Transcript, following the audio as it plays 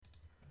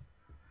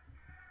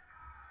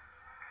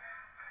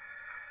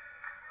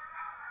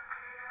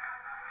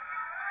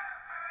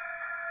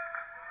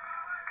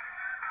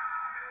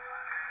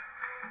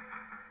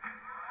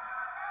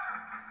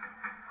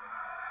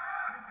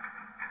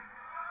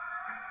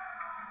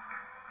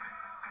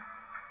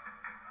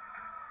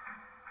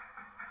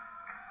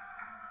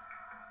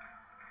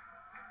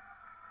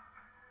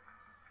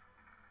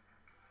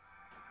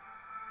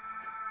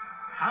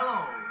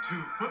Hello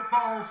to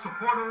football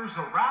supporters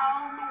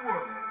around the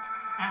world,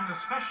 and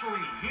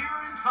especially here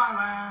in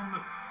Thailand.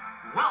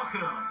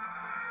 Welcome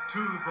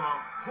to the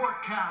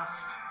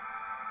Portcast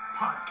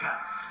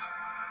podcast,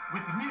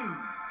 with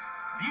news,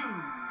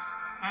 views,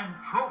 and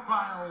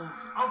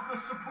profiles of the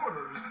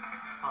supporters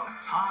of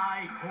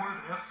Thai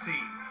Port FC,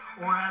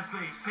 or as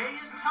they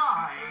say in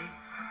Thai,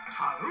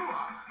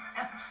 Tarua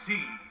FC.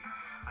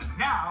 And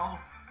now,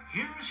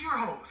 here's your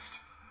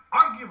host,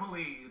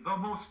 arguably the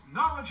most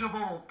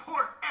knowledgeable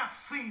Port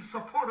FC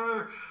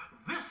supporter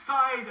this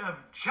side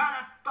of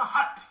Janet the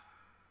Hut.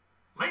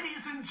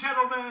 Ladies and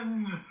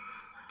gentlemen,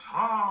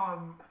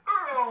 Tom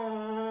Earl.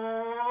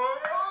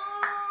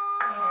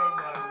 Oh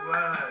my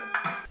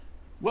word.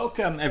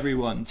 Welcome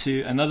everyone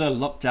to another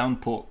Lockdown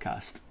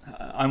Portcast.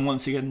 I'm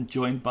once again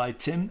joined by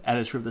Tim,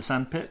 editor of the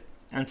Sandpit,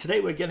 and today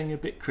we're getting a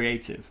bit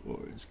creative, or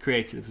as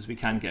creative as we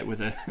can get with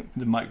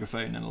the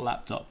microphone and a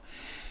laptop.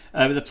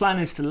 The plan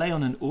is to lay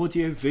on an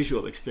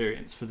audio-visual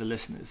experience for the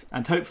listeners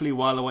and hopefully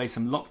while away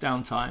some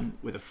lockdown time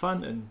with a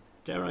fun and,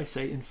 dare I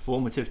say,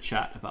 informative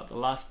chat about the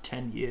last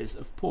 10 years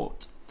of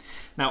Port.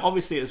 Now,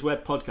 obviously, as we're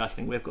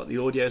podcasting, we've got the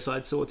audio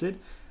side sorted,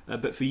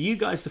 but for you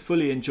guys to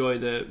fully enjoy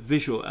the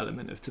visual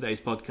element of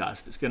today's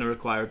podcast, it's going to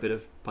require a bit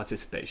of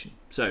participation.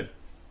 So,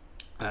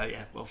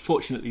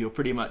 fortunately, you're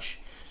pretty much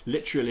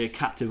literally a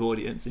captive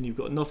audience and you've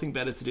got nothing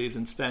better to do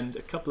than spend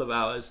a couple of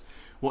hours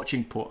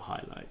watching Port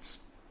highlights.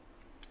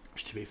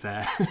 Which, to be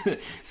fair,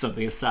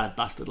 something a sad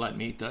bastard like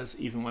me does,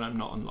 even when I'm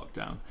not on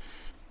lockdown.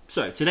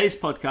 So, today's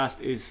podcast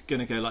is going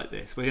to go like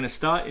this. We're going to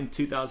start in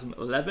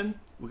 2011.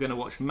 We're going to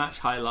watch match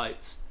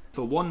highlights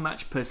for one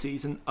match per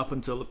season up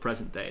until the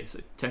present day. So,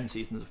 10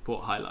 seasons of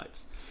Port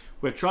highlights.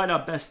 We've tried our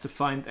best to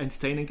find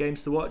entertaining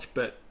games to watch,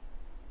 but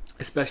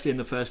especially in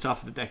the first half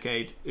of the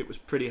decade, it was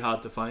pretty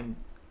hard to find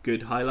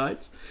good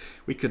highlights.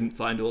 We couldn't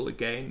find all the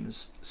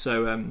games.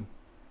 So,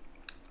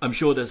 I'm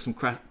sure there's some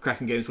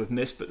cracking games we've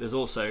missed, but there's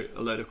also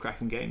a load of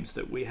cracking games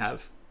that we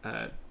have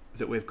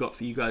that we've got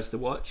for you guys to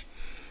watch.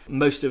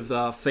 Most of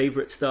our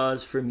favourite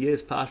stars from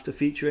years past are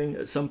featuring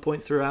at some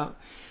point throughout.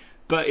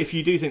 But if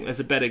you do think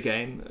there's a better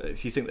game,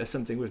 if you think there's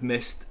something we've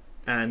missed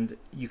and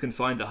you can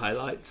find the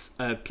highlights,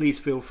 please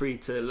feel free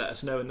to let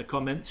us know in the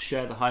comments.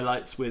 Share the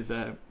highlights with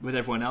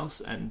everyone else,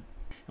 and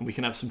we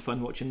can have some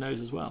fun watching those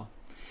as well.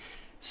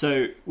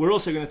 So we're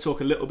also going to talk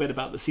a little bit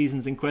about the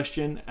seasons in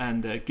question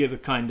and give a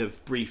kind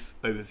of brief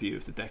overview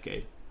of the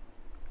decade.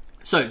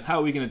 So how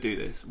are we going to do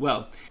this?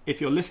 Well,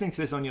 if you're listening to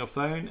this on your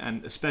phone,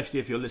 and especially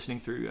if you're listening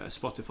through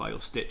Spotify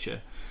or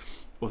Stitcher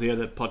or the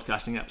other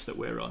podcasting apps that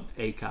we're on,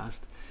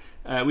 Acast,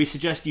 we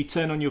suggest you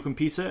turn on your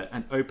computer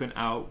and open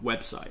our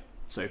website.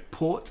 So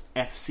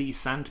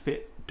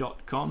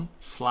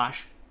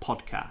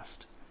portfcsandpit.com/podcast.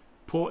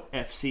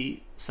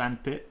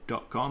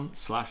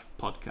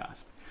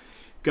 portfcsandpit.com/podcast.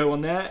 Go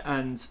on there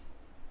and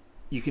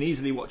you can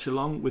easily watch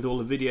along with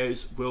all the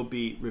videos we'll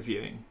be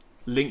reviewing.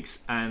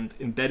 Links and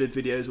embedded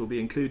videos will be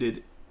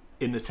included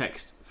in the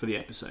text for the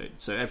episode.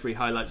 So every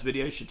highlights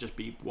video should just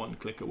be one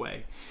click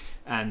away,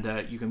 and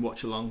you can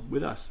watch along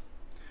with us.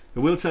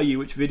 We'll tell you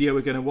which video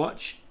we're going to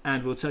watch,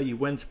 and we'll tell you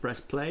when to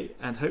press play,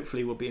 and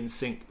hopefully we'll be in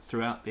sync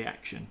throughout the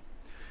action.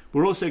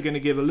 We're also going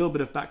to give a little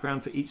bit of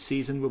background for each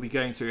season. We'll be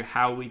going through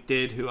how we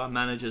did, who our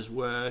managers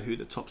were, who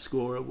the top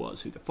scorer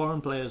was, who the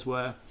foreign players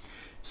were,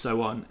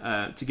 so on,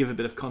 to give a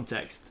bit of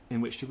context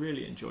in which to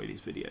really enjoy these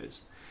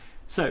videos.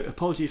 So,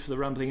 apologies for the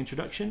rambling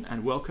introduction,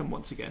 and welcome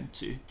once again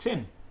to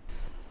Tim.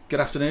 Good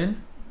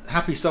afternoon.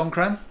 Happy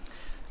Songkran.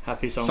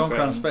 Happy Songkran.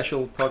 Songkran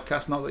special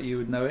podcast, not that you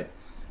would know it.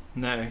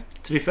 No.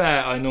 To be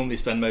fair, I normally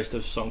spend most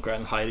of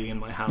Songkran hiding in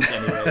my house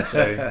anyway,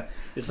 so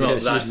it's not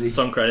that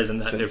Songkran isn't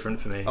that different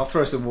for me. I'll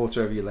throw some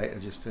water over you later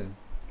just for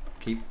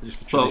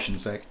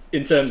tradition's sake.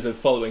 In terms of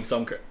following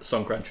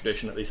Songkran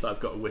tradition, at least I've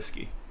got a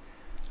whiskey.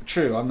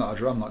 True, I'm not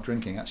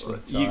drinking actually.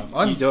 So you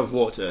do have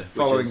water.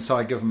 Following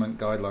Thai government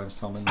guidelines,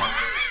 Tom,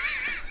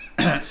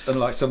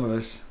 unlike some of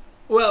us.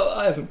 Well,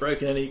 I haven't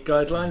broken any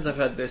guidelines. I've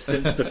had this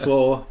since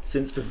before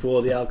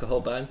the alcohol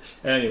ban.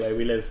 Anyway,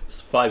 we live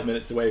 5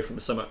 minutes away from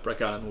Samut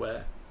Prakan,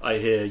 where I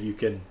hear you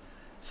can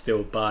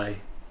still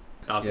buy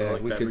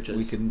alcoholic beverages.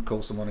 We can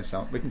call someone in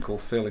we can call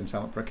Phil in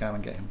Samut Prakan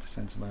and get him to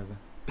send some over.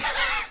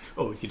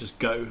 Or we could just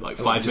go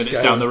 5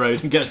 minutes down the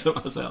road and get some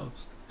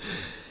ourselves.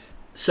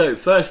 So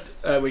first,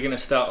 we're going to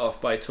start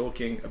off by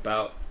talking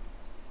about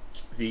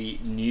the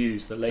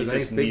news, the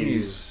latest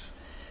news.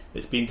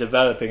 It's been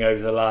developing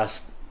over the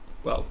last,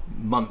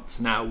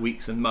 months now,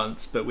 weeks and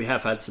months, but we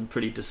have had some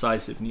pretty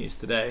decisive news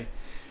today.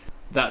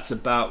 That's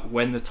about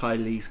when the Thai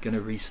League's going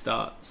to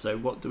restart. So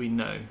what do we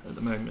know at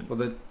the moment?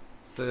 Well,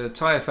 the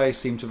Thai FA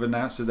seem to have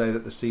announced today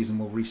that the season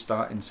will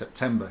restart in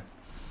September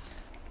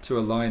to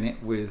align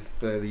it with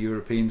the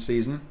European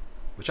season,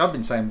 which I've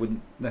been saying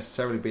wouldn't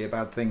necessarily be a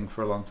bad thing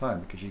for a long time,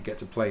 because you get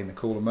to play in the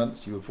cooler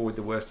months, you avoid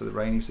the worst of the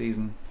rainy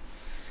season.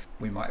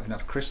 We might even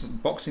have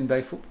Boxing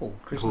Day football,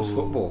 Christmas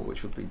football,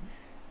 which would be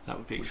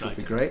exciting. Would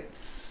be great.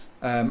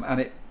 And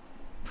it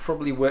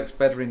probably works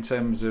better in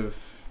terms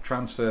of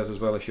transfers as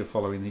well if you're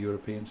following the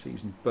European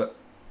season. But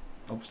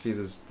obviously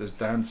there's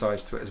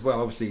downsides to it as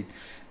well. Obviously,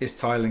 is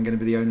Thailand going to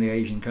be the only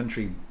Asian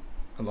country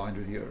aligned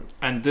with Europe?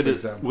 And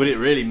would it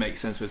really make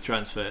sense with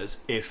transfers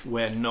if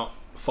we're not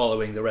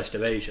following the rest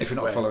of Asia? If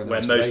we're not following the where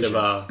rest most of Asia. of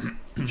our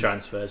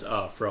transfers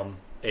are from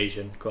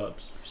Asian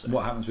clubs. So.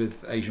 What happens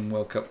with Asian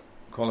World Cup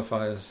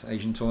qualifiers,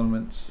 Asian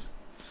tournaments?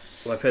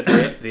 Well, I've heard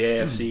the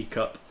AFC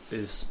Cup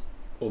is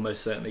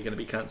almost certainly going to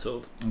be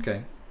cancelled.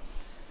 Okay.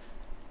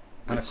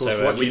 And of course,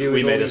 so what do you do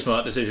we with made a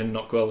smart decision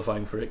not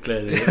qualifying for it.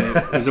 Clearly,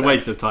 it was a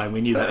waste of time.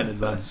 We knew that in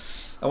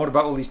advance. And what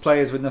about all these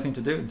players with nothing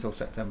to do until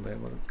September?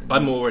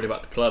 I'm more worried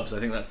about the clubs. I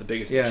think that's the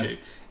biggest issue.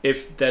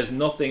 If there's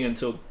nothing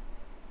until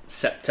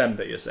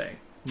September, you're saying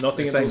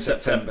nothing until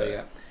September.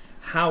 Yeah.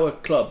 How are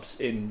clubs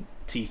in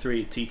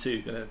T3,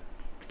 T2 going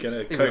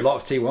to cope? A lot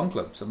of T1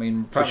 clubs. I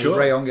mean, apparently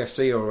Rayong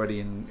FC are already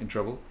in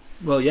trouble.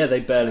 Well, yeah, they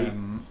barely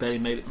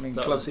made it to the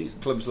start of the season.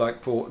 Clubs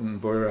like Port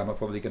and Buriram are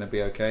probably going to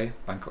be okay.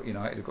 Bangkok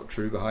United have got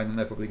True behind them;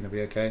 they're probably going to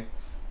be okay.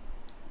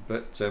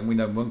 But we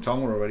know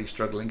Muangthong were already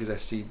struggling because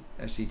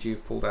SCG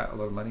have pulled out a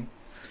lot of money.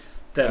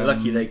 They're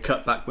lucky they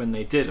cut back when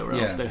they did, or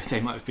else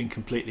they might have been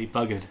completely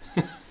buggered.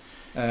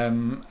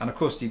 And of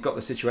course, you've got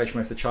the situation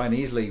where if the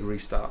Chinese league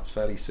restarts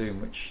fairly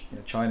soon, which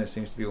China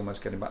seems to be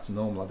almost getting back to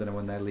normal. I don't know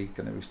when their league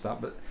going to restart,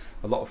 but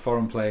a lot of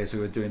foreign players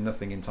who are doing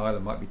nothing in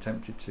Thailand might be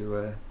tempted to.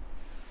 A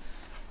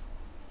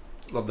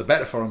lot of the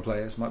better foreign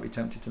players might be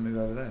tempted to move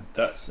over there.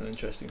 That's an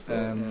interesting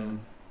thought.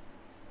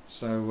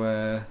 So,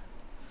 I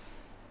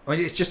mean,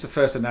 it's just the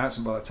first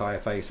announcement by the Thai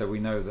FA, so we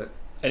know that.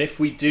 And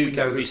if we do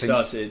get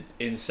restarted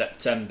in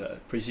September,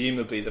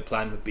 presumably the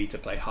plan would be to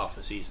play half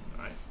a season,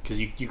 right? Because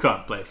you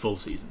can't play a full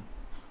season.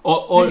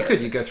 Or you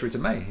could. You go through to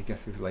May. You go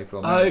through to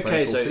April. May, okay,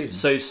 play a full season.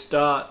 So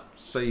start.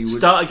 So you would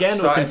start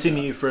again or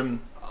continue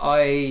from.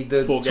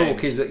 The talk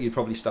games? Is that you'd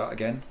probably start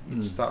again.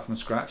 You'd start from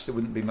scratch. There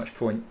wouldn't be much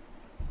point.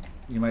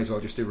 You may as well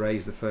just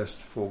erase the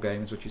first 4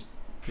 games, which is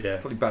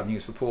probably bad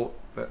news for Port,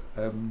 but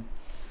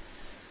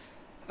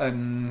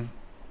and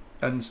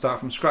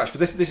start from scratch. But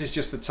this is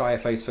just the Thai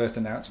FA's first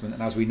announcement,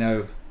 and as we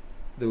know,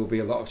 there will be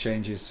a lot of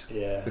changes.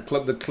 Yeah. The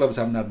clubs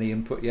haven't had any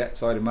input yet,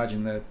 so I'd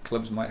imagine the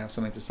clubs might have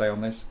something to say on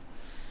this.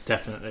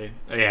 Definitely,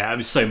 yeah. I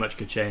mean, so much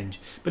could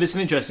change, but it's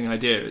an interesting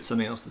idea. It's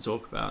something else to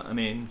talk about. I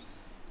mean,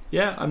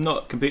 yeah, I'm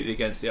not completely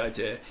against the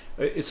idea.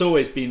 It's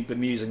always been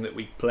bemusing that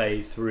we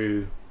play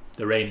through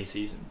the rainy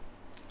season.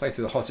 Play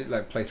through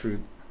play through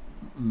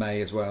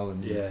May as well,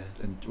 and there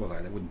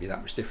wouldn't be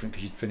that much different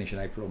because you'd finish in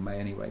April or May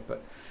anyway.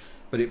 But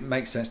it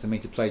makes sense to me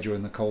to play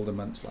during the colder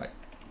months like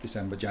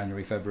December,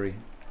 January, February,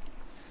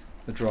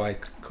 the dry,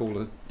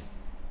 cooler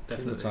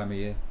time of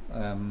year.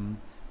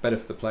 Better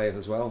for the players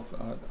as well,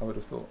 I would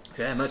have thought.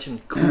 Yeah,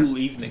 imagine cool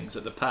evenings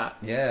at the Pat.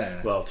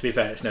 Yeah. Well, to be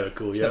fair, it's never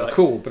cool. It's never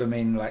cool, but I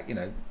mean,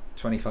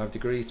 25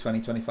 degrees,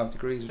 25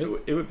 degrees.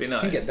 It would be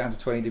nice. You can get down to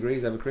 20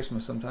 degrees over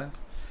Christmas sometimes.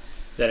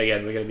 Then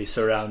again, we're going to be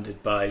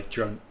surrounded by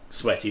drunk,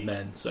 sweaty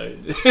men, so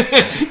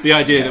the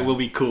idea that we'll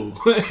be cool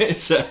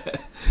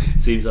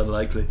seems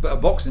unlikely. But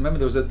at boxing, remember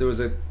there was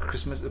a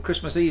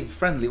Christmas Eve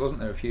friendly, wasn't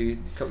there, a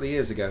couple of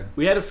years ago?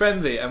 We had a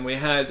friendly, and we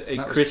had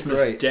a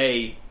Christmas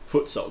Day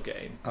futsal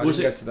game. I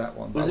didn't go to that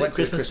one. Was I went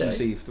it to Christmas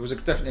Day? Eve. There was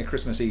definitely a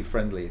Christmas Eve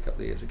friendly a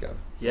couple of years ago.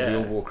 Yeah, we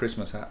all wore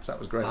Christmas hats. That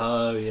was great.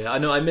 Oh yeah, I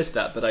know. I missed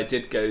that, but I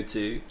did go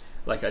to.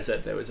 Like I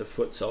said, there was a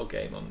futsal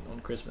game on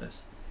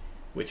Christmas,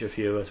 which a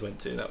few of us went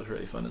to. That was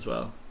really fun as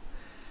well.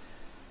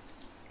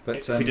 But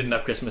if we didn't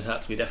have Christmas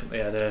hats, we definitely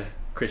had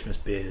Christmas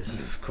beers.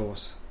 Of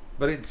course,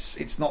 but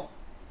it's not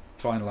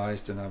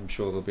finalised, and I'm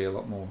sure there'll be a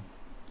lot more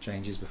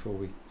changes before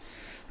we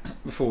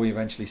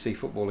eventually see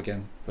football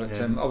again.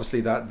 But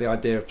obviously, the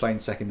idea of playing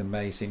 2nd of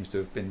May seems to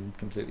have been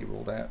completely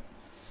ruled out.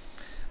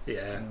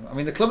 Yeah, I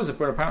mean the clubs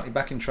were apparently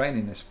back in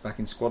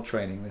squad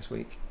training this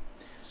week,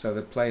 so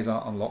the players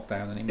aren't on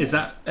lockdown anymore. Is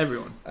that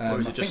everyone? Or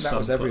is it I just think that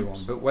was clubs?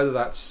 everyone, but whether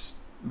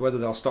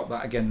they'll stop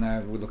that again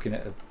now, we're looking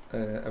at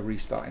a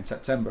restart in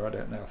September. I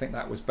don't know. I think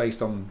that was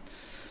based on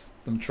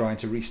them trying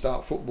to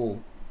restart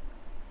football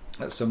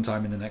at some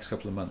time in the next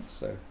couple of months.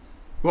 So,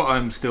 what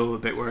I'm still a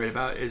bit worried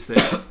about is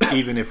that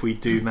even if we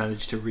do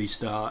manage to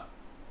restart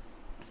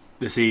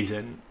the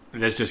season,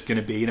 there's just going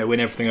to be, when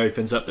everything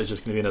opens up, there's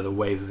just going to be another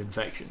wave of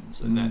infections,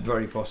 and then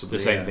very possibly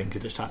the same thing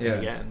could just happen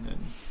again.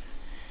 And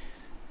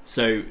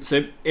so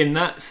in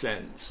that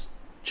sense,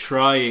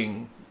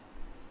 trying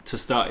to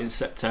start in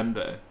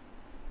September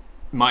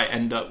might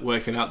end up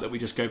working out that we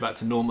just go back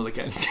to normal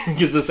again,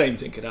 because the same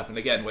thing could happen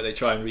again, where they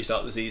try and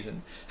restart the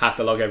season, have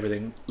to lock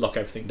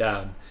everything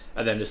down,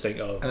 and then just think,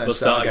 we'll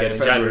start again in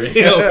January.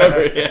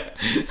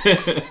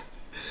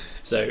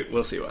 So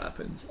we'll see what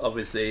happens.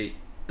 Obviously,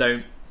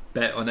 don't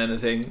bet on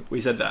anything.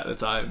 We said that at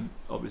the time.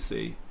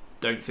 Obviously,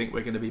 don't think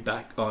we're going to be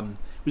back on.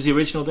 Was the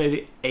original day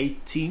the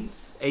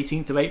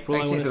 18th of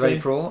April? 18th of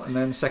April, and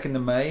then 2nd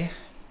of May.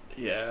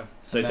 Yeah.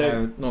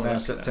 So now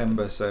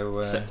September.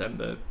 So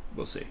September,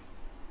 we'll see.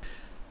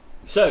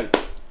 So,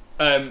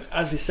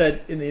 as we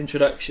said in the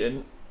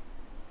introduction,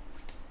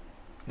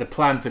 the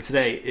plan for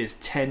today is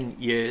 10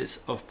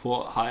 years of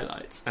Port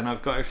highlights, and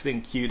I've got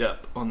everything queued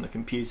up on the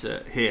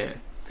computer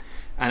here.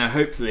 And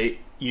hopefully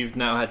you've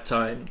now had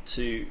time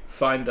to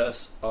find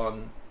us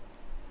on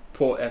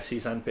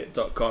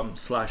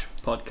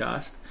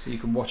portfcsandpit.com/podcast. So you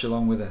can watch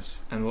along with us.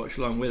 And watch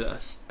along with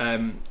us.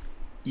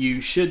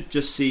 You should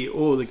just see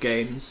all the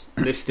games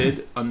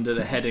listed under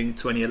the heading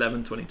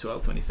 2011,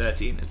 2012,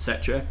 2013,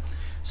 etc.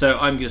 So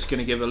I'm just going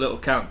to give a little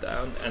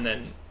countdown, and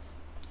then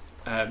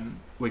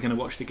we're going to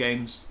watch the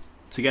games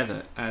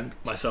together, and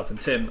myself and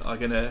Tim are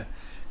going to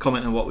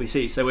comment on what we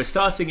see. So we're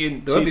starting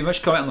in... There won't be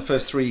much comment on the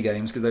first 3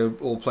 games because they were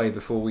all played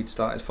before we'd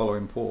started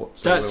following Port.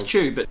 So that's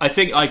true, but I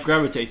think I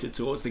gravitated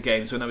towards the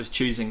games when I was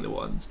choosing the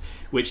ones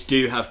which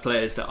do have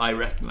players that I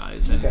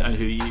recognise and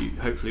who you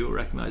hopefully will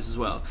recognise as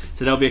well.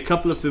 So there'll be a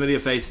couple of familiar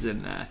faces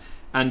in there.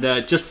 And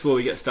just before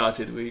we get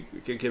started, we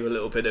can give a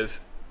little bit of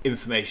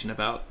information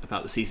about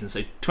the season.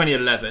 So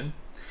 2011,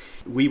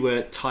 we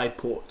were Thai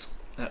Port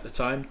at the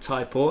time.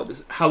 Thai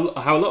Port, how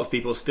a lot of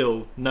people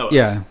still know us.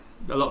 Yeah.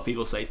 A lot of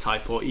people say Thai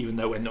Port, even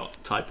though we're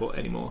not Thai Port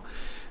anymore.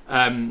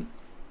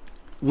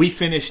 We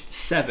finished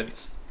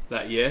 7th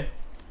that year,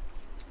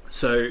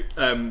 so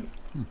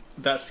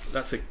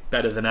that's a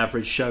better than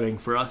average showing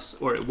for us,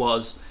 or it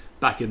was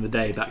back in the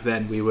day. Back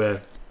then, we were,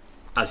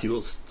 as you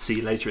will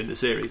see later in the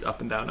series, up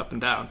and down, up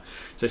and down.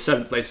 So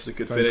 7th place was a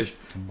good finish.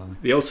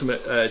 The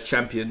ultimate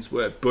champions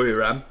were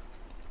Buriram,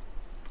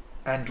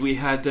 and we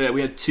had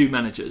 2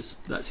 managers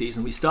that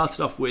season. We started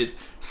off with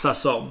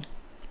Sasom,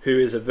 who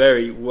is a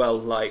very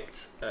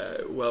well-liked,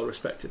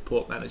 well-respected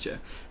Port manager.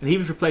 And he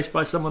was replaced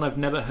by someone I've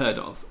never heard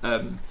of,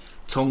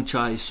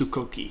 Tongchai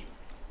Sukoki.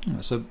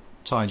 It's a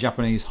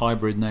Thai-Japanese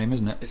hybrid name,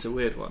 isn't it? It's a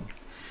weird one.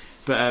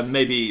 But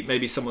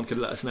maybe someone could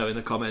let us know in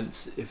the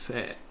comments if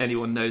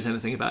anyone knows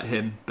anything about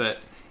him.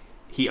 But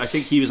I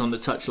think he was on the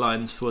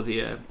touchlines for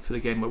the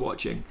game we're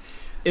watching.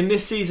 In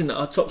this season,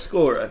 our top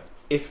scorer,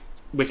 if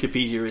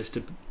Wikipedia is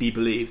to be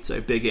believed,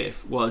 so big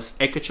if, was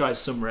Ekachai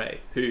Sumre,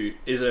 who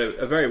is a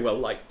very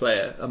well-liked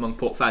player among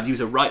Port fans. He was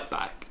a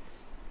right-back,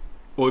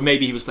 or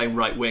maybe he was playing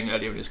right-wing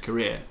earlier in his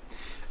career,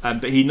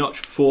 but he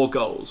notched 4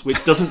 goals,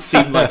 which doesn't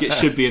seem like it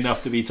should be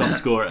enough to be top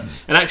scorer.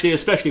 And actually,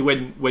 especially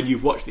when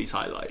you've watched these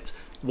highlights,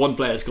 one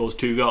player scores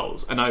 2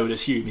 goals, and I would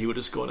assume he would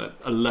have scored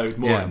a load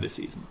more in this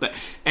season. But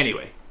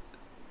anyway,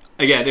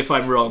 again, if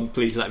I'm wrong,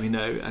 please let me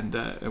know,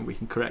 and we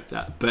can correct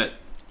that. But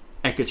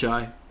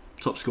Ekachai,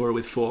 top scorer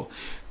with 4.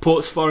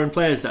 Port's foreign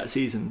players that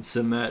season,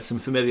 some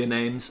familiar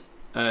names: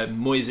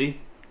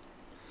 Moisey,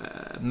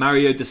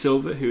 Mario da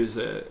Silva, who is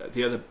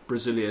the other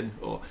Brazilian,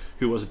 or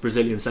who was a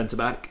Brazilian centre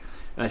back,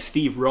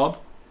 Steve Robb,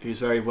 who's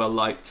very well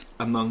liked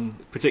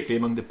particularly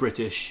among the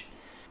British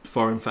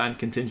foreign fan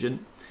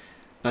contingent,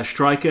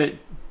 striker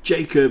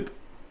Jacob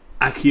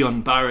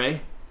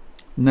Akionbare,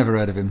 never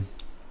heard of him,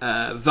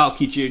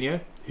 Valky Jr.,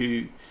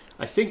 who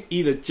I think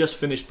either just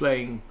finished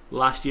playing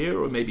last year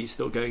or maybe he's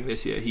still going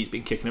this year. He's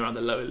been kicking around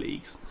the lower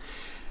leagues.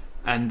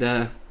 And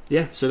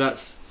so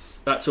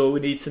that's all we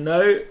need to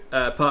know.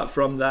 Apart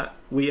from that,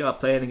 we are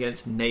playing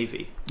against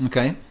Navy.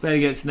 Okay.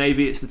 Playing against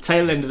Navy, it's the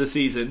tail end of the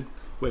season.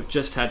 We've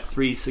just had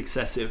 3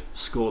 successive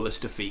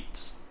scoreless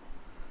defeats.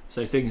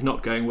 So things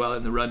not going well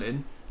in the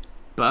run-in.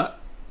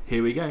 But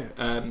here we go.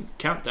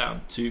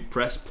 Countdown to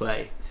press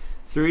play.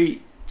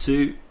 3,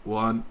 2,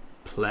 1,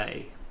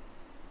 play.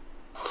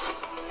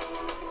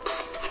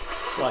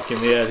 Like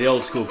in the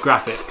old school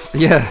graphics.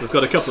 Yeah. We've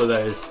got a couple of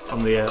those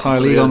on the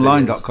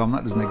ThaiLeagueOnline.com.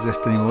 That doesn't exist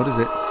anymore, does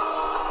it?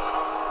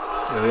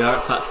 Here we are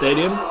at Pat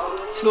Stadium.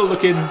 Still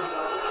looking...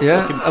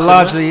 Yeah,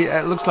 largely,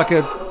 it looks like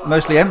a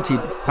mostly empty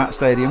Pat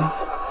Stadium.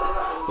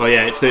 Well,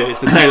 yeah, it's the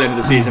tail end of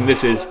the season.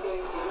 This is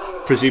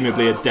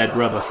presumably a dead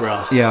rubber for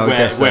us. Yeah, I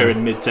guess so. We're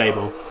in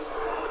mid-table.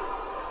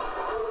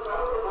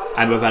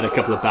 And we've had a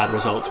couple of bad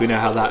results. We know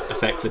how that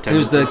affects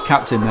attendance. Who's the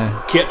captain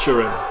there? Kitchen.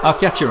 Oh,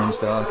 Kitchen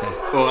still,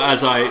 okay. Or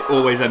as I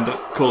always end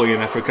up calling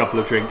him after a couple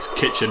of drinks,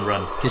 Kitchen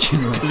Run.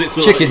 Kitchen Run. Because it's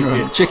all Chicken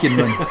easier. Run. Chicken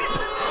Run.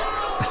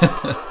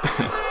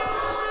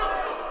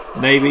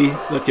 Navy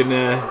looking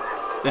their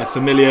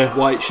familiar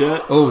white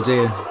shirts. Oh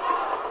dear.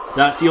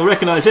 You'll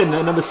recognise him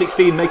there, number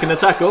 16, making a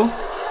tackle.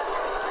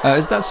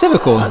 Is that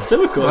Civicorn? That's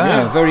Civicorn, wow,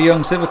 yeah. Very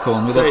young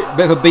Civicorn with a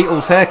bit of a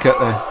Beatles haircut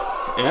there.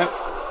 Yeah.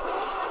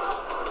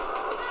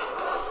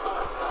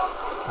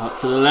 Out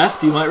to the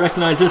left, you might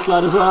recognise this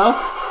lad as well.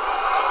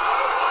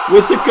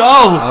 With the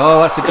goal!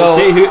 Oh, that's a goal.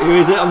 Let's see, who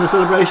is it on the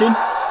celebration?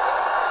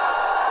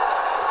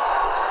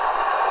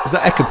 Is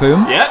that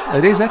Ekapum? Yeah.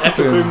 It is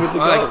Ekapum. Ekapum with the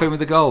goal. Ekapum with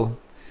the goal.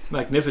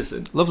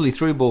 Magnificent. Lovely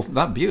through ball.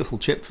 That beautiful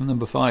chip from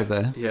number 5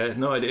 there. Yeah,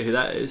 no idea who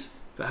that is.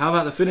 But how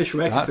about the finish from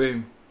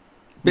Ekapum?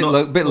 Bit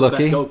lucky.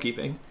 Best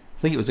goalkeeping. I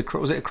think it was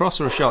was it a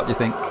cross or a shot? Do you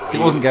think? It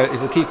wasn't going.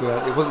 If the keeper,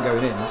 it wasn't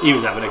going in. He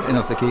was having a go. In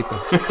off the keeper.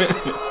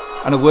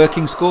 And a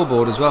working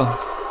scoreboard as well.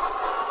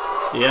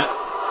 Yeah.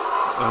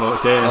 Oh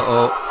dear.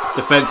 Uh-oh.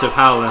 Defensive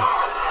howler.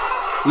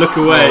 Look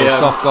away.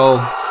 Soft goal.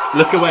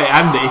 Look away,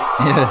 Andy.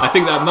 Yeah. I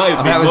think that might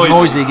have been that was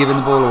Moisey giving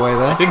the ball away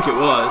there. I think it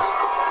was.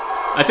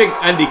 I think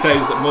Andy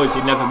claims that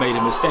Moisey never made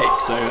a mistake,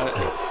 so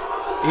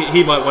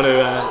he might want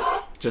to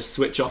just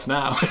switch off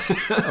now.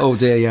 Oh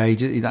dear, yeah.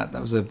 That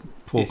was a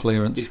poor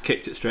clearance. He's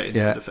kicked it straight into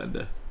the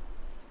defender.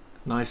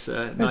 Nice.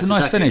 It's a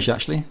nice finish,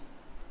 actually.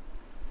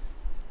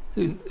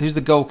 Who's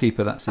the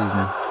goalkeeper that season?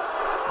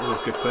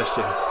 Oh, good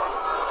question.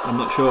 I'm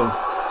not sure.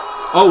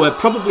 Oh,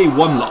 probably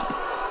One-Lop.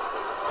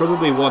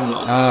 Probably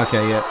One-Lop. Ah,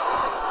 okay, yeah.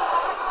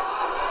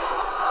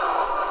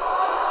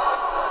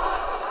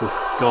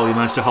 Oof, goal, he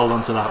managed to hold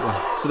on to that one.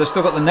 So they've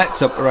still got the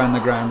nets up around the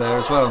ground there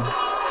as well.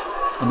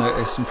 I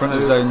noticed in front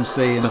of Zone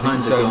C and I think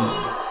in Zone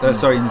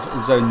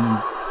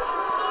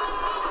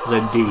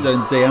D.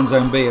 Zone D and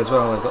Zone B as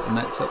well. They've got the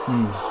nets up.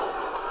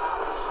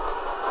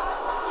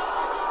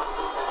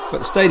 But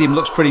the stadium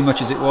looks pretty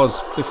much as it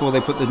was before they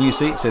put the new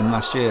seats in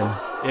last year.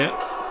 Yeah,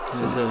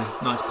 there's a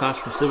nice pass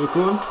from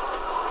Silvercorn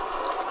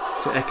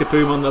to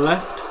Ekapum on the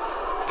left.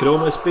 Could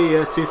almost be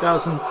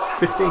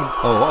 2015.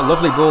 Oh, what a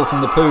lovely ball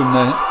from the Poom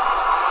there.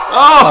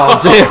 Oh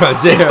dear, oh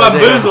dear. He's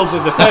bamboozled the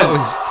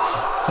defence.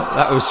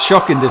 That was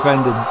shocking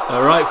defending.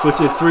 A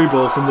right-footed through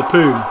ball from the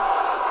Poom.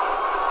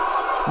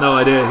 No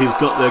idea who's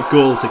got the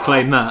gall to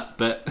claim that,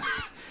 but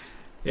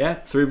yeah,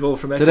 through ball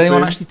from Ekapum. Did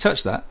anyone actually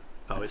touch that?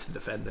 Oh, it's the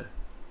defender.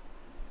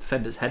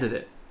 Defender's headed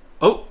it.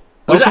 Oh,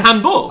 was it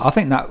handball? I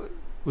think that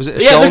was it.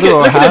 Look Shoulder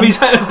or a at hand? him. He's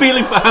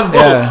appealing for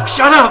handball. Yeah.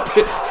 Shut up!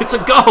 It's a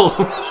goal.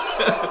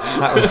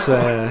 That was.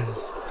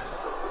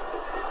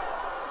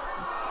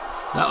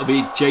 That'll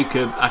be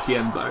Jacob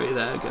Akiembari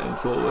there going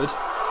forward.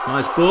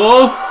 Nice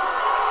ball.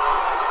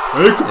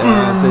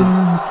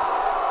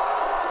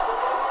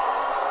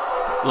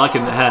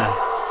 Liking the hair.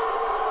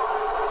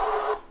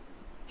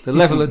 The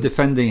level of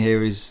defending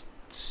here is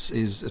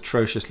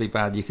atrociously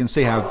bad. You can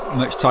see how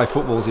much Thai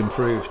football's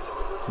improved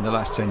in the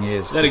last 10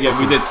 years. Then again,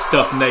 we did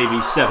stuff Navy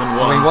 7-1.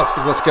 I mean,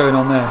 what's going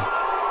on there?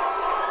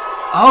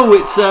 Oh,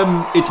 it's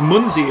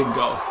Munzi in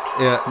goal.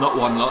 Yeah, not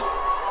One-Lop.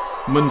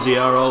 Munzi,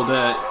 our old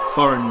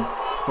foreign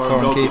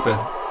goalkeeper.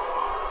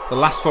 The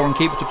last foreign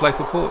keeper to play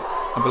for Port,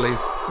 I believe.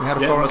 We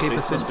had a foreign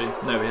keeper since.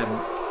 No, we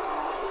haven't.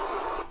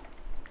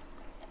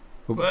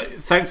 Well,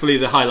 thankfully,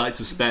 the highlights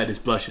have spared his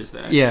blushes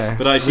there. Yeah,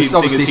 but I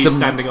assume he's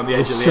standing on the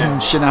edge of the some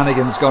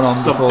shenanigans gone on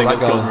before that goal. Something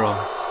has gone wrong.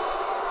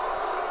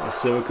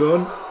 That's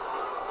Silvercorn.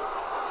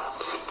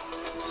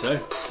 So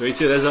 3-2.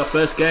 There's our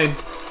first game.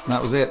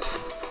 That was it.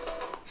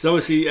 So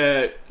obviously,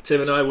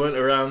 Tim and I weren't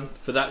around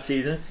for that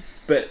season,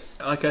 but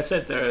like I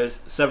said, there are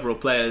several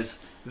players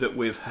that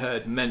we've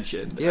heard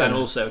mentioned, and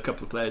also a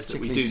couple of players that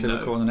we do know.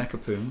 Silvercorn and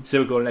Ekapum.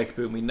 Silvercorn and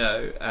Ekapum we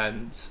know,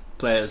 and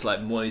players like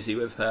Moisey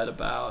we've heard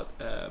about.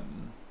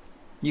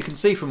 You can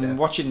see from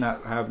watching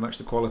that how much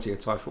the quality of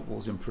Thai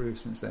football's improved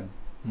since then.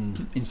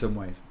 In some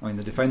ways, I mean,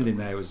 the defending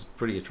there was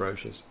pretty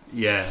atrocious.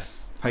 Yeah,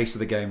 pace of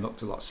the game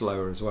looked a lot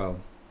slower as well.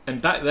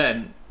 And back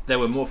then, there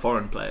were more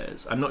foreign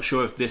players. I'm not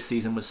sure if this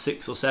season was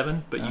 6 or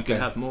 7, but you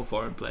can have more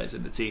foreign players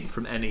in the team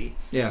from any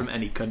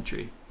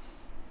country.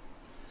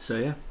 So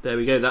yeah, there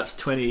we go. That's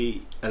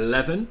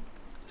 2011.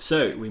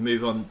 So we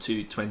move on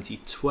to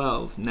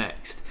 2012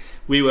 next.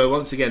 We were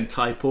once again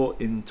Thai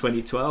Port in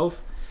 2012.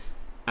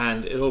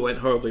 And it all went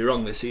horribly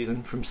wrong this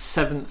season. From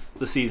 7th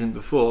the season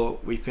before,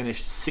 we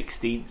finished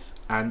 16th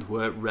and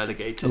were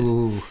relegated.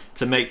 Ooh.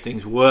 To make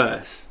things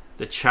worse,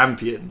 the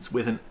champions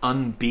with an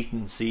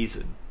unbeaten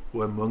season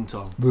were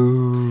Muangthong.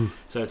 Boo.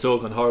 So it's all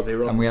gone horribly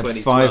wrong. And we in had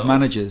 2012. 5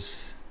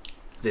 managers.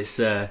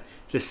 This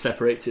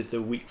separated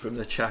the wheat from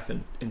the chaff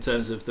in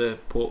terms of the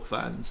Port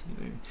fans.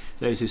 You know,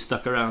 those who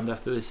stuck around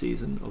after this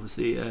season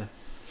obviously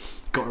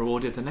got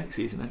rewarded the next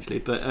season, actually.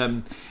 But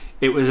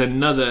it was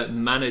another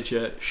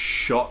manager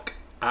shock.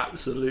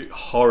 Absolute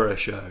horror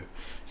show.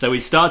 So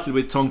we started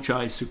with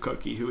Tongchai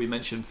Sukoki, who we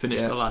mentioned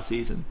finished the last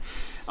season.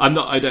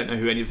 I don't know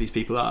who any of these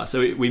people are.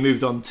 So we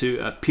moved on to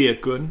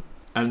Piakun,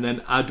 and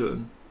then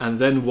Adun, and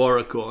then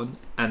Warrakorn,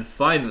 and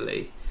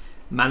finally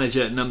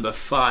manager number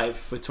 5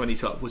 for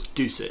 2012 was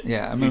Dusit.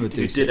 Yeah, I remember who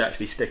Dusit. Who did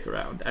actually stick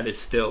around and is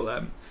still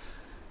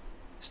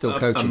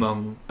coaching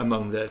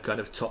among the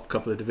kind of top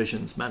couple of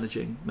divisions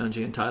managing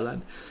in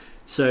Thailand.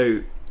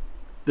 So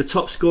the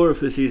top scorer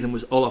for the season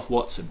was Olaf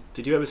Watson.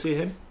 Did you ever see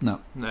him? No,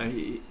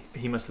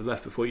 he must have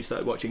left before you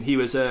started watching. He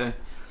was a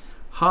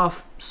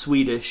half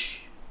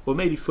Swedish, or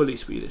maybe fully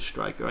Swedish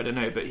striker. I don't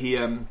know, but he.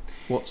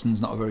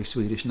 Watson's not a very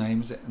Swedish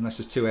name, is it? Unless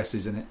there's 2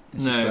 S's in it.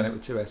 It's just spelling it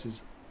with 2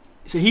 S's.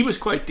 So he was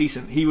quite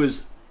decent. He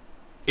was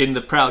in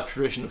the proud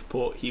tradition of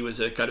Port. He was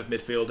a kind of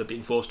midfielder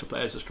being forced to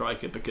play as a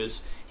striker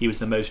because he was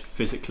the most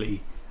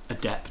physically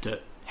adept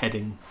at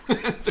heading.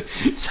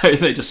 So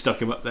they just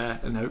stuck him up there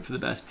and hoped for the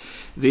best.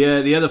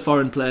 The other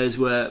foreign players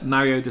were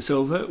Mario da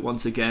Silva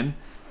once again,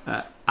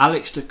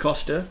 Alex da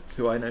Costa,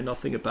 who I know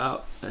nothing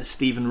about,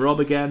 Stephen Robb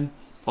again,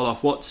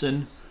 Olaf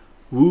Watson,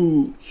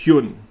 Woo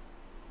Hyun,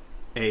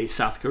 a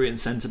South Korean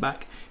centre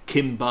back,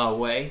 Kim Ba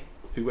Wei,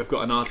 who we've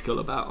got an article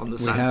about on the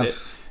Sandpit.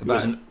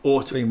 About an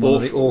one of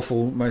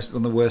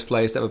the worst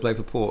players to ever play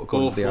for Port,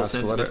 according to the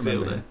article. I don't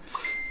remember him.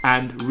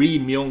 And Ri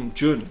Myung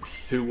Jun,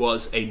 who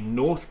was a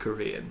North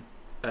Korean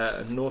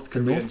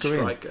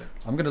striker.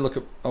 I'm going to look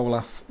at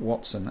Olaf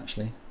Watson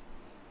actually.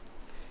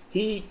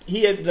 He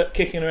ended up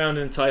kicking around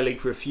in the Thai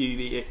league for a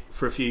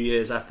few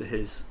years after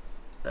his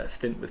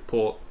stint with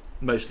Port,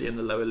 mostly in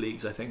the lower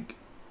leagues, I think.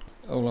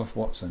 Olaf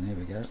Watson, here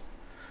we go.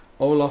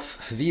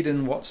 Olaf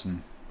Viden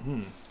Watson.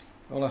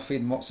 Olaf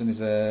Watson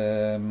is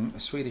a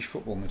Swedish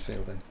football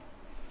midfielder.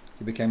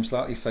 He became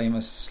slightly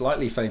famous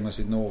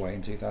in Norway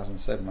in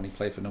 2007 when he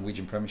played for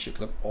Norwegian Premiership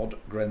club Odd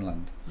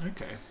Grenland.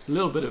 Okay, a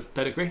little bit of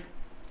pedigree.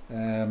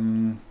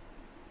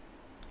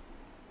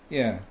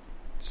 Yeah.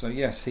 So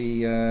yes,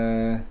 he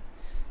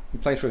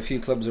played for a few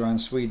clubs around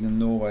Sweden and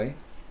Norway.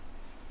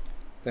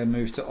 Then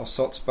moved to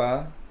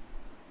Osotspar,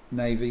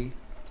 Navy,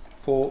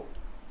 Port,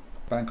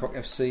 Bangkok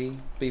FC,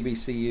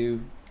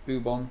 BBCU,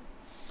 Ubon,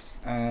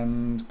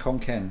 and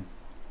Konken.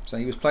 So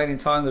he was playing in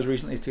Thailand as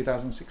recently as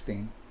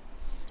 2016.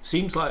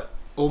 Seems like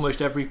almost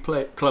every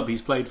club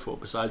he's played for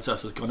besides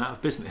us has gone out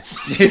of business.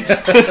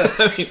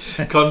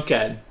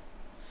 Konken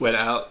went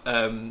out.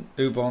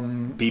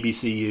 Ubon,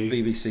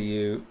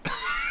 BBCU.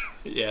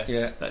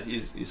 yeah.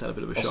 He's had a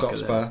bit of a shocker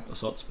there.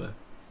 Osotspar.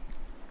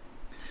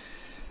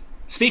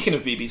 Speaking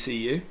of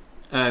BBCU,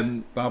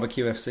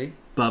 Barbecue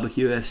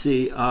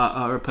FC are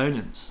our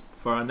opponents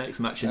for our next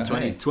match in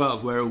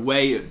 2012. We're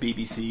away at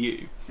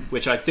BBCU,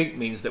 which I think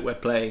means that we're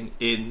playing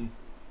in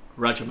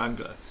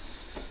Rajamangala,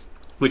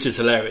 which is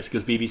hilarious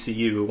because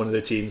BBCU were one of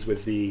the teams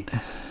with the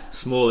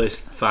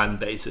smallest fan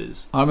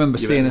bases. I remember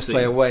seeing us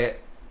play away at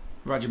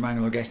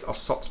Rajamangala against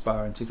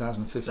Osotspar in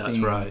 2015. That's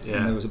right, yeah.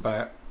 And there was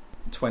about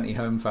 20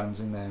 home fans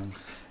in there.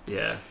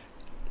 Yeah.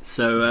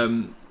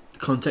 So,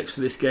 context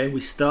for this game,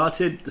 we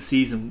started the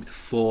season with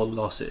 4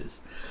 losses,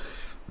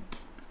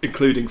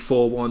 including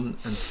 4-1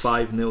 and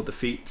 5-0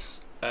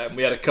 defeats.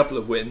 We had a couple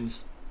of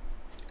wins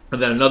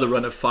and then another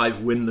run of 5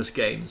 winless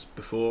games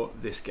before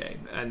this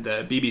game. And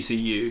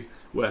BBCU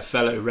were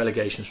fellow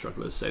relegation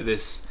strugglers, so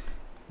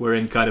we're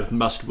in kind of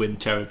must-win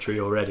territory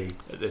already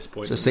at this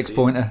point. So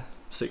 6-pointer.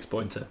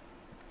 6-pointer.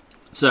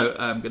 So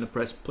I'm going to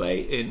press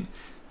play in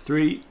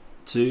 3,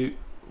 2,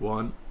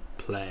 1,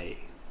 play.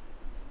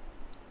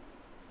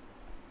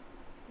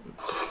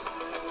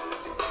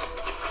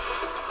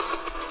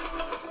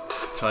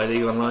 Thai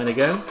League Online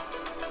again.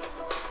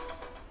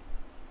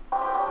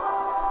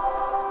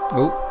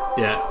 Oh.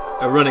 Yeah,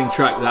 a running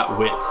track that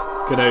width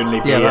could only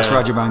be... Yeah, that's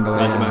Rajamangala.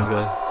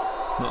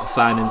 Rajamangala. Not a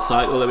fan in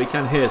sight, although we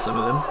can hear some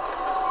of them.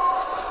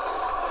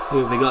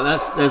 Who have we got?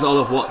 There's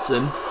Olaf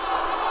Watson.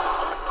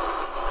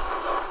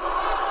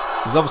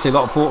 There's obviously a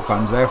lot of Port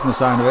fans there from the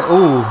sound of it.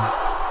 Ooh.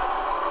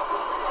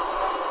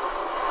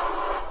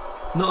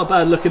 Not a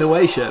bad looking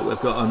away shirt we've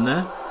got on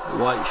there. A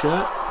white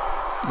shirt.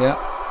 Yeah.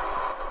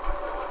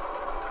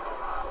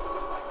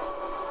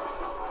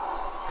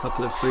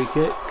 Couple of free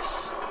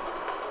kicks.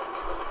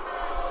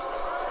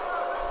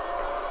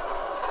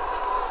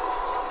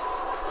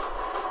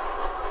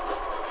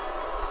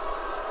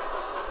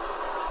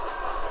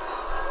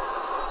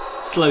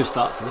 Slow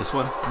start to this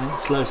one. I think.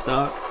 Slow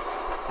start.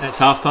 And it's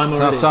half time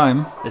already. It's half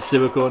time. It's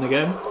Sivakorn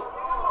again.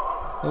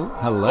 Oh,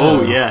 hello.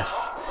 Oh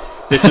yes.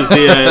 This was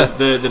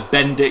the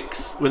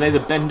Bendix. Were they the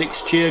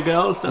Bendix cheer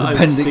girls? The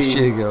Bendix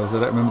cheer girls. I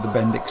don't remember the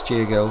Bendix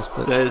cheer girls,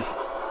 but there's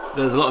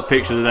a lot of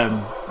pictures of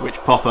them which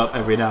pop up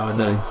every now and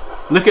then.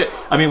 Look at.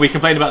 I mean, we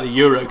complained about the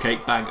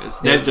Eurocake bangers.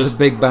 They've just the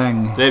Big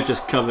Bang. They've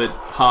just covered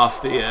half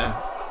the.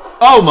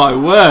 Oh my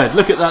word!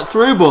 Look at that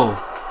through ball.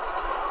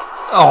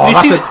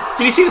 Oh,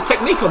 did you see the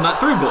technique on that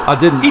through ball? I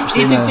didn't. He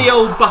did the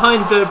old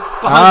behind the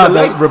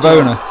leg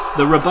Rabona.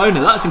 The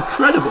Rabona. That's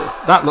incredible.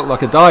 That looked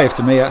like a dive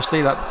to me.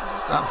 Actually, that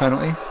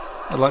penalty.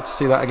 I'd like to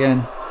see that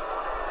again.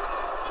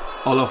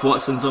 Olaf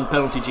Watson's on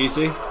penalty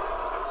duty.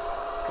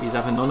 He's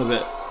having none of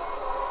it.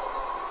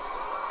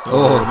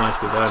 Oh,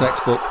 nicely done.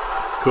 Textbook.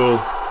 Cool.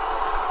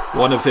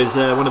 One of his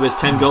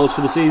 10 goals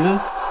for the season.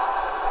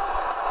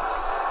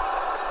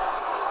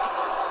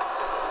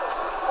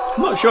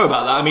 I'm not sure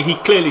about that. I mean, he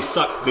clearly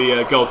sucked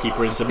the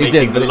goalkeeper into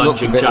making the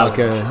lunging challenge.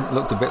 It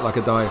looked a bit like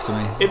a dive to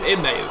me. It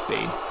may have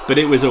been, but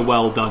it was a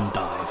well done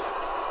dive.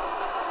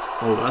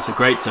 Oh, that's a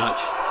great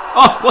touch.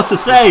 Oh, what a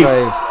save!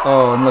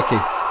 Oh, unlucky.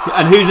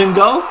 And who's in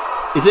goal?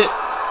 Is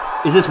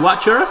this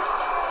Watchera?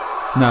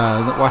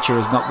 No,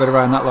 Watchera's not been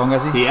around that long,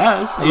 has he? He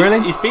has. Oh,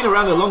 really? He's been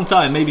around a long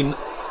time. Maybe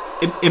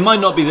it might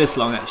not be this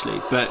long actually,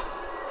 but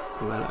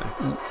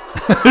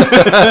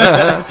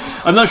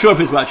I'm not sure if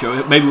it's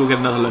Watchera. Maybe we'll get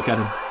another look at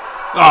him.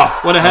 Oh,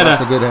 what a header!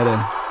 That's a good header.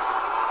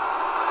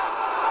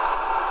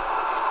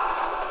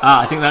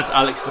 I think that's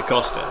Alex da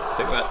Costa. I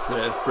think that's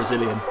the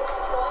Brazilian.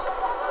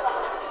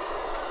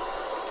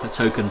 A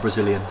token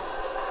Brazilian.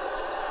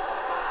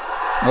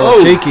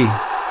 Oh, cheeky.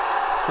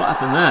 What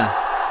happened there?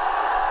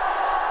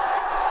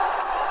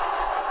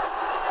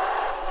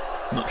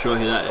 Not sure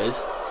who that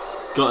is.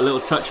 Got a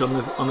little touch on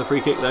the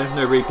free kick though,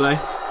 no replay.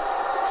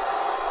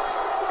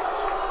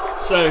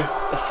 So,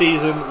 a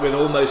season with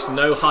almost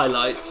no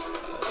highlights.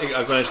 I think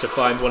I've managed to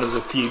find one of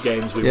the few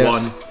games we've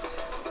won.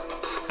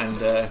 And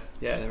there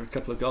were a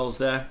couple of goals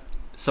there.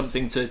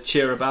 Something to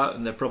cheer about,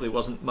 and there probably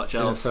wasn't much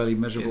else. A fairly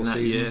miserable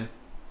season. Year.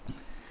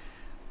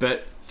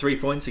 But 3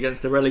 points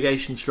against the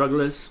relegation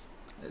strugglers.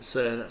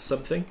 That's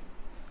something.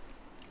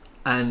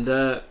 And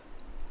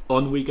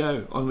on we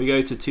go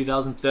to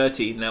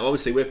 2013. Now,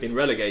 obviously, we've been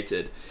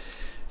relegated,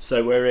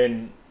 so we're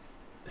in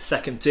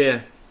second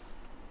tier,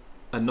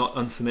 a not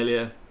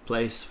unfamiliar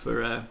place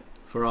for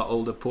our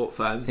older Port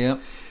fans. Yeah.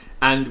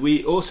 And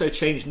we also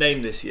changed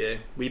name this year.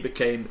 We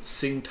became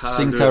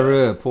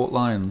Singtarur, Port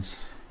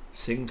Lions.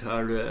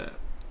 Singtarur.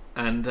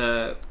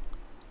 And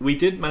we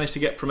did manage to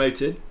get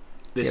promoted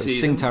this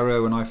season.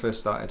 Singtarur when I first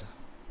started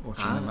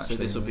watching them, actually.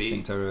 So this will be...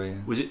 Singtarur,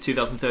 yeah. Was it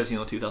 2013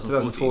 or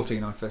 2014?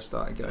 2014 I first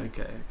started going.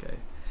 Okay.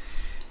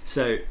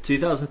 So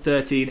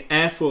 2013,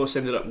 Air Force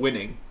ended up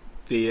winning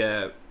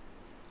the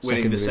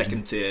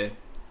second tier,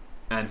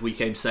 and we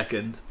came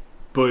second.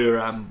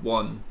 Buriram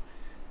won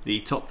the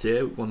top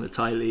tier, won the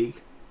Thai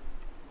League,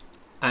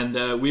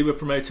 and we were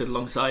promoted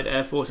alongside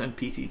Air Force and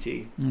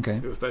PTT,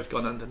 who have both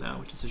gone under now,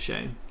 which is a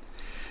shame.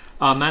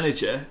 Our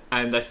manager,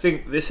 and I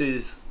think this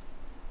is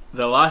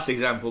the last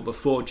example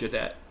before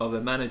Jadette of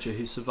a manager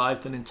who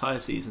survived an entire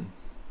season.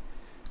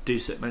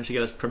 Dusek managed to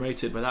get us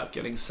promoted without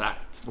getting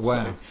sacked.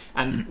 Wow. So,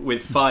 and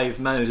with 5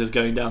 managers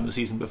going down the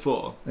season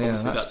before,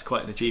 obviously that's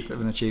quite an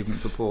achievement. An achievement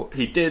for Port.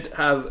 He did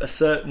have a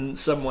certain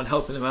someone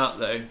helping him out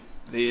though.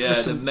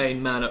 The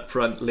main man up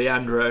front,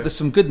 Leandro. There's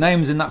some good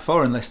names in that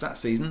foreign list that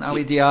season.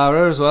 Ali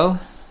Diarra as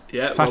well.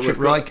 Yeah, Patrick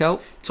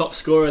Reichelt. Top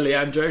scorer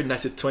Leandro,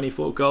 netted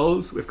 24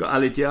 goals. We've got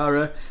Ali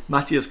Diarra,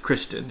 Matthias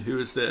Christen, who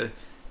was the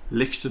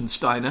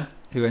Liechtensteiner.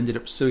 Who ended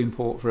up suing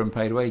Port for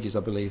unpaid wages,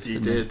 I believe. He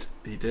did.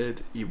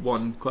 He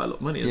won quite a lot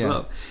of money as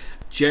well.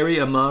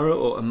 Jerry Amara,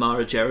 or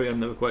Amara Jerry, I'm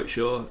never quite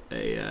sure,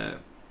 a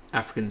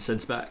African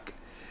centre-back.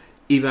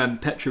 Ivan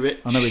Petrovic.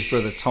 I know his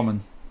brother Tomen.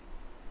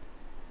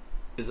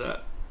 Is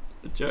that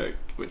a joke?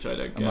 Which I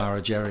don't get.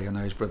 Amara Jerry, I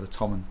know his brother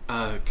Tomen.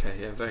 Oh, okay,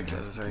 yeah, very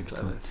clever, very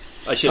clever.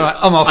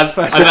 I'm off.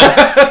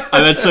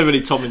 I've had so many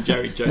Tom and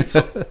Jerry jokes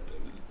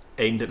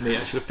aimed at me. I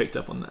should have picked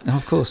up on that. Oh,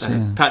 of course,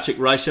 yeah. Patrick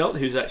Reichelt,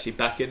 who's actually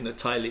back in the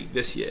Thai League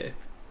this year.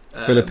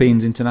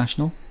 Philippines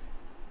international.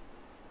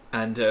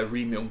 And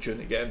Ri Myung-jun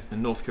again, a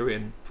North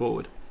Korean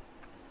forward.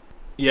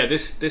 Yeah,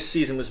 this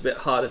season was a bit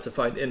harder to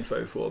find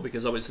info for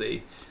because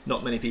obviously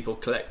not many people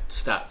collect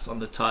stats on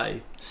the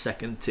Thai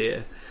second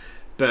tier.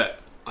 But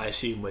I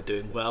assume we're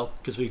doing well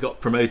because we got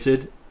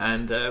promoted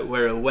and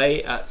we're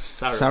away at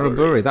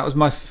Saraburi. That was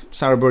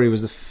Saraburi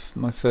was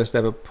my first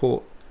ever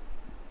Port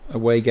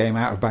away game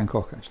out of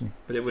Bangkok, actually.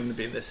 But it wouldn't have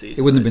been this season.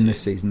 It wouldn't have been this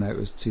season, though. It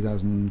was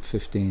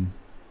 2015.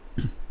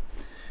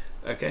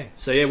 Okay,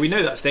 so yeah, we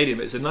know that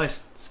stadium. It's a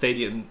nice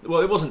stadium.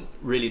 Well, it wasn't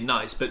really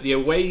nice, but the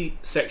away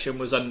section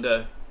was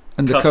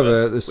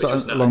undercover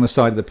along the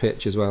side of the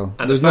pitch as well.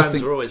 And the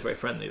fans were always very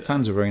friendly there.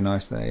 Fans were very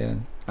nice there, yeah.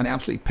 And it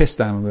absolutely pissed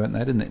down when we went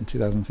there, didn't it, in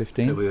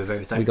 2015? So we were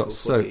very thankful we got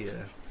soaked.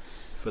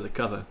 For the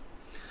cover.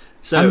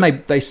 So, and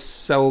they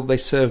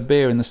serve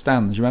beer in the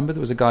stands. You remember there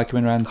was a guy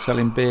coming around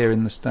selling beer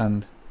in the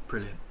stand.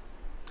 Brilliant.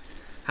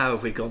 How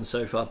have we gone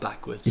so far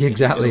backwards? Yeah,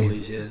 exactly. All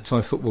these years?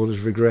 Thai football has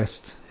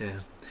regressed. Yeah.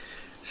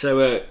 So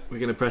we're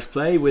going to press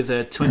play with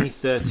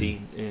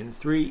 2013 in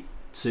 3,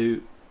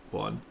 2,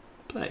 1,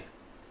 play.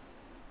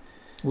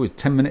 Oh,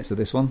 10 minutes of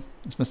this one.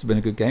 This must have been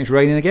a good game. It's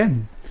raining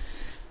again.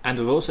 And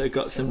we've also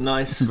got some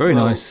very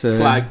nice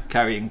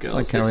flag-carrying girls.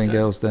 Flag-carrying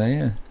girls there,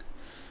 yeah.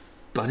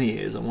 Bunny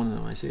ears on one of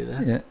them, I see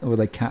there. Yeah, or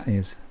they cat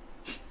ears.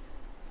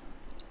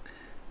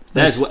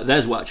 There's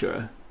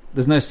Wachura.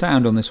 There's no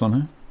sound on this one,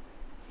 huh?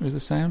 Where's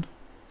the sound?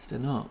 Is there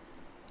not?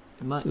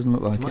 It might, doesn't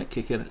look like it. Might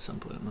kick in at some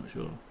point, I'm not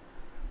sure.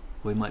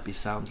 Or it might be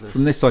soundless.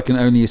 From this I can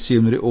only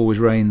assume that it always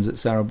rains at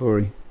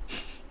Saraburi.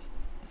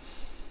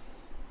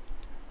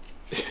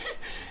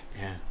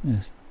 Yeah.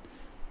 Yes.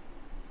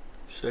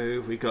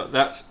 So we got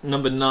that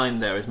number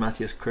 9 there is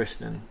Matthias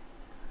Christen.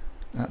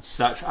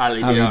 That's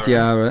Ali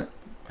Diarra.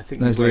 I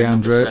think there's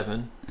Leandro. Number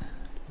 7.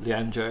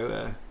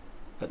 Leandro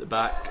at the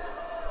back.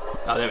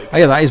 Oh, there we go. Oh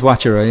yeah, that is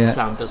Wachura, yeah.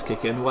 Sound does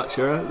kick in.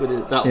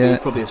 Wachura, that'll be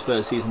probably his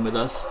first season with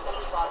us.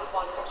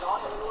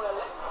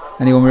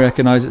 Anyone we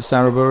recognise at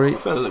Saraburi? The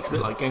fella looks a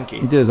bit like Genki.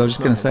 He does, I was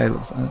just going to say it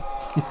looks like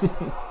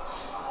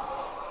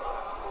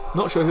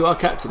Not sure who our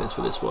captain is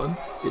for this one.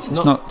 It's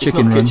not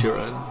Chicken Run.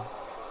 Kitcheron.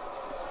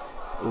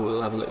 Oh,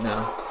 we'll have a look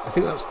now. I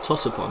think that was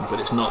Tossapon,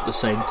 but it's not the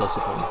same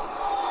Tossapon.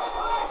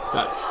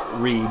 That's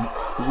Ri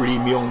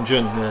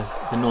Myung-jun,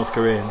 the North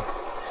Korean,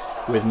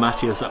 with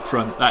Matthias up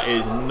front. That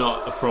is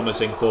not a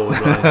promising forward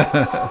line.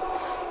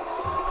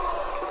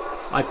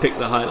 I picked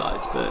the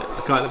highlights, but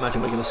I can't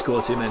imagine we're going to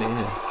score too many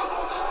here.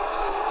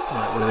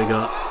 Right, what have we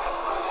got?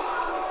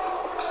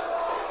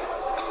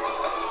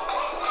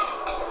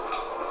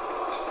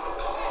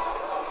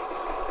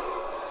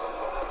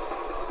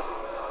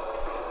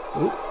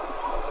 Ooh.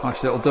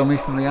 Nice little dummy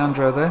from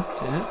Leandro there.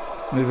 Yeah.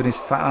 Moving his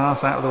fat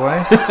ass out of the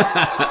way.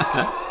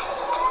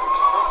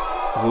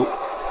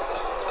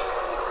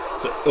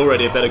 So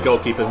already a better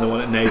goalkeeper than the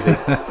one at Navy.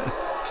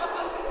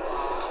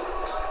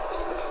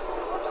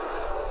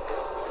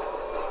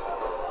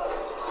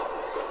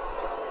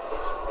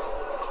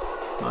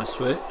 Nice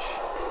switch.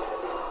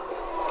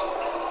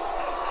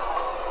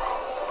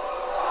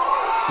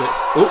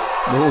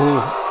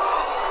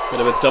 Bit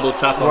of a double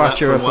tap on that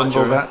from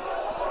Wachura.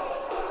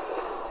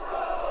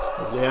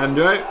 There's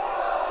Leandro.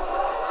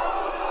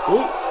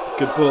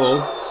 Good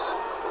ball.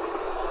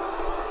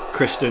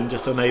 Christen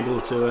just unable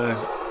to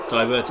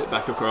divert it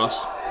back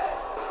across.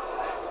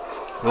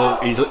 Well,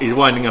 he's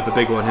winding up a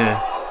big one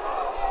here.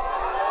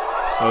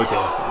 Oh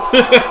dear.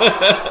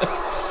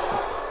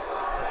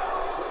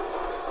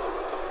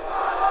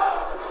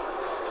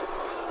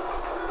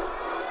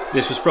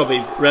 This was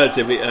probably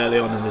relatively early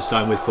on in this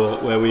time with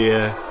Port, where we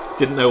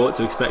didn't know what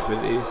to expect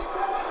with these.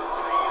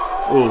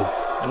 Oh,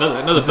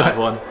 another bad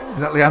one.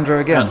 Is that Leandro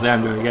again? That's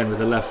Leandro again with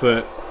the left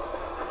foot.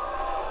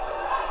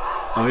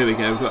 Oh, here we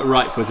go. We've got a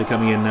right footer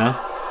coming in now.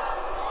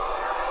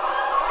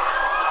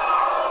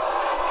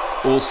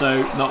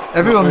 Also,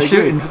 everyone's not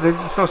shooting. good.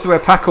 That's obviously where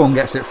Packhorn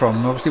gets it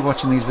from. Obviously,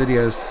 watching these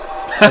videos,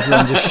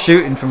 everyone just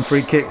shooting from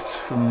free kicks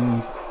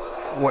from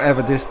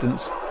whatever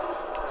distance.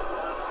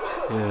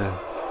 Yeah,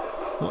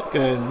 not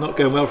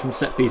going well from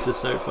set pieces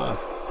so far.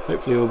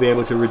 Hopefully, we'll be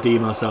able to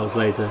redeem ourselves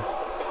later.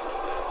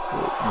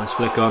 Oh, nice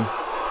flick on.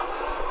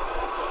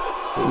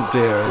 Oh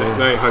dear, Very,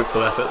 very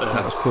hopeful effort there.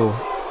 That was cool.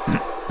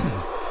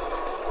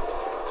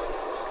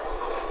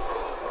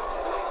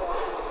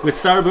 With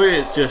Saraburi,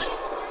 it's just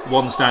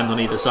one stand on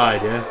either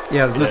side, yeah?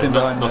 Yeah, there's nothing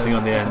behind nothing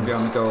on the nothing ends.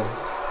 behind the goal.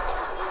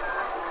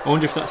 I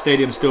wonder if that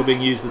stadium's still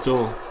being used at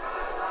all.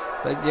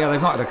 They've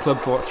not had a club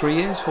for 3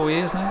 years, 4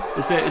 years now.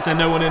 Is there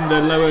no one in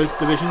the lower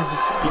divisions?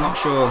 I'm not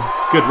sure.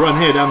 Good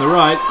run here down the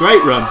right.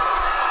 Great run.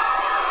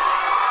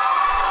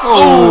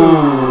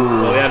 Oh!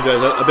 Well,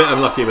 Leandro's a bit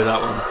unlucky with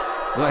that one.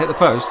 Did that hit the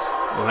post?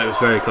 Well, that was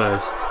very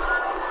close.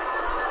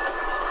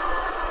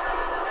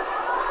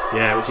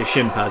 Yeah, it was your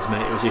shin pads,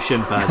 mate. It was your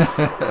shin pads.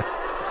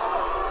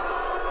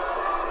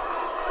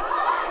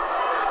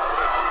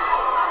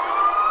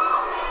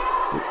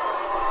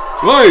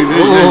 Whoa!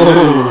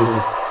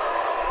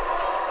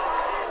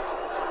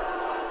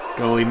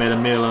 Goalie made a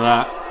meal of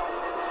that.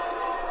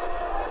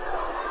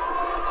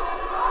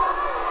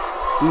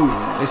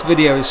 Ooh, this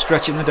video is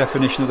stretching the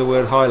definition of the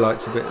word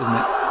highlights a bit, isn't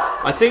it?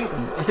 I think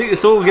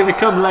it's all going to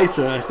come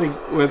later. I think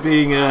we're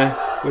being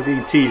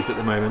teased at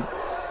the moment.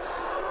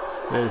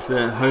 There's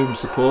the home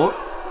support.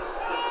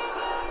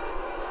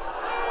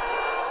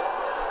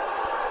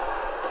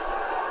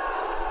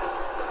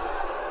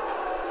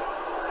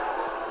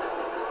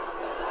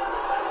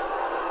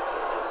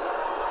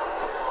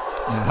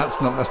 Yeah,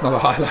 that's not a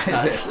highlight,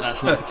 is it?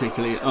 That's not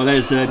particularly. Oh,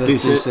 there's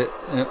Doucet.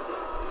 Yep.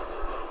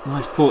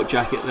 Nice port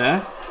jacket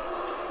there.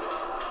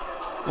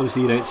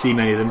 Obviously, you don't see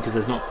many of them because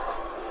there's not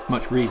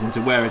much reason to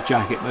wear a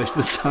jacket most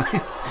of the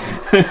time.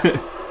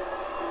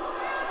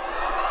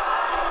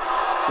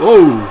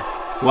 Whoa!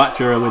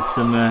 Watchera with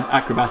some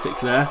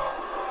acrobatics there.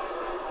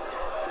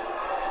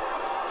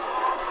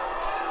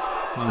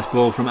 Nice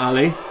ball from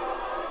Ali.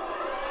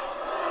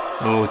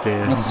 Oh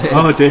dear.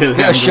 Oh dear.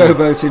 Bit of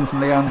showboating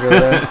from Leandro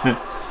there.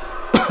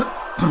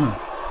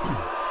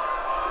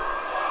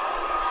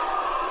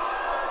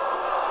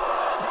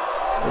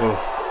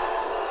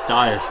 Oh,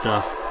 dire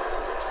stuff.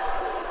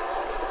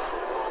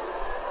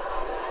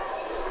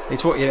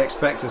 It's what you'd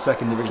expect a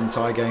second division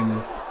tie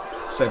game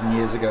 7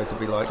 years ago to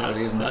be like, really,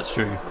 isn't it? That's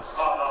true.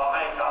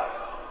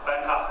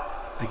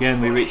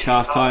 Again, we reach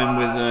half time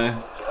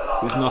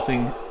with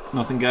nothing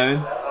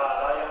going.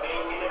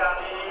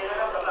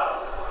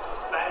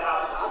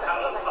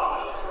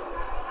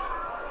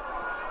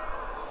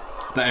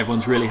 But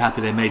everyone's really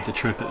happy they made the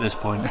trip at this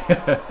point.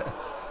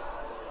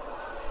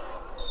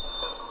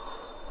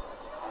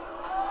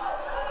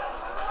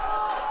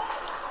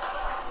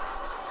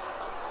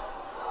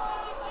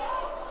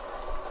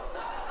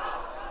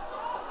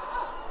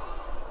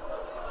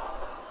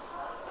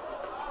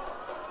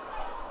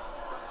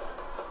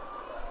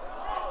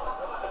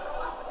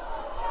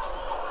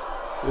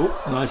 Oh,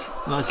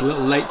 nice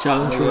little late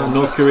challenge from a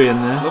North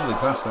Korean there. Lovely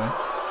pass there.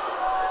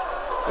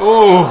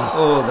 Oh,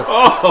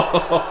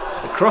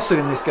 The crossing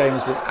in this game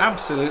has been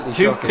absolutely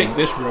Who shocking. picked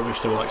this rubbish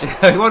to watch?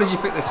 Why did you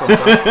pick this one,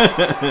 Tom?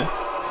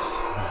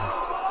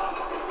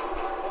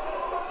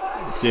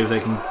 Let's see if they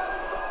can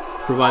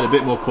provide a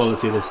bit more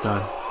quality this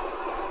time.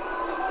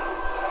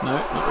 No,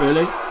 not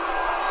really.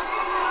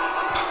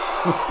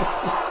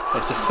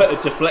 A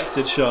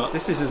deflected shot.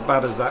 This is as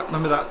bad as that.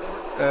 Remember that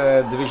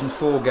Division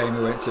 4 game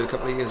we went to a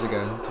couple of years ago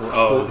to watch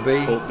Port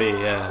B? Port B,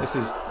 yeah. This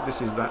is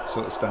that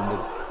sort of standard.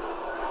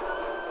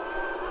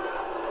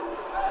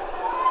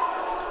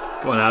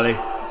 Go on, Ali.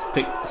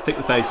 Let's pick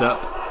the pace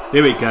up.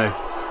 Here we go.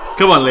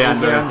 Come on,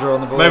 Leandro. Leandro on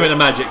the ball. Moment of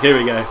magic. Here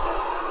we go.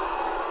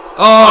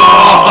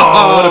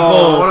 Oh, what a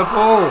ball. What a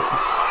ball.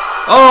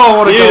 Oh,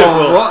 what a Beautiful.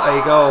 goal. What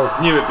a goal.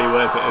 Knew it'd be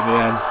worth it in the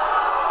end.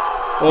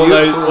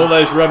 Beautiful. All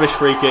those rubbish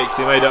free kicks,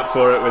 he made up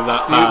for it with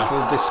that Beautiful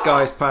pass.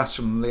 disguised pass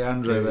from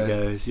Leandro There he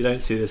there. goes. You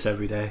don't see this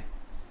every day.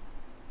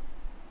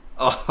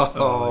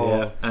 Oh,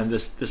 Yeah. And the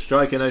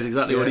striker knows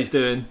exactly what Yeah. he's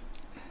doing.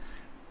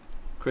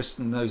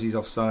 Kristen knows he's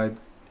offside.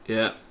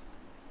 Yeah.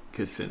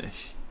 Good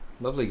finish.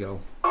 Lovely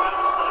goal.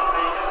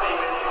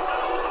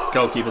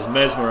 Goalkeeper's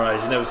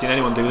mesmerised. He's never seen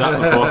anyone do that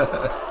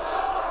before.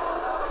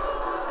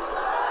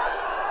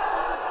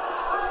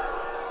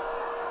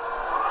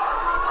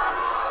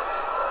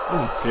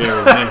 Oh, dear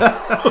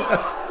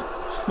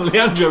me.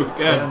 Leandro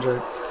again.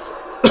 Leandro.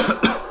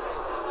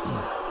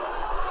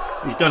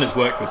 He's done his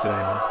work for today,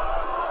 man.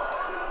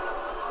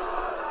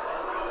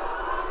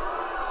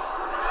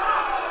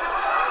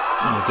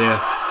 Oh dear.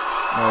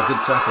 Oh,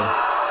 good tackle.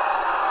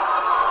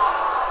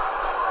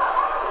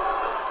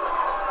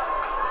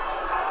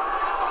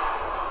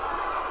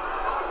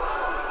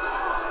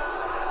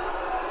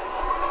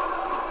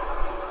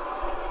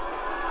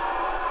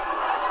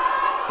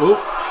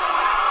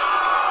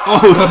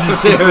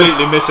 Just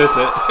completely mishit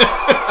it.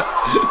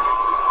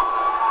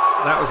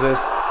 That was a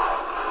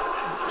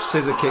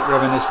scissor kick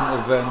reminiscent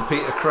of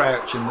Peter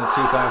Crouch in the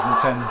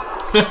 2010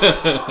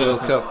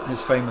 World Cup,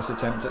 his famous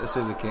attempt at a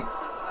scissor kick.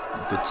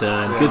 Good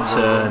turn.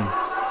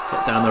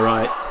 Get down the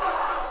right.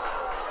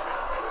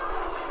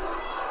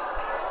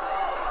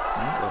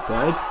 Well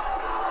played.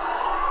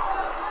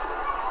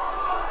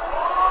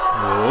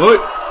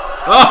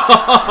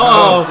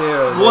 Oh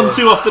dear.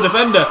 1-2 off the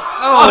defender.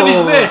 And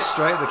he's missed.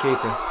 Straight at the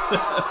keeper.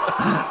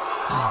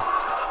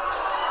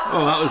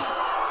 That was.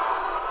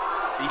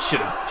 He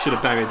should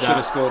have buried that. Should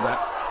have scored that.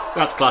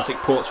 That's classic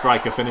Port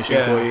striker finishing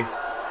for you.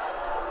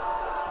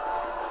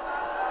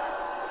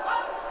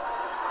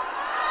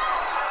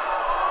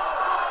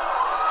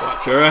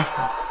 Watcher.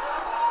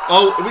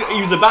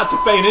 He was about to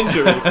feign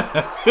injury,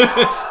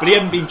 but he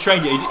hadn't been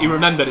trained yet. He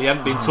remembered he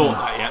hadn't been taught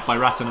that yet by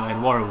Rattanai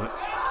and Warwick.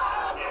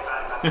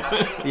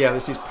 Yeah,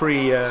 this is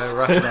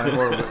pre-Rattanai and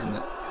Warwick, isn't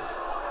it?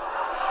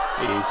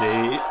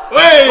 Easy.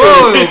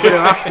 Oh, a bit of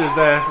afters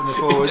there from the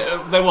forward.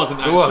 There wasn't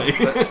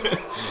actually.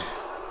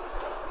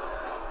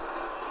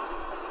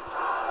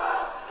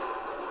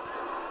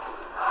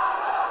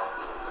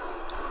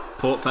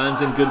 Port fans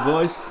in good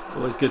voice,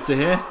 always good to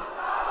hear.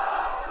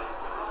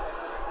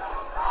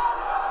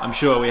 I'm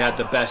sure we had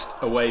the best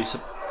away.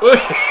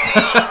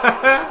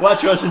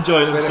 Watcher was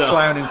enjoying himself. A bit of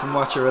clowning from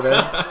Watcher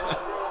there.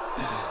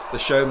 The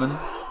showman.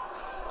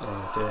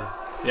 Oh dear.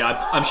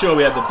 Yeah, I'm sure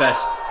we had the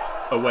best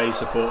away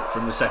support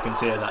from the second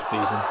tier that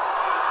season.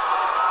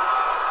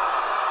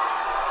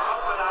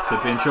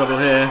 Could be in trouble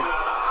here.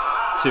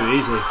 Too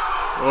easy.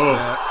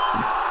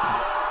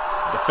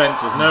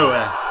 Defence was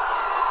nowhere.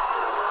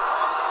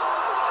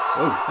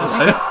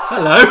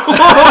 Hello.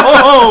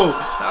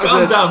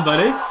 Calm down,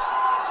 buddy.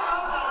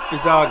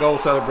 Bizarre goal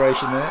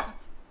celebration there.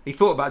 He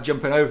thought about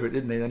jumping over it,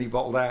 didn't he? Then he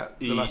bottled out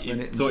the last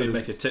minute. He thought he'd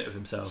make a tit of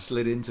himself.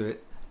 Slid into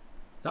it.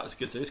 That was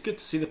good. It's good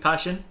to see the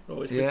passion.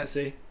 Always good to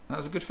see. That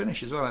was a good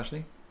finish as well,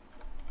 actually.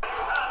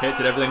 Hit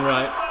did everything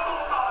right.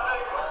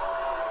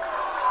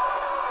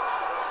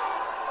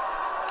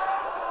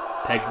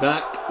 Peg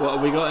back. What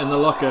have we got in the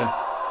locker?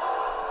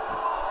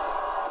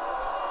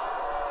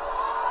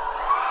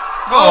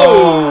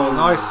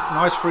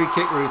 Nice free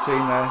kick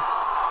routine there.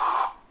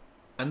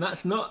 And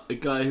that's not a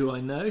guy who I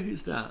know.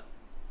 Who's that?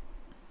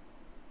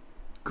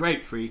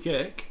 Great free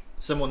kick.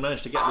 Someone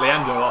managed to get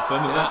Leandro off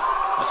him. And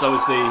that's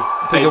obviously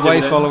big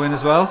away dividends. Following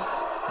as well.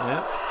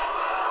 Yeah.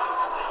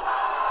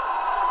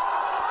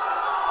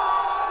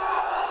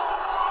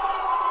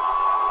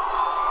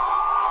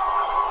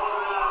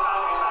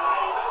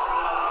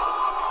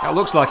 It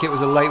looks like it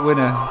was a late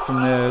winner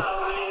from the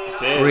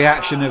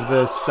reaction of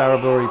the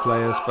Saraburi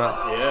players, but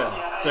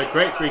it's a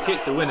great free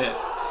kick to win it.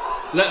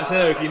 Let us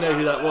know if you know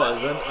who that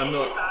was. I'm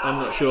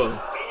not sure.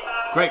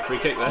 Great free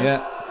kick there.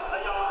 Yeah.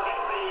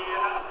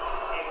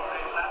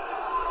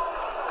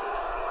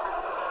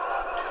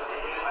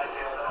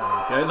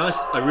 There we go. Nice.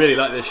 I really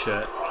like this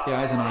shirt.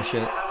 Yeah, it's a nice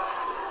shirt.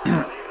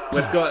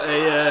 We've got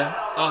a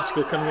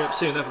article coming up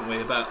soon, haven't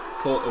we, about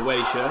Port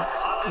away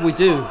shirts? We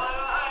do.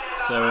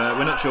 So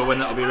we're not sure when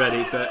that'll be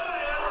ready, but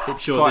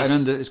it's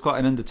quite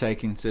an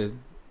undertaking to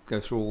go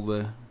through all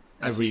the.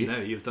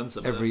 You've done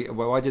something.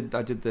 Well, I did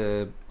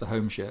the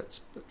home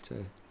shirts, but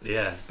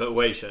but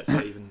away shirts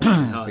are even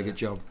harder. Bigger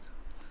job.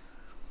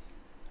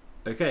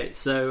 Okay,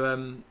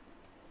 so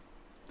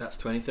that's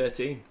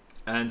 2013,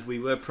 and we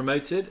were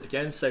promoted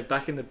again. So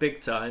back in the big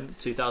time,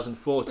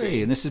 2014.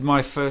 Hey, and this is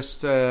my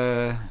first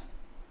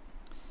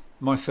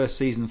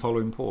season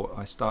following Port.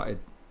 I started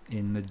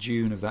in the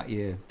June of that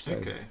year. So.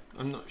 Okay,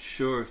 I'm not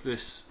sure if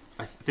this.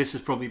 This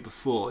is probably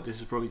before. This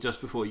is probably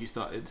just before you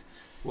started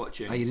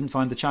watching. Oh, you didn't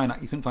find the China.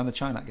 You couldn't find the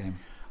China game.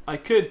 I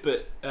could,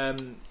 but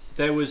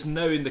there was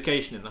no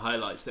indication in the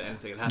highlights that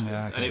anything had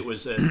happened, and it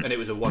was a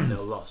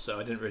 1-0 loss. So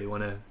I didn't really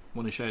want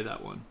to show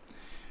that one.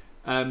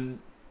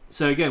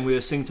 So again, we were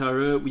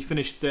Singtarur. We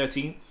finished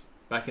 13th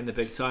back in the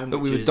big time, but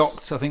we were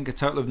docked. I think a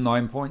total of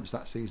 9 points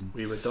that season.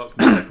 We were docked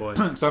 9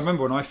 points. So I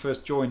remember when I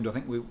first joined. I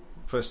think we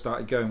first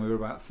started going. We were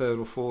about 3rd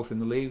or 4th in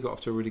the league. Got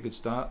off to a really good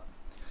start.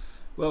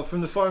 Well,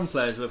 from the foreign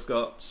players, we've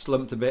got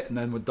slumped a bit, and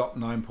then we're docked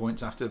 9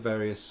 points after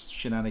various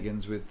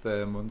shenanigans with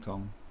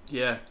Muntong.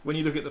 Yeah, when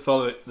you look at the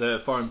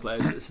foreign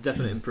players, it's a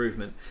definite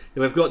improvement.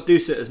 We've got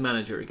Dusit as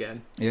manager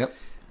again. Yep.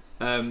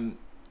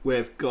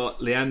 We've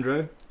got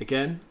Leandro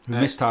again, who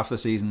missed half the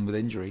season with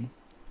injury.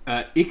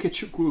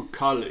 Ikechukwu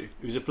Kalu,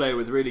 who's a player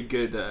with really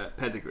good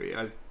pedigree.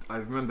 I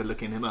remember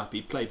looking him up.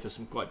 He played for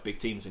some quite big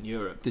teams in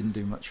Europe. Didn't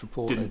do much for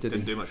Port.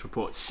 Didn't do much for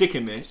Port.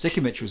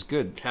 Sikimic was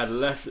good. Had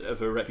less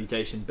of a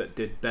reputation, but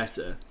did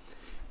better.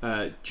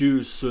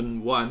 Ju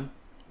Sun Wan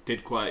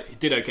did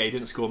okay. He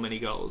didn't score many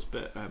goals,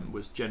 but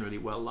was generally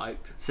well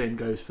liked. Same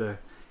goes for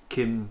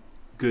Kim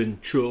Gun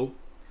Chul,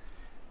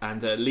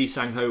 and Lee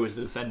Sang Ho was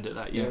the defender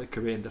that year, the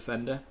Korean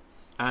defender,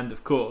 and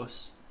of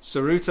course.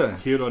 Saruta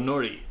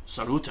Hironori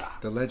Saruta,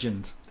 the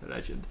legend.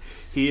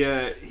 He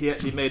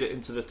actually made it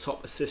into the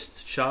top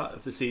assist chart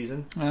of the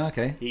season. Oh,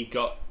 okay. He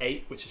got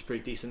 8, which is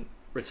pretty decent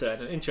return.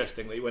 And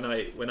interestingly, when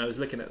I was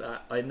looking at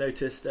that, I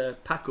noticed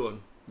Pacorn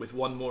with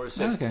one more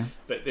assist. Okay.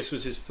 But this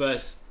was his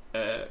first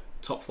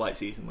top flight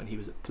season when he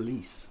was at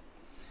Police.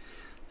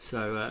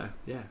 So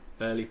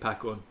early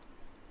Pacorn.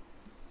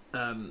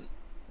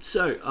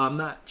 So our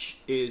match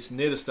is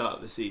near the start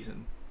of the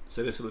season.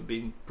 So this will have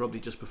been probably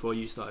just before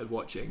you started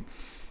watching,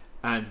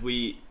 and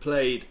we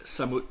played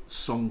Samut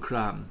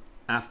Songkram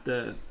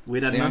after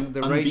we'd had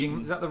the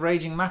raging. Is that the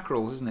Raging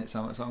Mackerels, isn't it?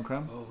 Samut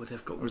Songkram. Oh,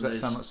 they've got. Or is that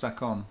Samut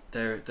Sakon?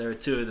 There are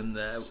two of them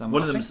there.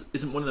 One of them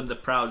isn't one of them the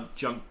Proud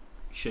Junk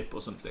ship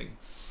or something.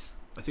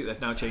 I think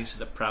they've now changed to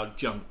the Proud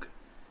Junk.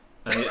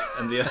 And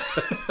the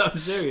I'm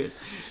serious.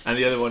 And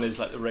the other one is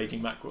like the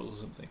Raging Mackerel or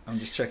something. I'm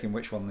just checking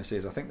which one this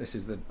is. I think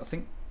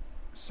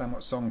Samut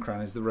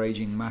Songkran is the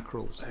Raging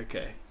Mackerels.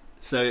 Okay.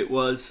 So it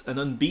was an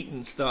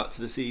unbeaten start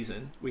to the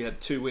season. We had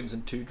 2 wins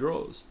and 2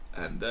 draws,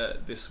 and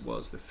this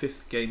was the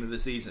 5th game of the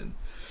season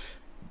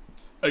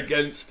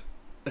against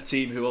a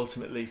team who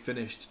ultimately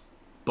finished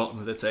bottom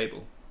of the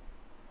table.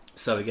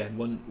 So again,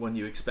 one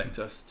you expect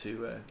us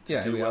to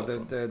do well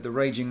from. The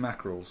Raging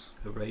Mackerels.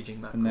 The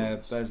Raging Mackerels.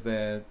 And there's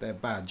their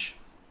badge.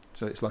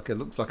 So it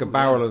looks like a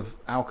barrel of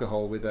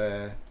alcohol with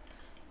a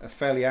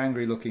fairly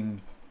angry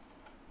looking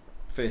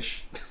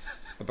fish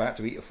about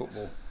to eat a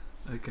football.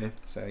 Okay.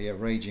 So yeah,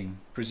 Raging.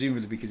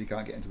 Presumably because he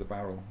can't get into the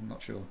barrel. I'm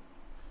not sure.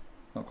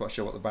 Not quite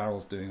sure what the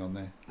barrel's doing on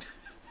there.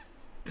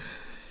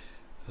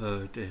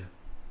 Oh dear.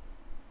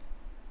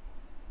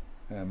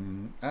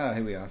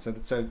 Here we are.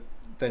 So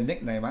their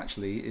nickname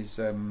actually is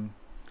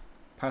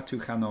Patu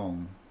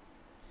Kanong,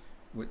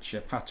 which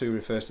Patu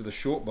refers to the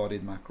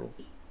short-bodied mackerel,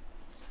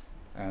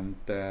 and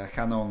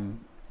Kanong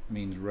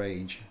means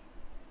rage.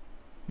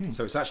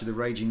 So it's actually the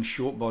raging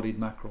short-bodied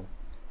mackerel.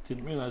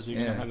 Didn't realise we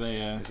were going to have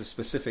a. It's a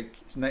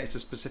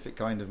specific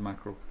kind of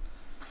mackerel.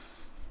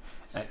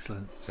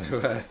 Excellent.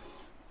 So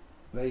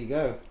there you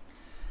go.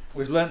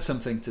 We've learnt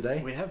something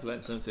today. We have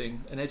learnt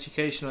something, an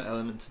educational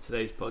element to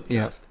today's podcast.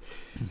 Yeah.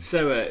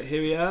 So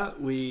here we are.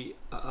 We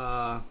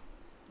are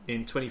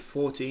in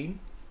 2014.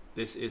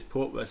 This is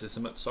Port versus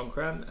Samut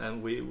Songkran,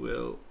 and we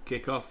will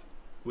kick off.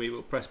 We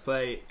will press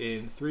play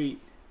in 3,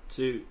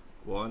 2,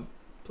 1,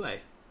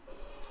 play.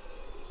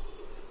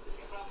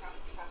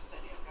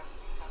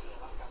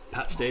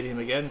 Pat Stadium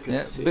again.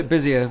 Good to see a bit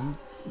busier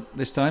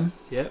this time.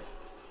 Yeah.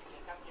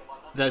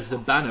 There's the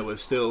banner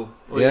we've still...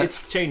 Well, yeah.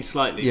 It's changed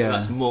slightly, but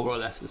that's more or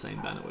less the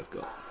same banner we've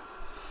got.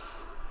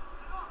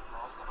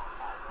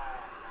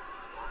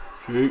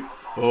 Shoot.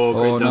 Oh,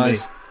 great dummy.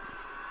 Nice.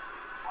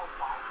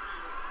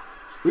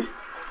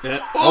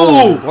 Yeah.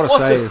 Oh, what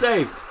a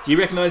save. Do you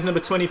recognise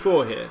number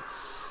 24 here?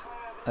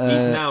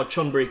 He's now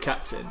Chonburi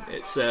captain.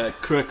 It's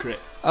Krukrit.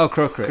 Oh,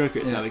 Krukrit.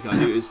 Krukrit Talikai,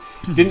 who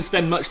didn't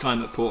spend much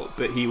time at Port,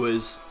 but he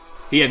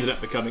ended up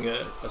becoming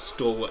a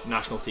stalwart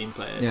national team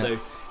player. Yeah. So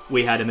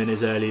we had him in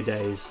his early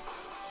days.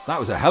 That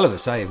was a hell of a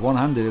save,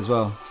 one-handed as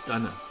well.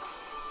 Stunner.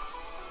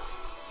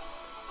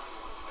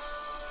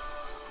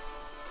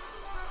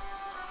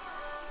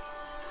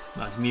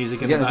 Nice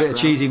music in the background. A bit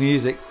of cheesy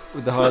music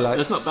with the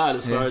highlights. That's not bad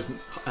as far as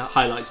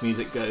highlights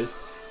music goes.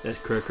 There's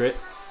Krukrit,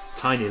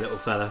 tiny little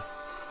fella.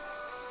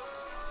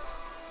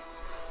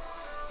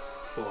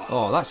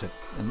 Oh, that's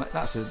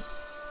an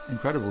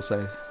incredible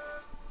save.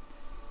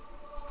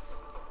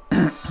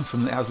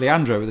 That was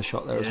Leandro with a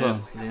shot there as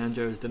well.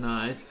 Leandro is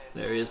denied.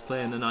 There he is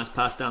playing a nice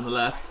pass down the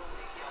left.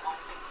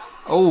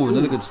 Oh,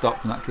 another good stop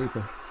from that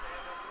keeper.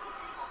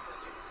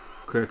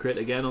 Krukrit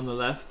again on the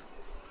left.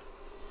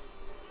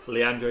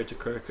 Leandro to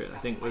Krukrit, I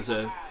think, was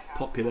a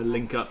popular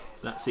link-up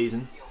that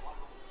season.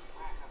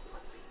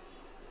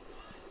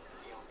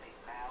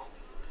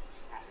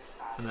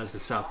 And there's the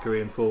South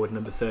Korean forward,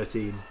 number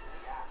 13.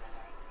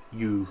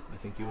 Yu, I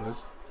think he was.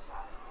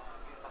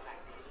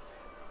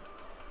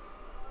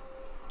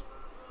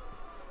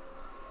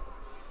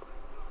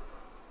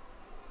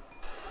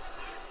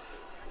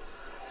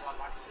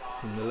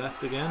 From the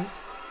left again.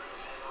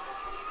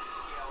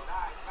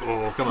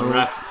 Oh, come on,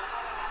 ref.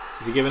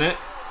 Is he giving it?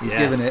 He's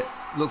giving it.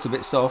 Looked a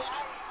bit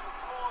soft.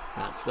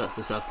 That's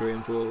the South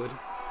Korean forward.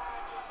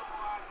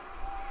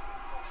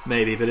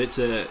 Maybe, but it's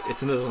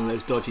another one of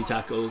those dodgy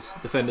tackles.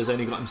 Defender's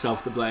only got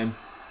himself to blame.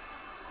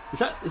 Is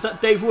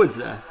that Dave Woods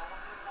there?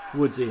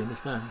 Woodsy in the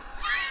stand.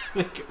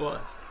 I think it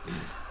was.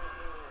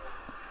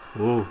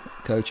 Oh,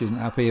 coach isn't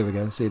happy. Here we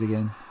go. See it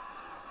again.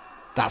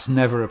 That's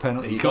never a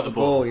penalty. He got the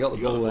ball. He got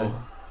the ball there.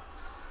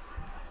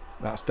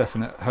 That's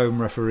definite home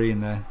referee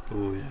in there.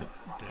 Oh yeah.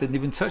 Didn't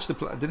even touch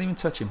Didn't even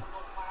touch him.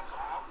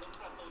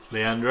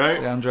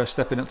 Leandro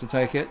stepping up to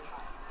take it.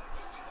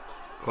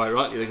 Quite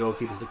rightly, the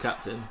goalkeeper's the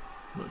captain.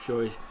 I'm not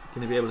sure he's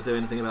going to be able to do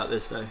anything about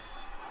this though.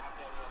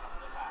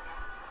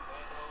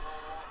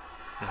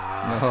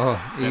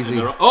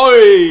 Easy.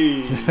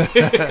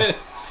 Oi!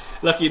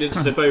 Lucky he didn't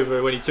slip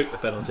over when he took the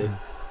penalty.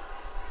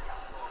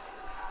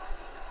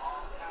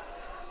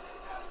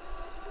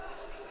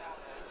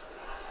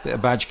 Bit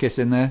of badge kiss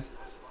in there.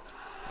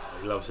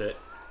 He loves it.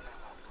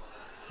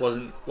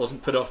 Wasn't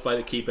put off by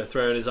the keeper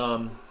throwing his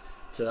arm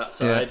to that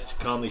side.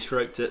 Calmly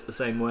stroked it the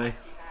same way.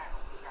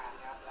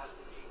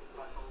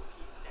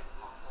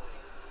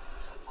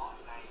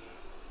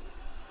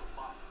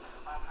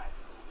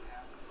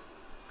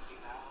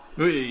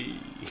 Whee!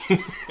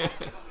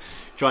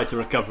 Tried to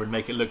recover and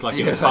make it look like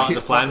it was part of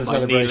the plan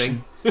by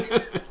kneeling.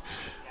 Good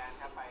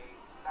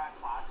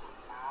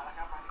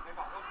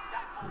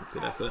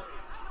effort.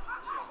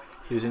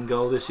 Who's in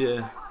goal this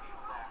year?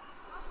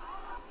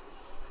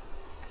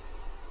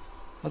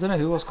 I don't know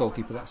who was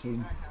goalkeeper that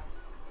season.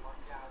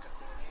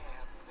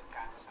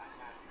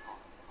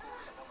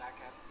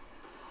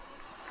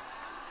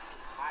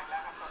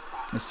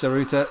 It's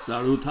Saruta.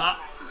 Saruta.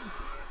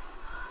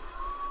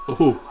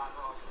 Oh,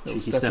 cheeky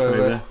step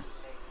over.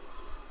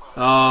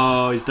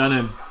 Oh, he's done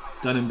him.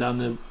 Done him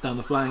down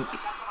the flank.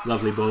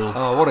 Lovely ball.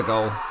 Oh, what a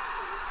goal.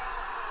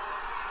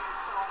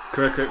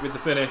 Kirkuk with the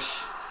finish.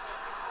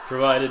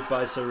 Provided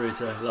by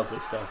Saruta. Lovely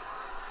stuff.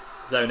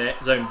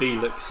 Zone B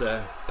looks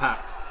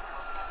packed.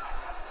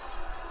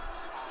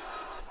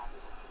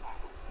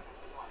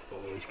 Oh,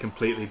 he's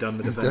completely done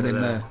the defender done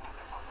him there.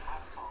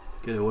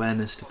 Good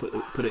awareness to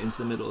put it into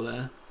the middle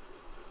there.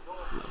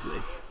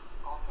 Lovely.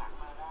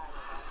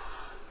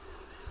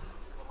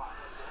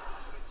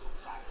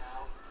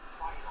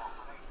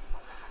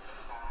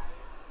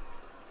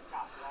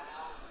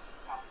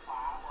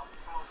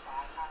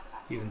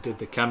 Even did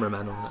the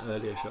cameraman on that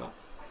earlier shot.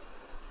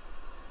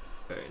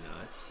 Very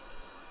nice.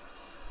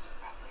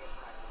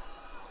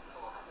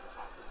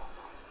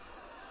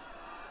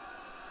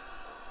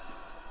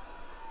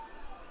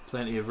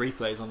 Plenty of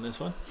replays on this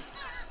one.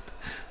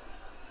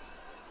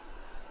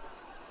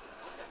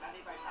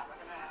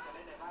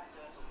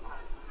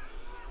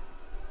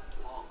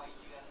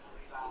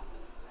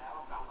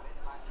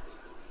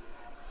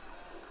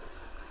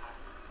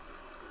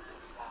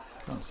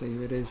 Can't see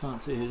who it is.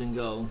 Can't see who's in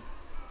goal.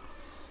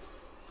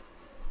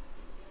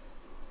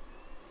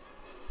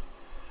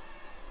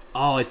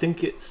 Oh, I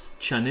think it's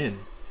Chanin.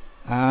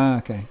 Ah,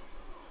 okay.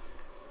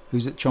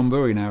 Who's at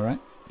Chonburi now,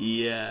 right?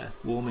 Yeah,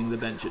 warming the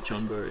bench at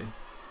Chonburi.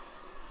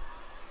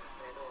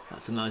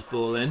 That's a nice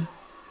ball in.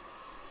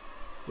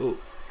 Oh,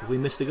 have we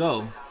missed a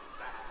goal?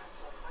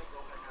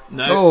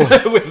 No.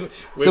 Oh,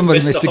 we've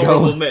somebody missed a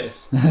goal.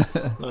 Miss.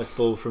 Nice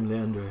ball from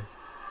Leandro.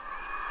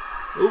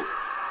 Oh,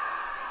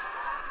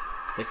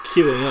 they're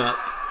queuing up.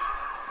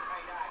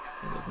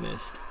 And they've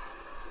missed.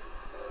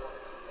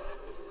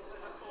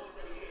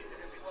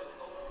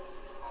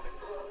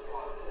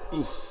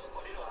 Oof.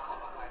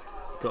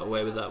 Got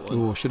away with that one.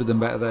 Oh, should have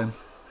done better there.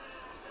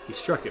 He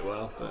struck it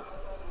well, but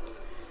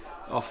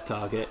off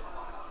target.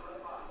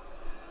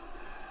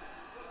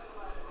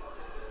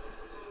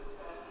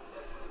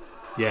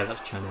 Yeah,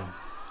 that's Channing.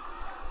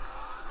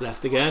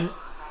 Left again.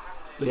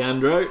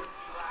 Leandro.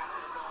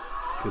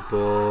 Good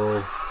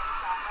ball.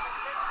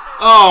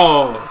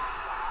 Oh!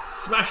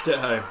 Smashed it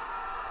home.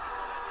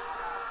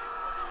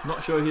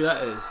 Not sure who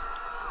that is.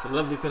 It's a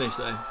lovely finish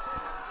though.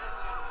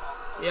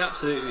 He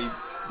absolutely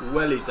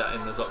wellied that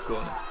in the top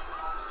corner.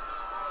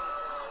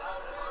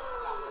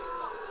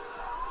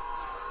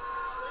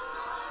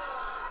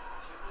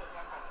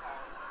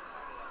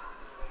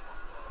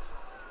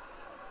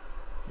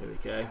 Here we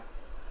go.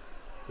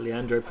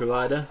 Leandro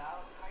Provider.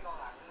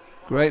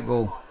 Great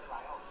ball.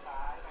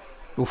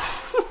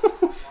 Oof.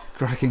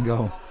 Cracking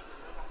goal.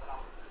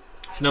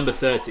 It's number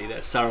 30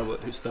 there,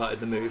 Sarawut, who started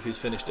the move, who's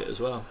finished it as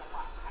well.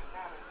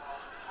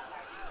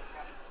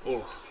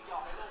 Oh.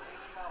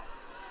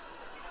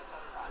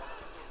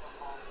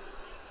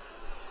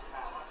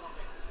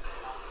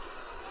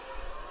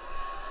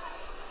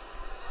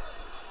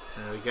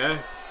 There we go.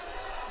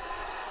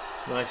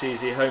 Nice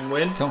easy home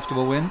win.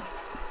 Comfortable win.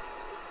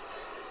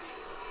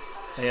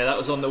 And yeah, that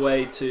was on the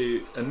way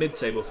to a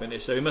mid-table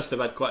finish, so he must have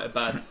had quite a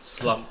bad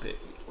slump.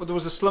 Well, there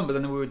was a slump, but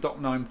then we were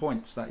docked 9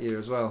 points that year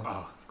as well.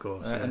 Oh, of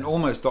course. Yeah. And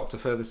almost docked a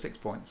further 6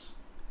 points.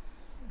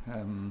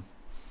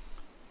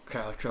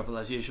 Crowd trouble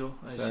as usual,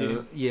 I so,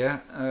 assume. Yeah,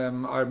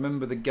 I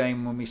remember the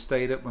game when we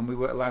stayed up, when we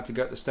weren't allowed to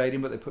go to the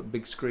stadium, but they put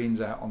big screens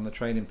out on the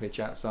training pitch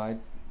outside.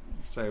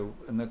 So,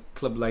 and the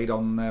club laid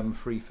on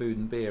free food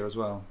and beer as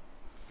well.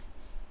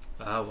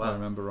 Oh, wow. If I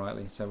remember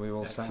rightly. So we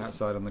all sat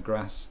outside on the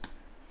grass.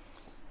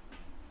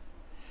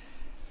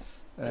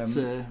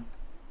 Yeah.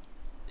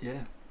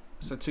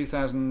 So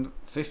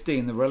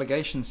 2015, the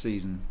relegation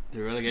season.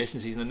 The relegation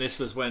season, and this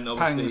was when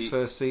obviously Pang's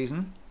first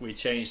season. We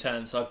changed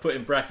hands. So I put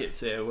in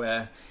brackets here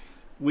where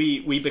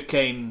we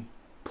became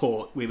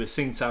Port. We were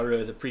Sing Tau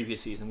the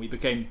previous season. We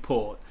became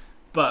Port,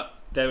 but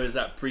there was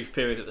that brief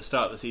period at the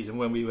start of the season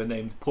when we were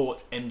named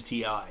Port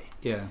MTI.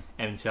 Yeah.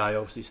 MTI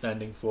obviously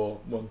standing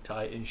for Wong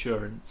Tai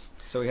Insurance.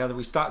 So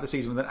we started the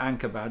season with an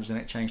anchor badge, then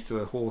it changed to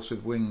a horse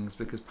with wings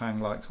because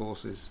Pang liked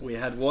horses. We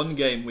had one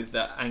game with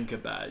that anchor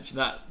badge.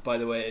 That, by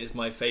the way, is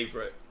my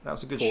favourite. That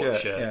was a good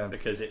Port shirt, yeah.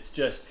 Because it's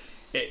just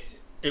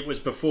it was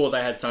before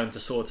they had time to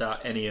sort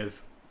out any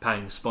of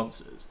Pang's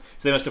sponsors.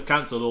 So they must have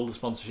cancelled all the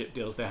sponsorship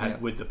deals they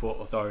had with the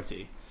Port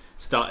Authority.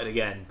 Started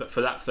again, but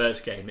for that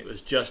first game, it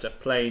was just a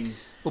plain.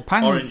 Well,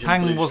 orange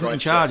Pang and blue wasn't in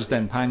striped charge shirt.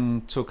 then.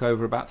 Pang took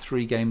over about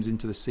 3 games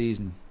into the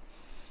season.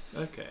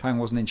 Okay. Pang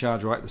wasn't in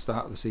charge right at the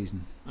start of the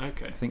season.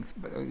 Okay. I think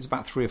it was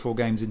about 3 or 4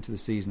 games into the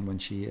season when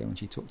she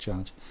took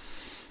charge.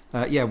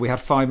 We had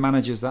 5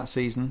 managers that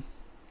season.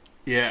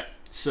 Yeah.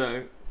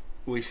 So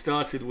we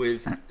started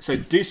with... So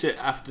Doucet,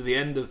 after the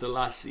end of the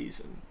last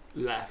season,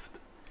 left.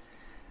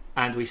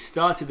 And we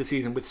started the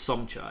season with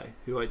Somchai,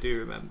 who I do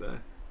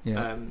remember.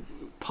 Yeah.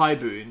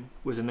 Paiboon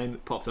was a name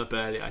that popped up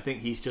earlier. I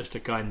think he's just a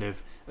guy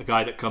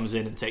that comes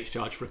in and takes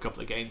charge for a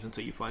couple of games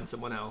until you find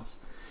someone else.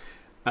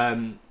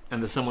 And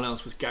the someone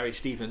else was Gary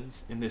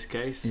Stevens in this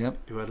case,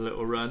 who had a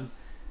little run.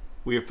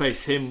 We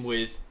replaced him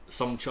with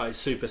Somchai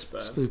Super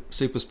Sperm.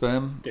 Super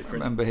Sperm.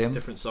 Remember him?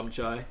 Different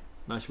Somchai.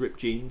 Nice ripped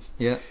jeans.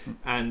 Yeah.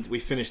 And we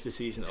finished the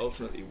season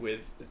ultimately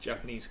with the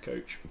Japanese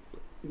coach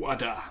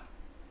Wada.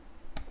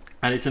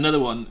 And it's another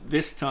one.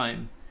 This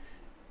time,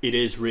 it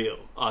is real.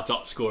 Our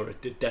top scorer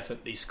did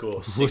definitely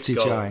score 6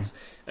 goals. Chai.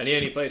 And he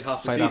only played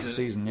half the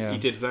season. Yeah. He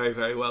did very,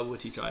 very well,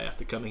 Wuti Chai,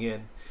 after coming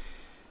in.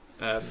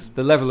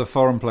 The level of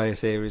foreign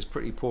players here is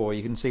pretty poor.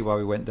 You can see why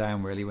we went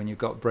down, really, when you've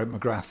got Brent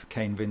McGrath,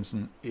 Kane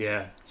Vincent.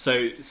 Yeah.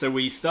 So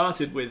we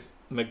started with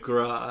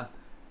McGrath,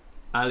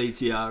 Ali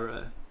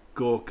Diarra,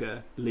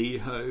 Gorka, Lee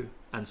Ho,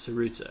 and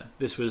Saruta.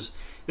 This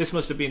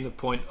must have been the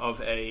point of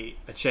a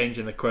change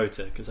in the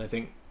quota, because I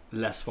think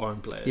less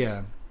foreign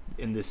players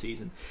in this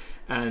season.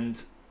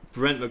 And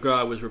Brent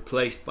McGrath was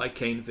replaced by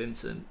Kane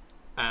Vincent,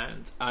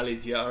 and Ali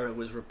Diarra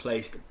was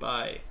replaced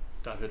by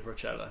David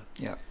Rochella.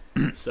 Yeah.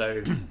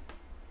 So,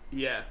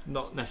 yeah,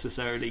 not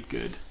necessarily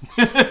good.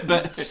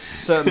 But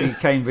certainly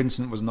Kane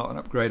Vincent was not an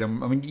upgrade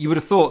on... I mean, you would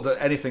have thought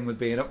that anything would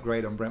be an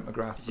upgrade on Brent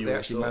McGrath, but they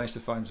actually managed to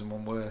find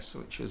someone worse,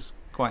 which was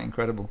quite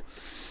incredible.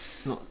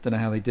 Don't know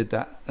how they did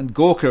that. And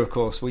Gorka, of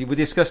course, we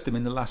discussed him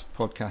in the last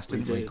podcast,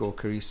 didn't we?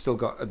 Gorka, he's still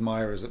got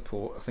admirers at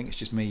Port. I think it's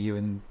just me, you,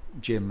 and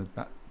Jim,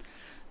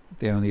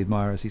 the only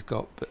admirers he's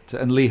got. But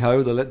and Lee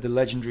Ho, the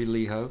legendary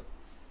Lee Ho.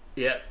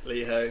 Yeah,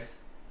 Lee Ho.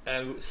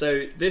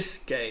 So this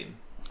game,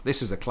 this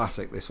was a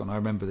classic. This one, I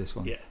remember this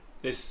one. Yeah,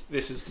 this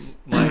is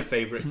my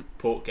favourite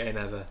Port game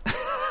ever.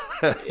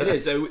 It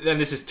is, and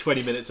this is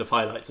 20 minutes of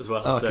highlights as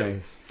well. Okay. So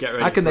get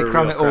ready. How can they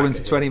cram it all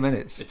into 20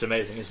 minutes? It's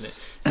amazing, isn't it?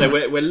 So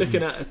we're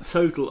looking at a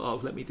total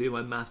of, let me do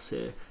my maths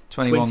here,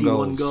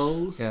 21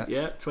 goals.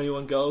 Yeah,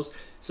 21 goals.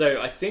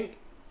 So I think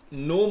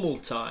normal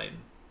time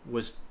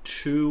was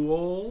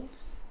 2-2.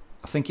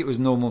 I think it was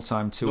normal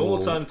time 2-2. Normal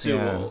time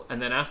 2-2,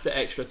 and then after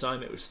extra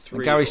time it was 3-3.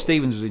 And Gary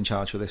Stevens was in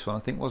charge for this one, I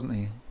think, wasn't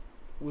he?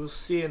 We'll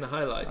see in the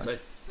highlights. I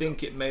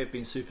think it may have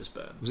been Super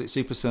Sperm. Was it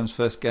Super Sperm's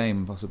first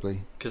game,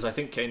 possibly? Because I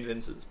think Kane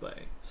Vincent's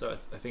playing, so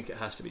I think it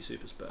has to be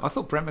Super Sperm. I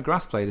thought Brent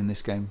McGrath played in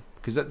this game,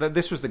 because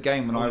this was the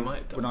game when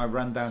I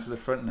ran down to the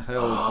front and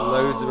hurled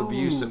loads of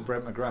abuse at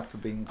Brent McGrath for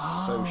being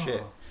so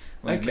shit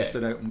when he missed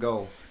an open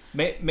goal.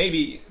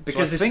 Maybe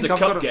because this is a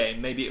cup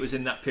game. Maybe it was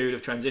in that period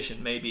of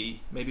transition.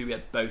 Maybe we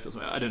had both or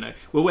something. I don't know.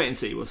 We'll wait and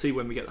see. We'll see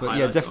when we get the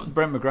highlights on.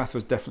 Brent McGrath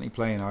was definitely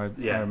playing. I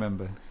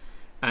remember.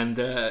 And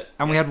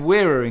we had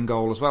Weira in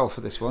goal as well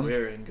for this one.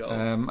 Weira in goal.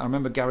 I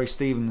remember Gary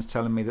Stevens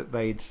telling me that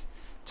they'd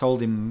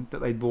told him that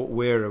they'd bought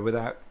Weira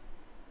without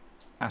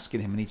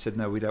asking him, and he said,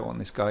 "No, we don't want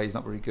this guy. He's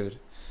not very good."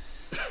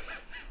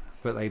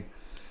 But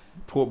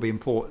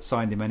Port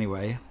signed him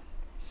anyway.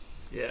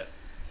 Yeah.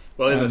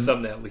 Well, in the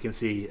thumbnail we can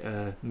see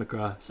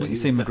McGrath. So we can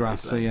see McGrath.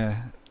 So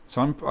yeah.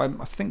 So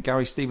I think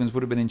Gary Stevens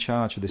would have been in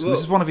charge of this. Well,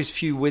 this is one of his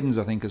few wins,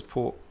 I think, as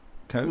Port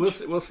coach.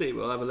 We'll see.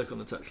 We'll have a look on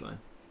the touchline.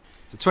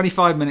 So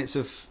 25 minutes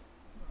of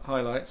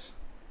highlights.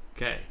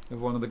 Okay. Of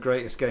one of the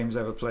greatest games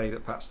ever played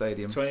at Pat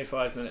Stadium.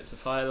 25 minutes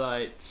of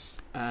highlights,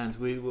 and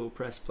we will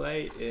press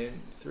play in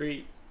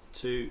 3,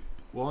 2,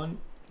 1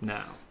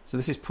 now. So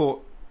this is Port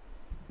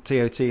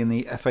TOT in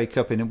the FA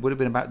Cup, and it would have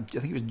been about, I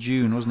think it was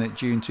June, wasn't it?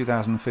 June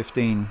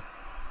 2015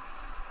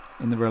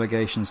 in the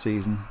relegation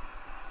season.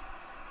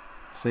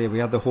 So yeah, we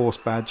had the horse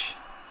badge.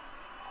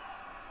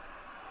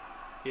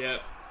 Yeah.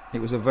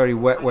 It was a very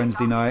wet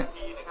Wednesday night.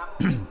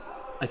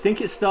 I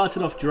think it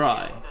started off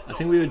dry. I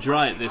think we were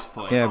dry at this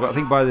point. Yeah, but I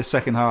think by the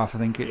second half, I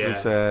think it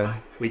was...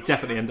 we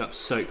definitely end up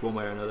soaked one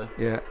way or another.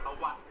 Yeah.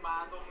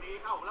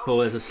 Oh,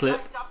 there's a slip.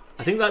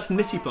 I think that's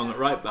Nittipong at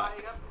right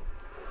back.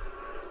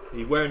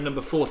 He's wearing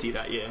number 40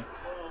 that year.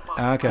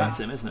 Okay. That's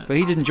him, isn't it? But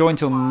he didn't join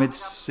till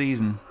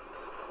mid-season.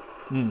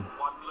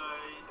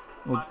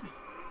 Well,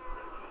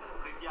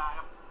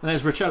 and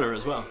there's Rochella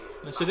as well.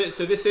 So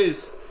this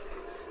is...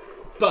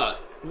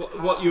 But...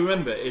 What you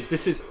remember is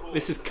this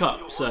is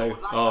cup. So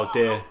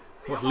dear,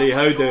 what's Lee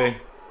Ho doing?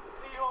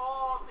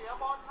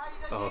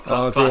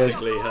 Classic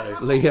Lee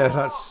Ho.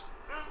 Yeah,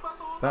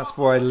 that's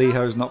why Lee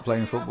Ho's not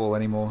playing football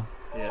anymore.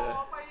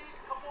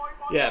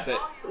 Yeah, but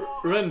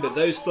remember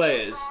those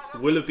players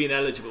will have been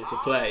eligible to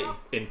play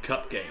in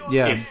cup games.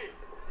 Yeah.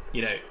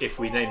 If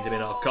we named them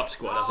in our cup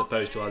squad as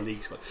opposed to our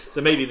league squad.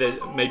 So maybe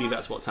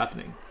that's what's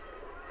happening.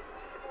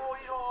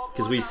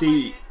 Because we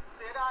see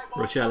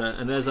Rochella,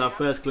 and there's our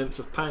first glimpse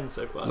of Pang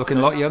so far. Looking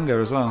a lot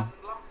younger as well.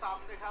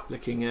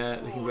 Looking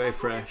very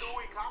fresh.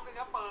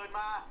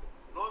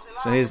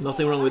 So here's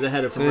nothing wrong with the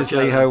header from Rochella. So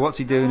here's Lee Ho. What's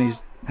he doing?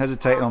 He's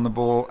hesitating on the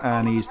ball,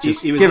 and he's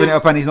just giving it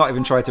up, and he's not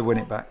even tried to win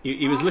it back.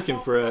 He was looking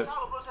for a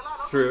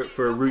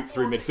route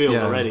through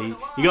midfield already.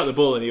 He got the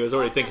ball, and he was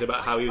already thinking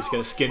about how he was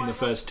going to skin the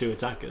first two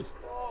attackers.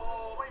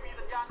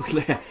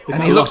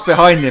 And he looks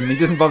behind him. He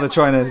doesn't bother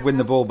trying to win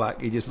the ball back.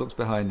 He just looks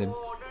behind him.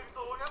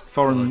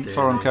 Foreign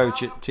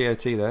coach at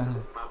TOT there.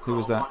 Who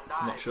was that?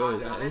 I'm not sure who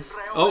that is.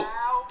 Oh,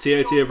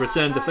 TOT have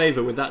returned the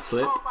favour with that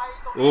slip.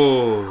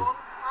 Oh,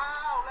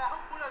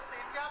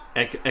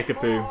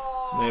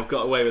 Ekapoo may have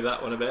got away with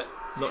that one a bit.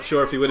 Not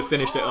sure if he would have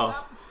finished it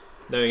off,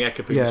 knowing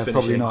Ekapoo's finishing.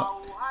 Probably not.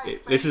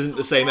 This isn't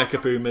the same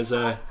Ekapoo as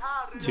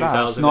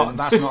 2000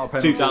 that's not a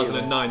penalty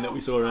 2009 that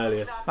we saw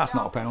earlier. That's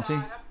not a penalty.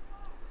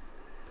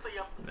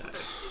 No.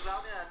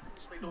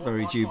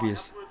 Very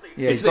dubious.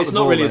 Yeah, It's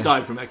not really a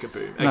dive from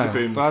Ekapoo.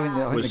 No, but I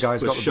think the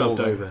guy's got the ball shoved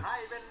over.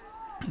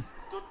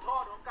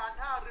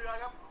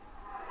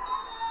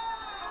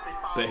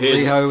 But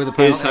here's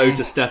Ho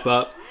to step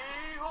up.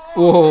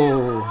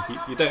 Whoa!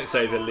 You don't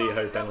say the Lee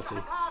Ho penalty.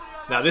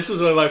 Now, this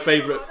was one of my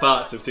favourite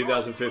parts of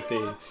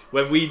 2015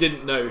 when we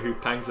didn't know who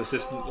Pang's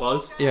assistant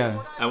was.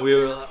 Yeah. And we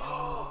were like,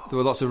 oh. There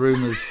were lots of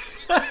rumours.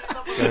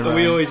 And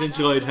we always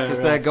enjoyed her. Because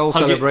their goal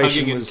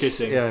celebration hugging was and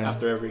kissing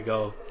after every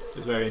goal. It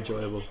was very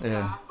enjoyable.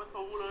 Yeah.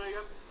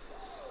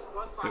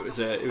 It was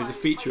a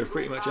feature of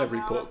pretty much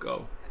every Port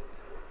goal.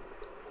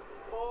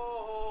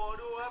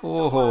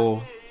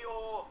 Oh.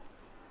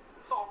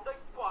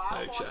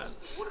 No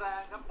chance.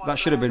 That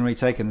should have been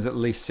retaken. There's at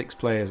least 6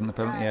 players in the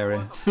penalty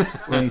area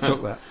when he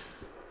took that.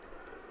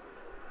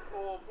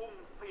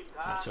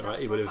 That's alright,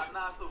 he would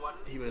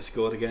have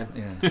scored again.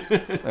 Yeah.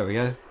 There we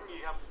go.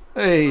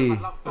 Hey!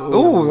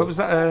 Oh, that was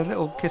that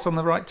little kiss on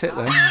the right tit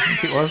there. I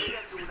think it was.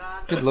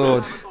 Good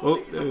lord.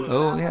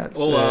 Oh yeah. It's,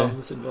 all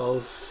arms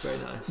involved. Very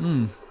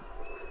nice.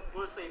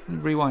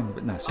 Rewind a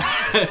bit. No,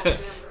 sorry.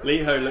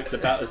 Lee Ho looks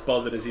about as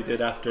bothered as he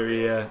did after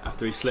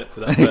he slipped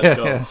for that first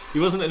goal. Yeah. He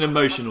wasn't an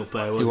emotional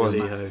player, was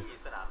he, Lee Ho?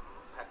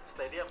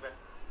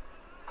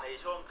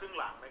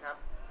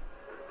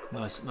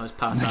 Nice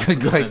pass out from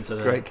the centre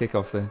there. Great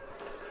kick-off there.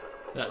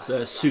 That's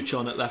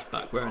Suchon at left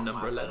back wearing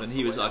number 11.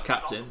 He was our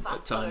captain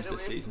at times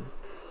this season.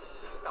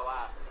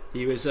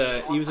 He was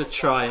a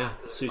trier,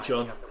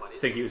 Suchon. I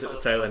think he was at the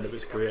tail end of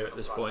his career at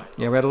this point.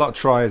 Yeah, we had a lot of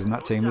triers in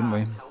that team, didn't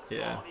we?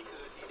 Yeah.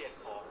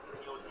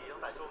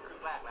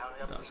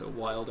 That's a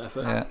wild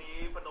effort. Yeah.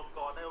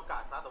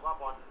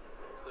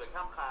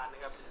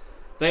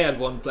 They had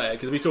one player,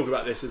 because we talk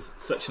about this as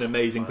such an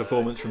amazing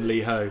performance from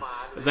Lee Ho.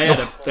 They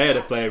had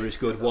a player who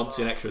scored once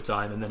in extra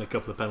time and then a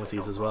couple of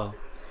penalties as well.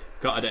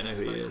 God, I don't know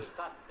who he is.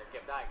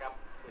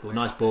 Oh,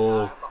 nice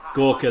ball.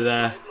 Gorka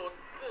there.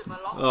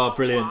 Oh,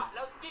 brilliant.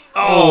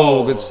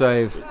 Oh, good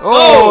save.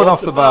 Oh, and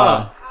off the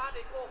bar.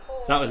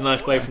 That was a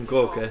nice play from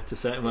Gorka to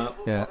set him up.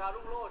 Yeah.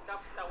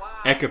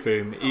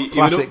 Ekapoom.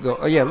 Classic goal.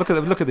 Oh yeah, look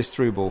at this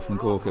through ball from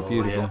Gorka.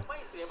 Beautiful. Yeah.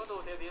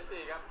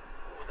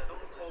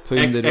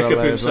 Poom did well there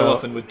Ekapoom as so well.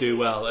 often would do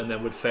well and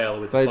then would fail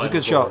with But the it's a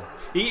final good ball. shot.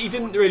 He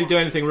didn't really do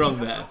anything wrong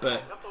there,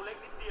 but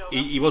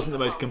he wasn't the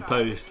most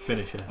composed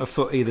finisher. A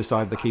foot either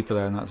side of the keeper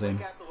there in that scene.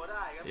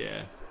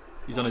 Yeah,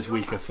 he's on his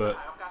weaker foot.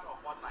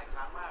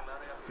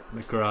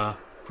 McGrath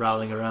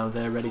prowling around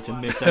there, ready to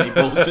miss any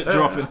balls that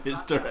drop in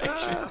his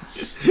direction.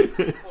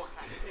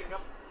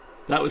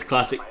 That was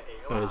classic.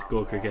 Oh, there's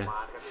Gorka again.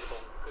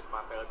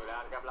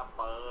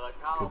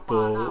 Good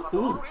ball.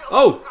 Ooh.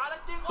 Oh!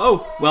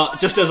 Well,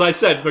 just as I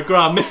said,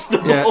 McGrath missed the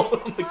ball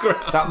on the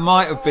ground. That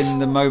might have been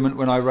the moment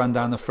when I ran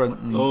down the front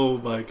and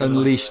my God.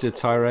 unleashed a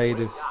tirade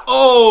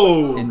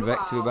of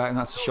invective about him.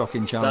 That's a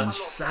shocking challenge.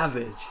 That's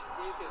savage.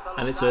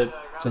 And it's a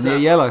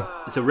yellow.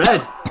 It's a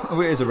red.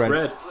 Oh, it is a red.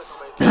 Red.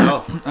 Get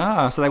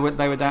off. So they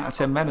were down to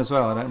 10 men as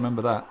well. I don't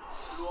remember that.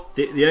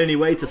 The only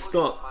way to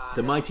stop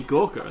the mighty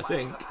Gorka, I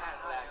think.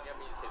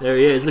 There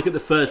he is. Look at the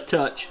first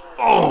touch.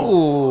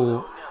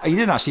 Oh, he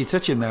didn't actually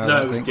touch him there. I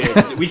don't think. He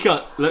did. We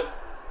can't look.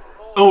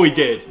 Oh, he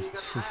did.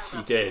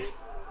 He did.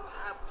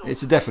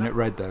 It's a definite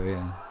red, though.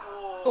 Yeah.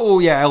 Oh,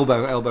 yeah,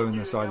 elbow in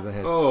the side of the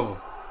head. Oh.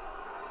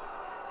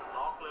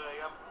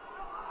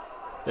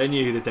 They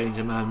knew who the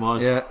danger man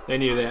was. Yeah. They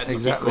knew they had to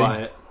keep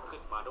quiet.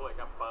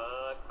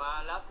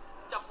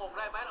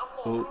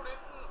 Oh,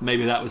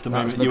 maybe that was the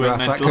moment you went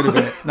mental. That could have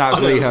been it. No, it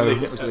was Lee Ho.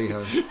 It was Lee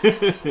Ho.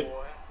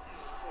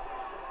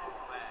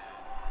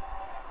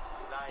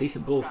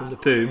 Decent ball from the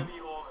Poom.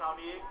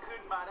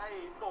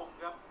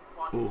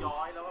 Ooh. No.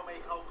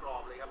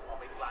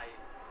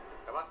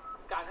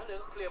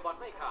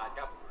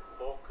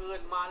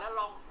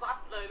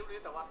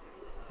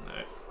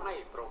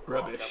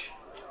 Rubbish.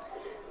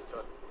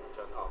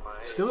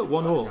 Still at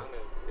 1-1.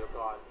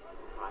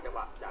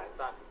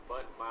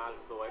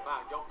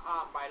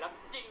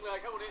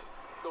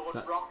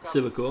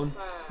 Sivakorn.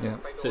 Yeah.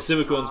 So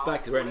Sivakorn's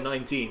back. He's wearing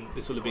 19.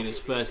 This will have been his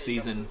first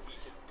season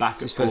back.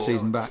 His first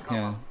season back.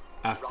 Yeah.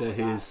 After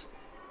his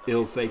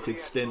ill-fated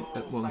stint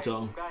at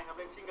Muangthong.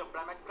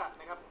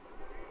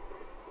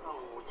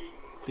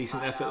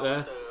 Decent effort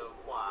there.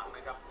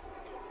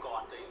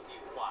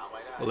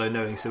 Although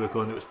knowing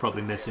Sivakorn, it was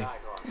probably missing.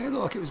 Yeah, it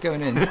looked like it was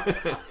going in.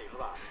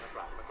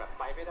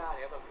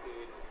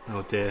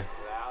 Oh dear.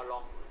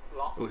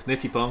 Oh, it's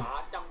Nittipong.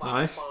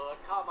 Nice.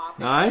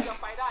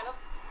 Nice.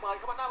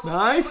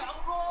 Nice.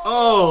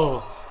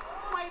 Oh.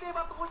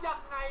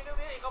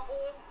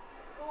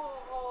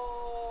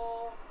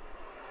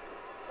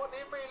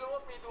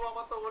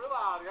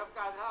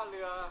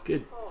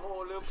 Good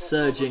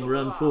surging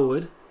run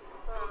forward.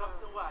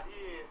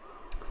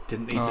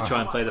 Didn't need to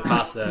try and play the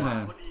pass there.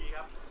 No.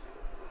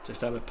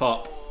 Just have a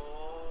pop.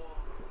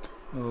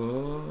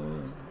 Oh.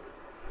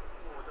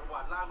 จังหว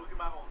ะล่างลุกขึ้น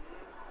มาของ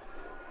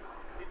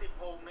นิติ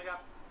พงษ์นะครับ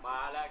มา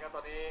แล้วครับต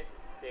อนนี้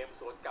เกม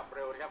สวนกลับเ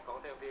ร็วนะครับของ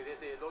ทีม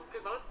ที่ลุกขึ้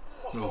นมาแล้ว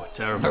Oh,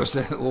 terrible. That was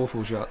an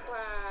awful shot.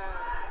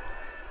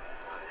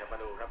 มา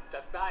ดูครับจะ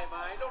ได้ไหม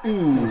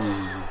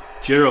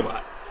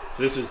Girouette. So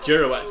this was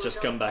Girouette just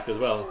come back as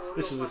well.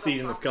 This was a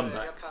season of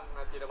comebacks.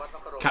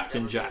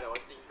 Captain Jack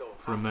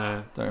from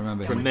Don't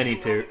remember from him. many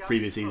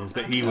previous seasons,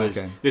 but he was.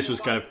 Okay. This was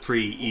kind of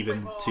pre even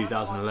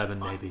 2011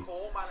 maybe,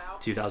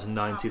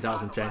 2009,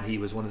 2010. He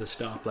was one of the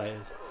star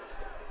players.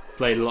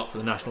 Played a lot for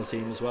the national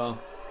team as well.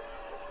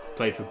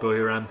 Played for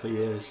Buriram for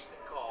years.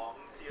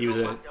 He was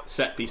a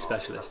set piece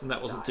specialist, and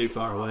that wasn't too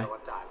far away.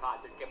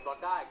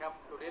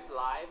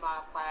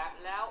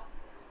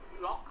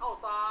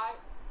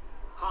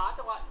 หา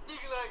จังหวะยิ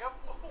งเลยครับ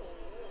โอ้โห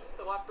แ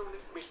ต่ว่าตรง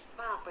นี้บิดห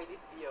น้าไปนิ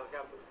ดเดียวค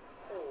รับ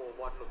โอ้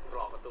บอลหลุดกร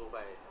อบประตูไป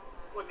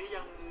วันนี้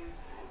ยัง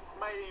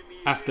ไม่มี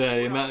After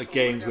the amount of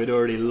games we'd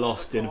already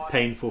lost in a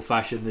painful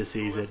fashion this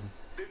season,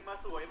 ดึงมา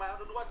สวยมาก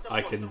ว่าจะ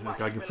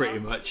I can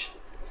pretty much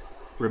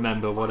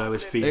remember what I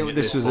was feeling. At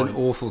This this was point. an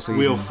awful season.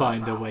 We'll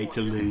find a way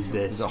to lose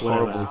this. It was a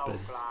whatever horrible-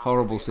 happens.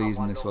 Horrible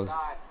season this was.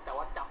 แต่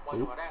ว่าจับบอล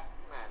มาได้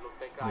แหมหลุด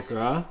ไปไกล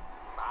McGrath.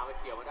 ตามไป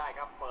เกี่ยวมาได้ค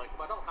รับเปิด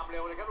มาต้องทำเร็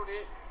วเลยครับลูก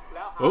นี้แ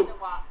ล้วหา Oh. จัง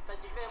หวะจะ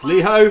ยิงได้ไหม It's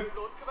Lee-ho. ห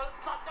ลุดขึ้นมาแล้ว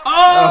สัด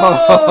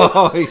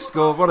Oh! He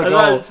scored. What a And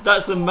goal.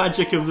 that's the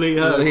magic of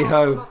Lee-ho.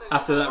 Lee-ho.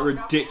 After that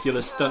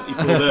ridiculous stunt he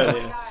pulled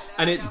earlier,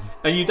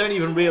 and you don't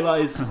even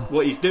realise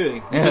what he's doing.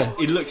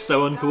 He looks so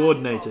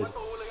uncoordinated.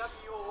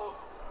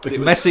 But If it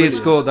was Messi had brilliant.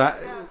 scored that,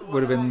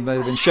 they'd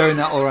have been showing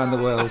that all around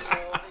the world.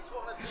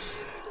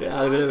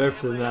 Yeah, a bit of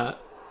everything. That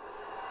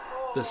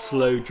the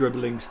slow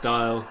dribbling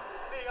style.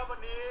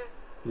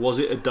 Was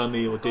it a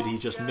dummy or did he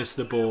just miss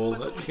the ball?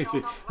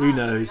 Who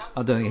knows?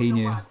 I don't think he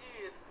knew.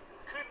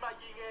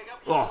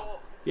 Oh,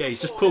 yeah,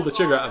 he's just pulled the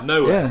trigger out of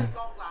nowhere. Yeah.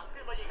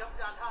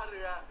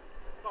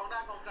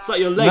 It's like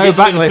your leg No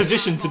isn't in a backlift.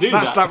 position to do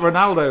That's that. that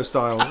Ronaldo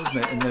style, isn't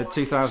it, in the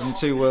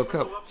 2002 World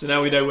Cup? So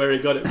now we know where he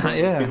got it from.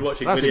 Yeah, We've been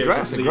watching that's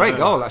videos a of great Lee-ho.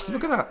 goal. Actually,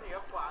 look at that.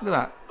 Look at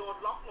that.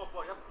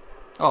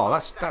 Oh,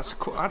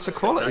 that's a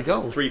quality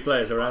goal. 3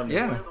 players around him.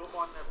 Yeah,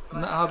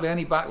 not hardly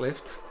any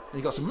backlift.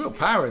 He got some real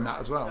power in that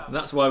as well. And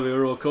that's why we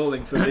were all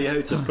calling for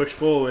Lee-ho to push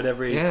forward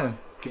every. Yeah.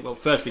 Well,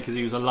 firstly because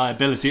he was a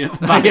liability at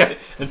the back, Yeah.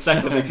 and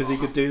secondly because he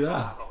could do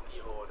that.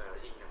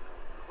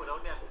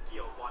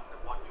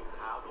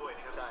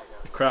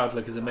 The crowd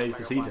look as amazed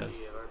as he does.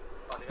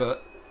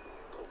 But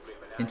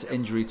into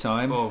injury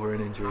time. Oh, we're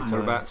in injury time.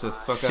 We're about to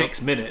fuck 6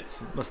 up.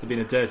 minutes. Must have been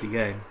a dirty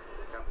game.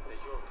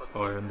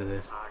 Oh, I remember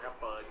this.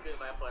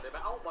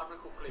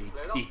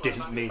 He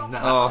didn't mean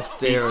that. Oh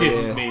dear, he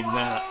didn't dear. mean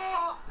that.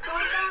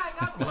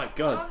 Oh my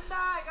God.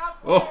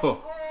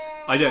 Oh,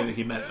 I don't think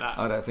he meant that.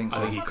 I don't think I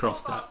so. think he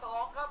crossed that.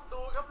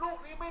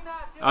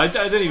 I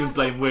don't even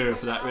blame Weir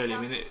for that, really. I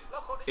mean,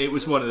 it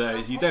was one of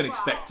those, you don't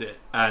expect it,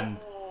 and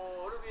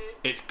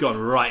it's gone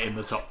right in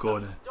the top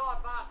corner.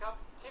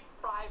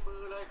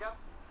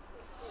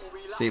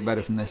 See it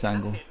better from this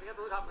angle.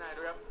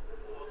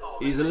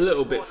 He's a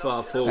little bit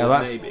far forward,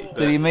 Yeah, maybe. But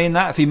did he mean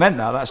that? If he meant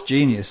that, that's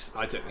genius.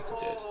 I don't think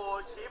he did.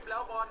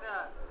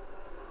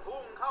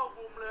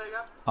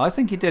 I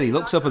think he did. He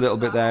looks up a little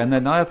bit there, and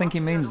then I think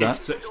he means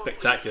that. It's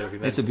spectacular if he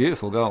meant It's a it.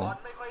 beautiful goal.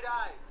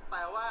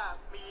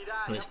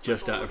 And it's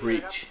just out of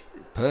reach.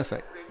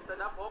 Perfect.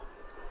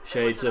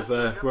 Shades of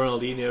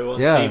Ronaldinho on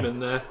Yeah. Seaman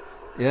there.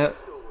 Yeah.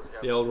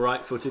 The old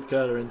right-footed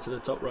curler into the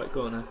top right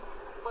corner.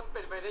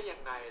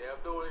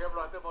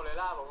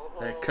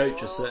 Their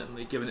coach has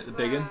certainly given it the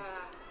big one.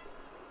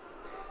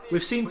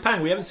 We've seen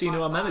Pang. We haven't seen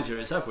who our manager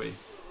is, have we?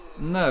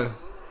 No.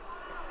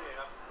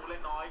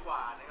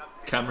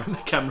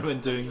 Cameramen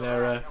doing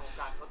their.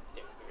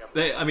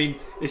 I mean,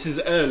 this is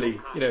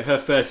early. You know, her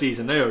first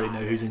season. They already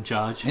know who's in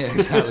charge. Yeah,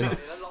 exactly.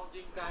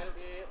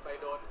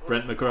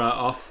 Brent McGrath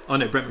off. Oh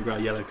no, Brent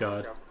McGrath yellow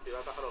card.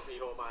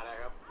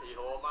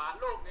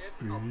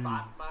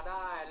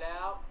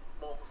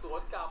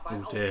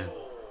 Oh dear.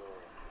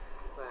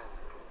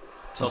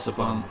 Toss up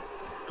on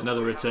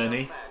another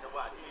returnee.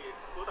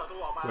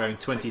 Wearing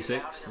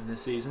 26 in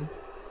this season.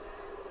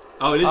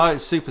 Oh, it is. Oh,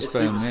 it's Super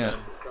Sperm, yeah.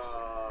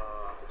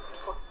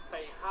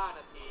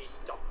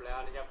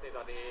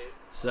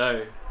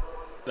 So,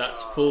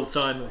 that's full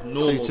time of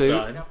normal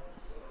 2-2. time.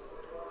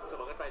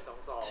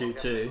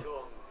 2-2.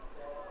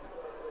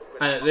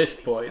 And at this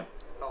point,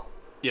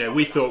 you know,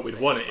 we thought we'd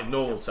won it in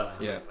normal time,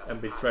 Yeah.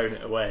 and we'd thrown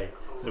it away.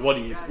 So, what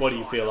do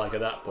you feel like at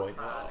that point?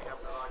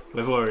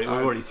 We've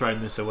already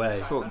thrown this away.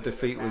 I thought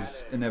defeat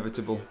was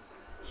inevitable.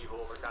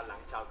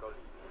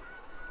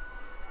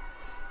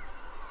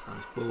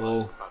 Nice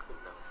ball.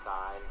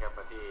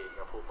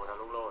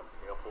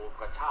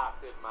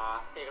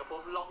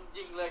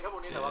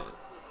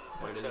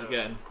 There it is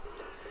again.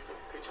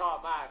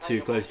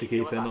 Too close to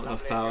keep in, not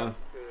enough power.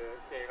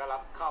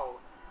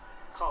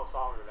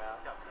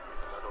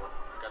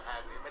 กระแท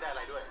กนี้ไม่ได้อะไ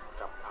รด้วย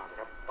จับค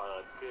รับเปิ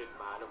ดขึ้น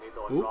มาตรงนี้โด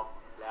นบล็อก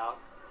แล้ว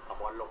เอา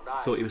บอลลงได้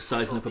Thought he was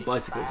sizing up a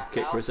bicycle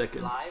kick for a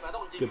second. ไหลมาต้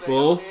องยิง Good เลย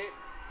ball.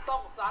 ต้อ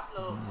งซัดเล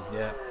ย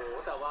Yeah. โอ้โห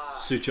แต่ว่า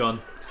Suchon.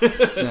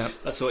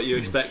 That's what you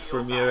expect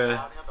from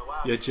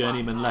your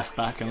journeyman left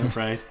back, I'm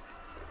afraid.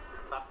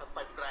 ซัดสเ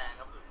ต็ปแรง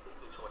ครับ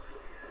สุชน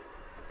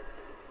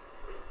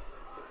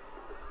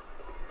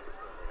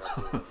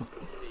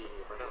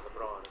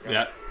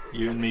Yeah,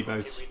 you and me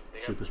both,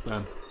 super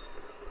sperm.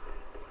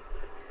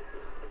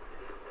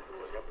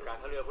 การ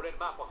ท่าเรือผู้เล่น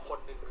มากกว่าคน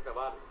หนึ่งแต่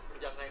ว่า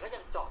ยังไงก็ยั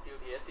งเจาะที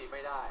เอสซีไ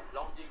ม่ได้ล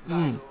องยิงได้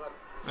ดูกัน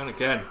And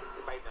again.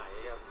 ไปไหน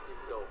ครับยิง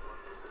โด่ง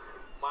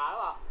มาแล้ว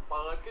อ่ะเ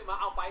ปิดขึ้นมา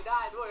เอาไปได้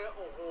ด้วยโ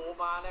อ้โห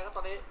มาเลยครับต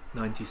อนนี้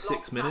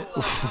 96 minutes.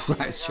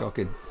 That's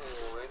shocking. โ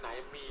อ้ไหน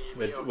มี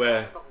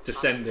We're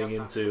descending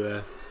into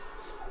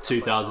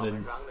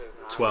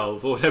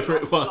 2012 or whatever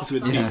it was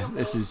with Yeah, these.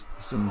 this is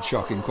some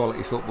shocking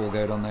quality football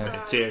going on there.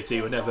 TOT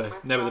were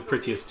never the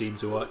prettiest team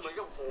to watch,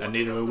 and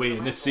neither are we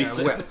in this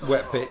season.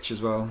 Wet pitch as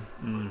well.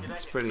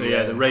 It's pretty. But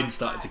yeah, the rain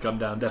started to come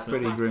down, Pretty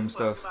definitely. grim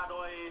stuff.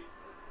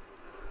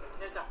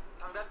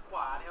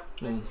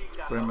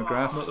 Brent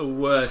McGrath. Not the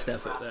worst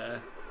effort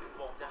there.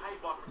 Well,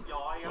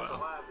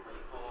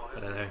 I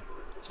don't know.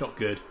 It's not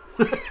good.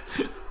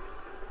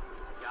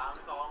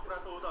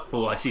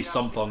 Oh, I see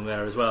Sompong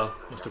there as well.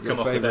 Must have Your come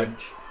off the favourite.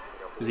 bench,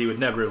 because he would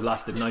never have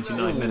lasted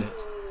 99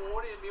 minutes. โอ้โห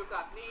นี่มีโอก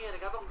าสนี่นะ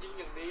ครับต้องยิง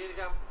อย่างนี้นะ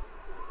ครับ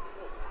โ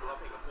อ้โหเรา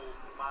เพลงกับภูมิ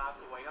มา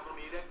สวยครับตรง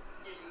นี้เนี่ย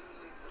ยิง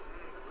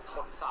ช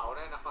นเสาไ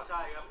ด้นะครับใ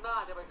ช่ครับน่า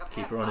จะเป็นกระแทก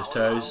Keeper on his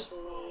toes. โ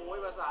อ้ย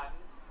ประสาน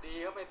ดี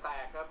ครับไม่แต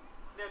กครับ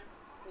เนี่ย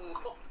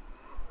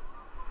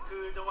คื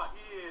อจังหวะ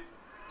ที่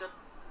จะ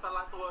ส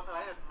ลัดตัวสไล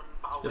ด์มัน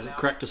เบาไปแล้ว Hasn't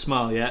cracked a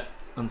smile yet,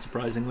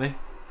 unsurprisingly.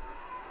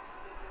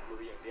 ดู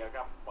อย่างเดียวค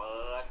รับเปิ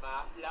ดมา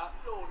แล้ว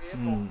ลูกนี้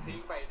ผมทิ้ง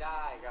ไปไ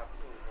ด้ครับ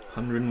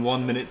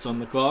 101 minutes on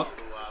the clock.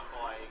 ตัวค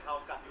อยเข้า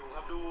กัดอยู่ค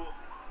รับดู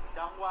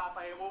จังหวะเต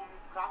ะมุม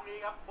ครั้งนี้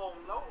ครับบ่ง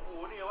แล้วโอ้โห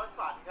นี่ว่า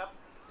สั่นครับ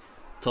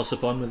Toss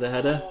up on with the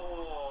header. โอ้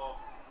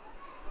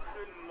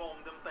ขึ้นมง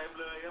เต็มๆ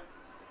เลยครับ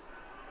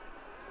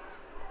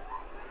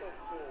โอ้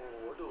โห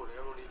ดูนะค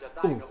รับลูกนี้จะไ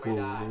ด้ก็ไม่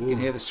ได้ You can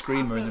hear the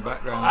screamer in the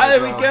background. Ah, there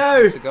as we well. go.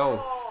 It's a goal.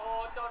 โอ้โห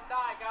จนไ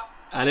ด้ครับ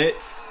And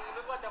it's...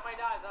 นึกว่าจะไม่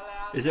ได้ซะแล้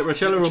ว Is it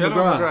Rochella or Rochella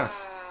McGrath? McGrath.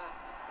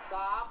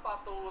 3 ประ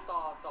ตูต่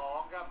อ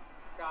 2 ครับ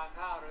การ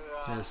ท่าเรือ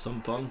There's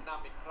Sompong. น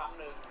ำอีกครั้ง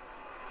หนึ่ง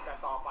แต่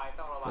ต่อไป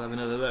ต้องระวัง We'll have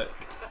another look.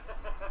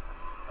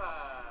 โ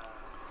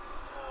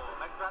อ้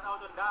แม็กรันเอา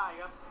จนได้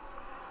ครับ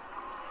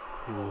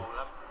Ooh. แ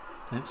ล้ว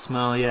Don't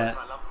smile yet.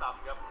 รับซ้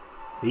ำครับ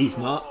He's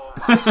not.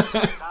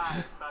 ได้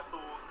ประ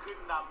ตูขึ้น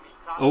นำอีก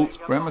ครั้ง Oh,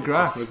 Brent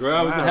McGrath. McGrath with the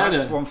Wow,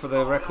 that's header. one for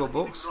the record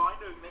books.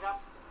 101นะครับ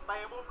เตะ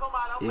มุมเข้าม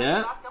าแล้ว Yeah.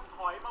 รัดครับถ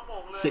อยมาหม่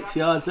งเลย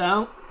 6 yards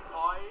out. ถ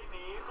อยห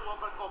นีตัว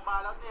ประกบมา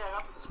แล้วเนี่ยค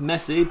รับ It's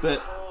messy, but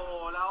โอ้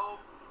แล้ว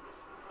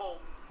หม่ง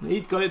he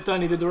got it done.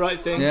 He did the right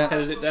thing. Yeah.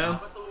 Headed it down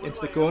into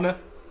the corner.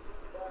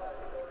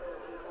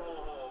 โอ้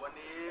โหวัน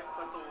นี้ป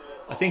ระตู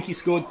I think he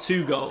scored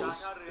 2 goals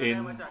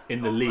in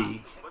the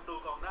league. ประตู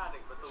กองหน้า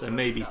1ประตู So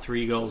maybe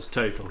 3 goals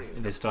total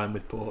in his time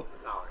with Port.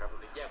 เอาครับวั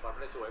นนี้แยกบอล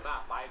ได้สวยมา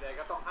กไปเลยค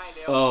รับต้องให้เ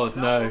ร็ว Oh,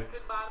 no.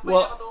 ขึ้นมา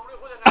What? ประตูด้วย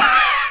ผู้ชนะ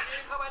ยิ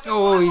งเข้าไป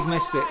Oh, he's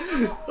missed it.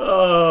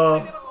 Oh,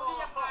 ประตูที่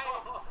ยังไป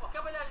ก็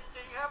ไม่ได้จ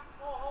ริงๆครับ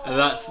โอ้โห and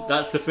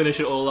that's to finish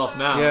it all off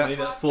now. Yeah. I mean,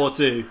 that 4-2.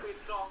 ปิด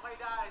กล่องไม่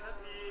ได้สัก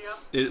ทีครับ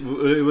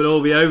It would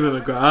all be over,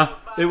 McGrath.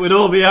 It would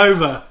all be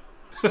over.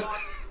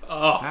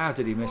 Oh, How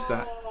did he miss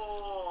that? โอ้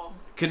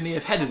couldn't he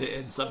have headed it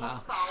in somehow?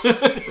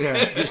 Yeah,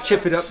 just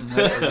chip it up. And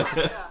head it up.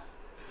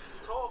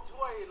 โชค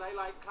ช่วยห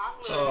ลายๆครั้ง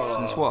เลย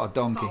Jesus, what a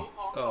donkey.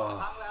 ค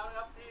รั้งแล้วนะค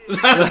รับ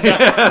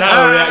ที่ Now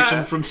a reaction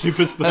from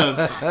Super Sperm.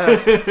 จับ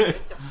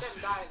เส้น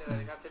ได้เล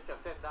ยครับจับ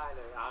เส้นได้เ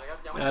ลยเอาละครับ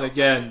ยังไม่ And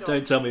again,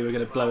 don't tell me we're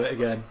going to blow it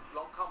again. ล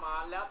งเข้ามา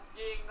แล้ว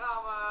ยิงเข้า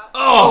มา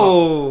Oh,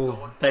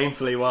 Oh,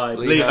 painfully wide.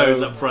 Leo.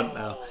 Leo's up front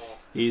now.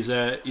 He's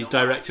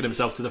directed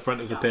himself to the front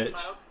of the pitch,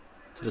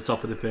 to the top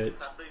of the pitch.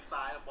 ตัดด้วยซ้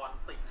ายบอล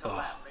ติดฉ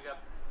ลับนะครับ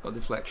got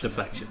deflection.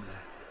 Deflection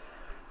there.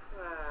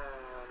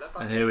 แล้วตอ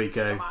น And นี้ here we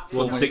go.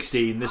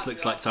 116. This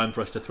looks like time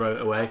for us to throw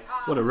it away.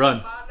 What a run.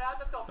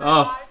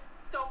 Oh.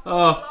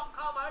 Oh.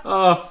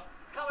 Oh.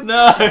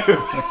 No.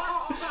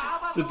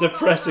 The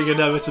depressing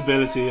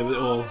inevitability of it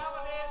all.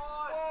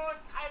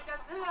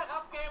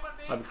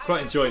 I'm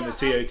quite enjoying the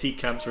TOT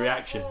camp's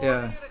reaction.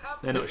 Yeah.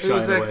 They're not Who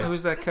was shying their away. Who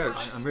was their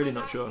coach? I'm really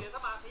not sure.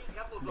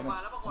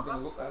 I'm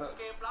gonna look that up.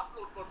 เกมรับห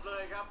ลุดหมดเล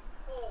ยครับ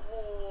โอ้โห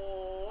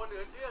เหลื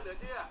อเชื่อ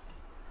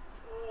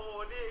โอ้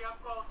นี่ครับ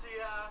กองเชี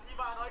ยร์ที่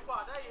มาน้อยกว่า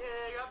ได้เฮ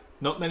ครับ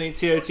Not many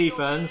TOT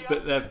fans, but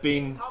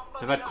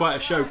they've had quite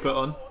a show put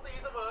on.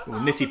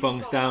 Well,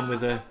 Nittipong's down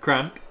with a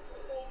cramp.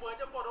 โอ้เหมือน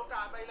จะหมดโอก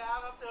าสไปแล้ว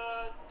ครับเจอ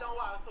จังห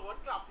วะสวน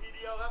กลับทีเ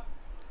ดียวครับ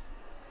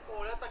โอ้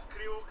แล้วตะค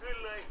ริวขึ้น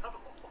เลยครับ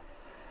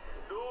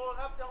ดู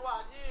ครับจังหวะ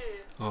ที่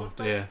Oh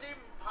dear. จิ้ม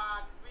ผ่า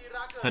นวีร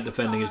ะเกิด That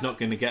defending is not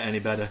going to get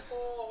any better.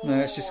 No,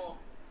 it's just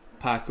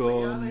Pack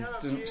on,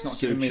 it's not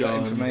giving me that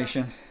Suchon.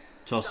 information.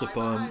 toss up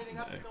on.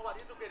 จังหวะ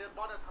ที่สุเกตบ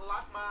อลทะลั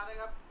กมานะ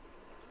ครับ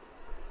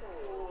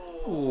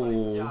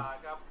Oh,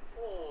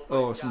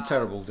 oh, some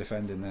terrible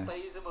defending there. ตี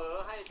เสมอ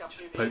ให้กับ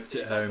Just poked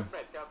it home.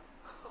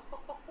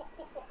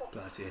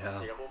 Bloody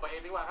hell.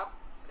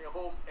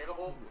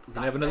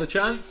 Can I have another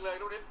chance?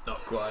 Not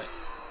quite.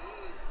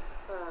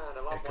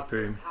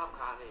 Ekapoom.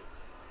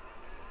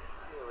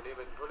 วันนี้เ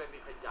ป็นผู้เล่น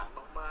ที่ขยัน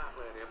มากๆเ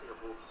ลยนะครับพี่กระ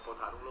พูโพ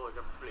ธารุ่งโรจน์ค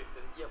รับสปริต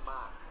นั้นเยี่ยมม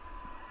าก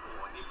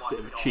Bit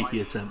of a cheeky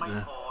attempt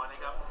there.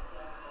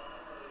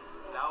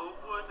 แล้ว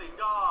ผู้ตัดสิน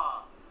ก็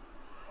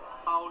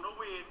เป่านก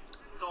หวีด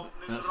จบ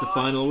That's the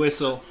final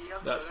whistle.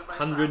 That's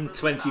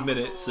 120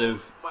 minutes of.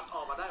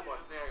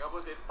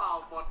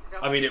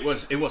 I mean, it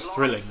was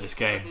thrilling, this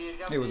game.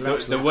 It was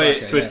The way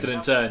it twisted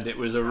and turned, it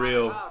was a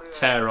real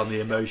tear on the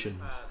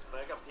emotions.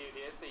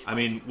 I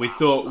mean, we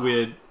thought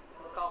we'd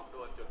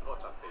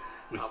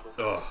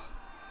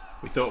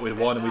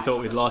won and we thought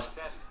we'd lost.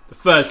 The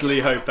first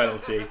Lee Ho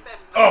penalty.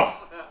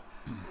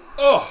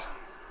 Oh!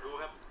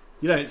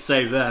 You don't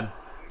save them.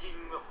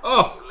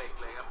 Oh!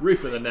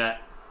 Roof of the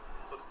net.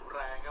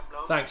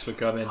 Thanks for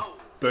coming.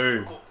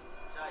 Boom.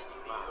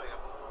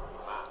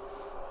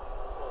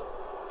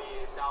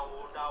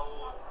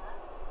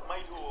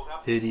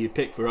 Who do you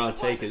pick for our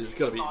takers? It's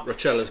got to be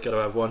Rochella's got to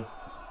have one.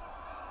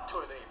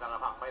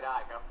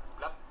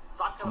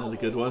 That's another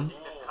good one.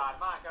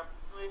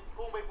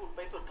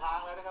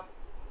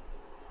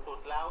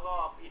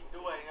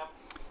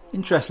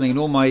 Interestingly, in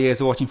all my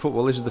years of watching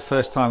football, this is the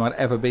first time I'd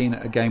ever been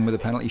at a game with a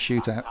penalty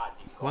shootout.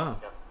 Wow.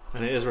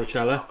 And it is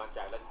Rochella.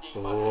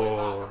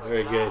 Oh,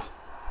 very good.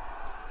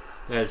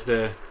 There's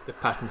the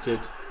patented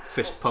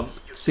fist pump.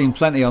 Seen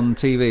plenty on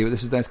TV, but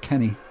there's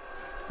Kenny.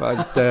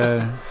 But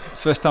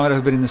first time I'd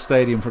ever been in the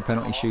stadium for a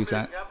penalty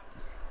shootout.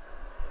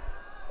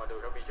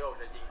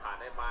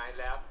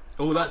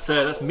 Oh, that's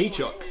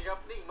Michok.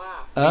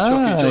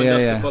 Michok who joined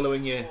us the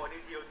following year.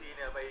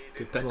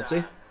 Good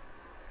penalty.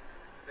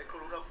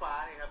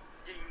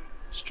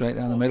 Straight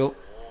down the middle.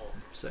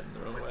 Set in the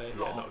wrong way.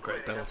 Yeah, not a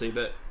great penalty,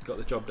 but got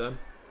the job done.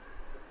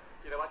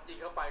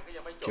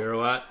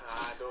 Girouat.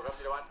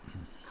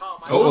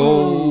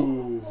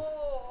 Oh!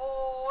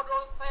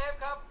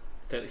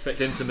 Don't expect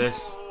him to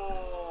miss.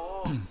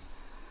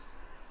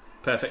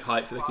 Perfect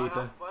height for the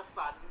keeper.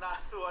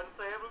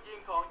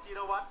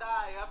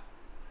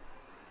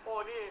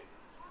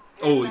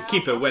 Oh, the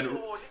keeper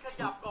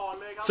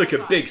took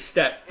a big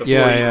step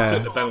before he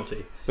took the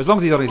penalty. But as long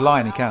as he's on his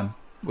line, he can.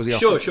 Was he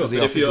sure. Was he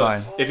but off his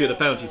line? If you're the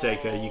penalty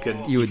taker, you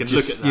can look at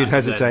that. You'd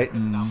hesitate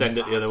and send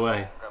it the other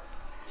way.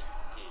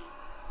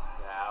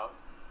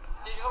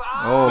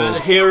 Oh, but the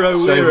hero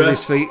saved with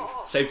his feet.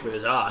 Saved with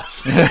his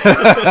ass. He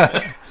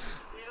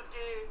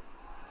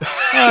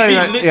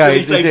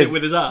literally saved it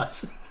with his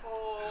ass.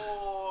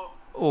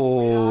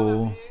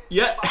 Oh.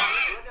 Yeah.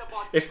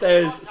 If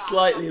there's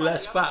slightly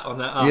less fat on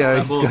that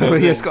ass,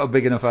 he's got a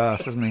big enough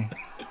ass, hasn't he?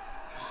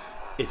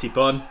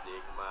 Itipon.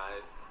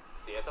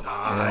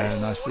 Nice.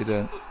 Yeah, nicely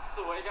done.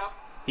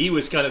 He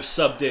was kind of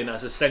subbed in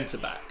as a centre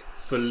back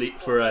for Lee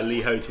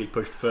Ho to be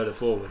pushed further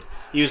forward.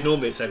 He was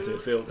normally a centre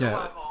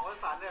midfielder,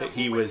 but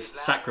he was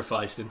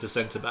sacrificed into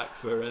centre back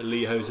for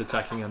Lee Ho's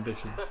attacking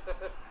ambitions.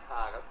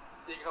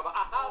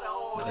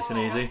 Nice and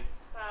easy.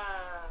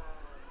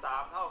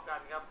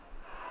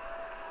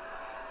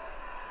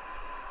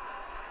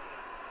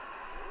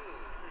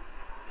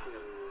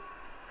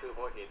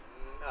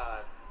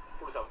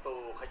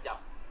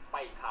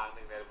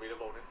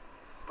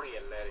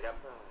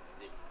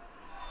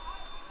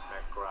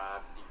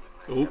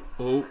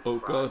 Oh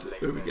God,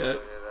 here we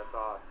go.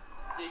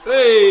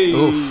 Hey!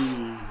 Oof.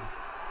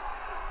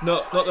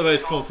 Not the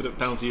most confident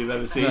penalty you've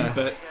ever seen,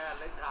 but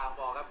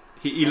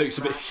he looks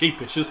a bit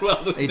sheepish as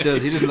well, doesn't he? He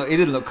does. He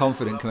didn't look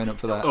confident coming up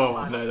for that.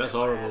 Oh no, that's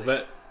horrible.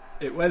 But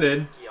it went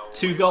in.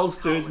 2 goals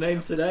to his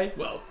name today.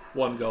 Well,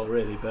 1 goal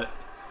really, but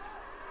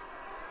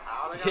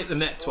he hit the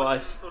net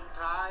twice.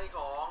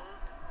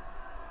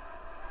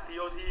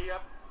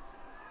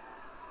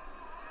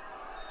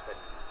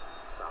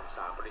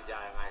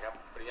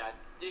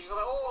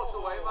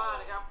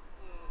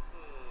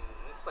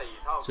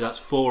 So that's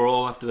 4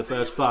 all after the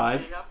first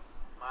 5.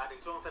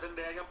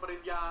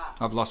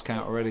 I've lost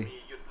count already.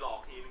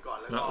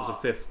 That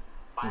was the 5th.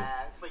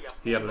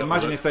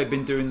 Imagine if they'd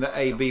been doing the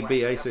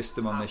ABBA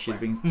system on this, you'd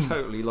been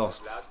totally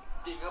lost.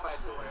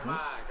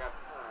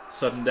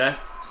 Sudden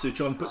death.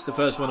 Suchon puts the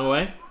first one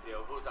away.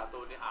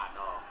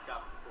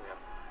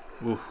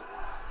 Oof.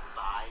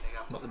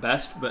 Not the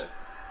best, but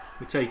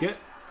we take it.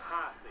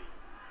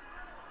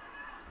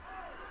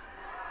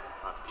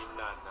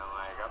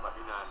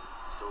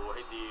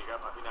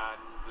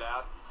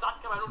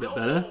 That's a bit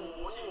better.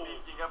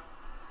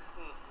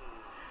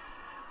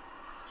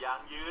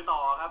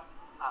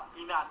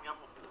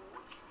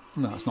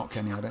 No, it's not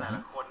Kenny, I don't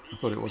think. I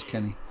thought it was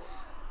Kenny.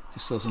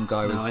 Just saw some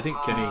guy with I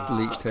think Kenny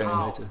bleached hair.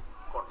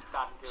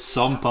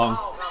 Sompong.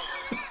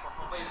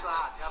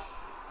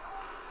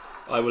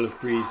 I will have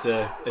breathed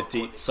a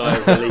deep sigh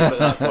of relief at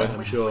that point,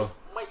 I'm sure.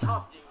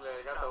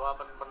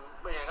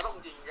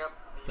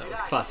 That was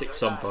classic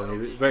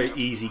Sompong. Very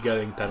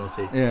easy-going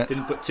penalty. Yeah.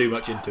 Didn't put too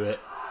much into it.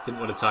 Didn't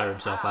want to tire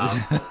himself out.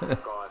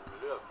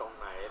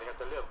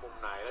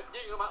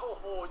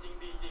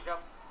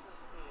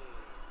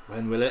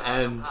 When will it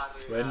end?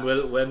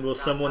 When will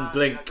someone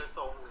blink?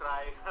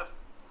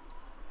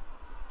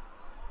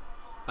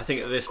 I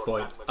think at this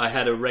point I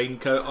had a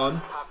raincoat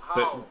on,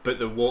 but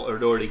the water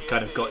had already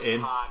kind of got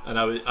in, and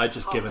I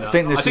just given up.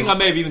 I think I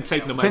may have even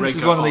taken my raincoat off. This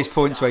is one of these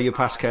points where you're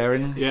past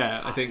caring.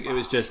 Yeah, I think it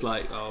was just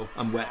like, oh,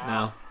 I'm wet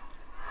now.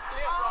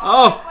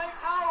 Oh,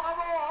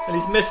 and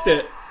he's missed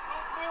it.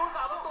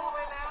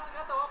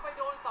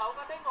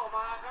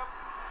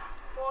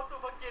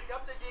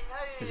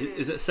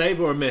 Is it a save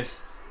or a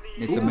miss?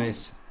 It's a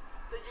miss.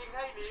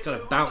 It's kind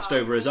of bounced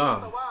over his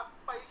arm,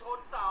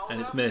 and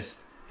it's missed.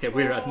 Yeah,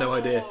 Weir had no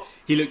idea.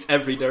 He looked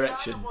every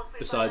direction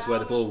besides where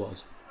the ball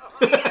was.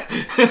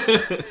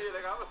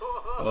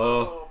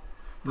 Oh,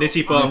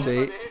 Nitty bomb.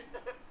 Nitty.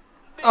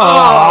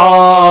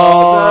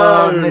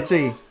 Oh, no.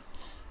 Nitty.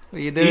 What are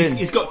you doing?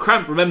 He's got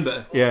cramp,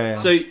 remember? Yeah.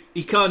 So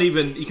he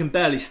can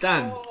barely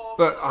stand.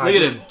 But I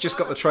Look at him. just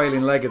got the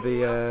trailing leg of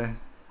the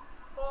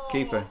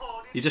keeper.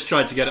 He just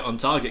tried to get it on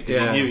target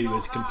because he knew he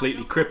was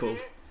completely crippled.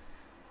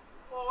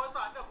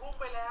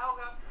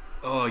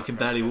 Oh, he can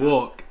barely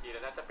walk.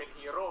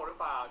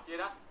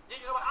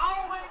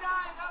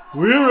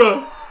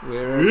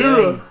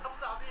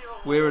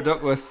 Weir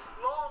Duckworth.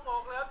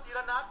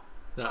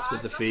 That's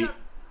with the feet.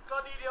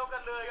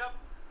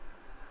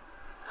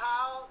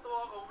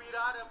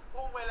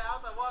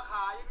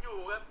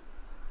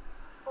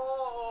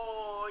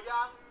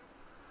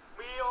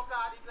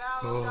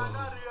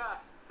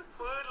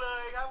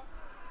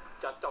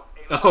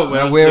 Oh,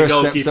 well, Weir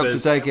steps up to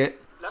take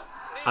it.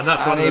 And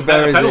that's one of the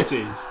better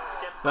penalties.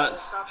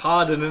 That's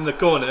Harden in the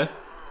corner.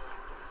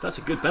 That's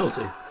a good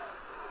penalty.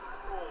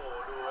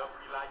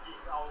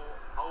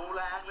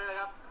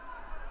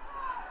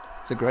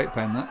 It's a great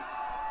pen, that.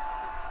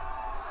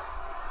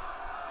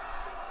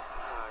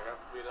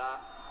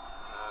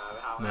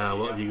 Now,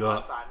 what have you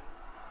got?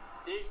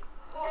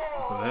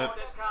 Right.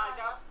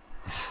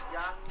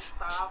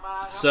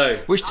 So,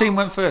 which team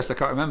went first? I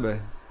can't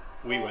remember.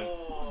 We went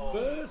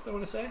first, I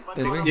want to say.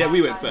 Did we? Yeah,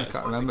 we went first. I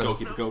can't remember.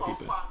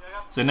 Goalkeeper.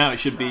 So now it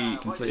should be...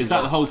 Is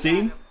that the whole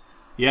team?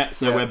 Yeah,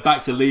 so we're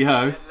back to Lee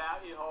Ho.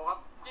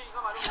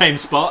 Same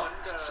spot.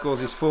 Scores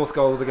his 4th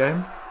goal of the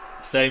game.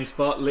 Same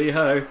spot, Lee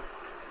Ho.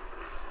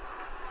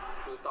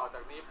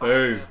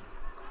 Boom.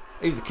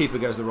 Even the keeper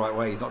goes the right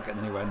way, he's not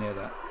getting anywhere near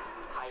that.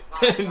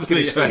 Look at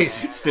his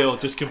face. Still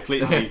just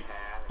completely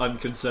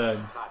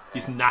unconcerned.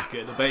 He's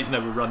knackered. I bet he's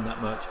never run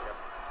that much.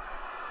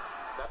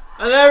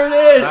 And there it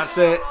is! That's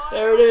it.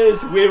 There it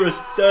is. Weir's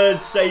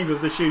 3rd save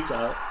of the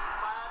shootout.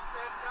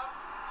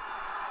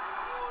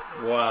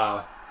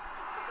 Wow.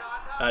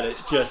 And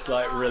it's just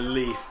like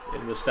relief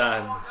in the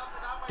stands.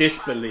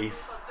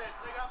 Disbelief.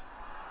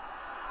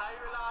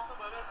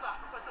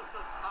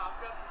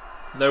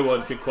 No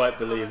one can quite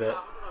believe it.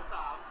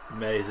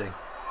 Amazing.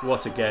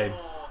 What a game.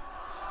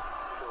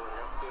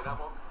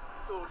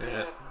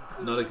 Yeah,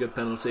 not a good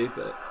penalty,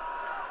 but...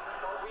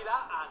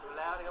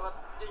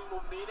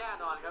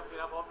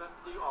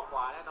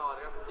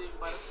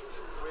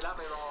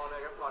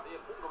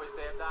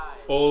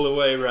 all the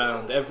way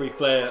around, every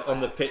player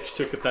on the pitch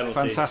took a penalty.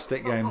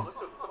 Fantastic game.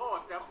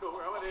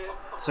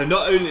 So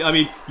not only, I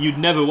mean, you'd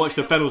never watched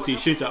a penalty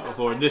shootout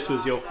before, and this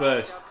was your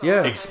first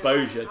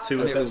exposure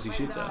to a penalty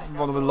shootout.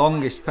 One of the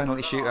longest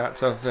penalty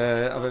shootouts I've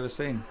ever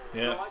seen.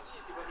 Yeah.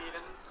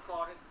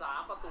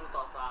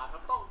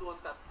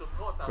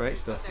 Great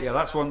stuff. Yeah,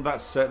 that's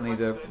certainly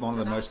one of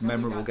the most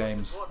memorable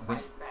games I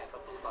think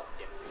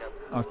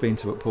I've been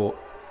to at Port,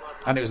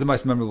 and it was the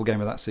most memorable game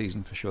of that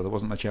season for sure. There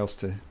wasn't much else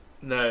to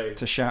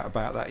shout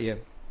about that year.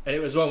 And it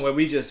was one where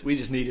we just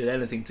needed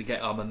anything to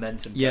get our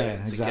momentum.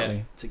 Yeah,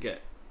 exactly. To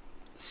get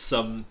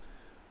some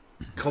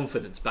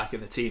confidence back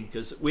in the team,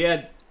 because we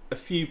had a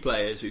few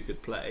players who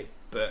could play,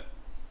 but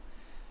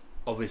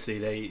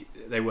obviously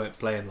they weren't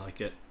playing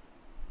like it.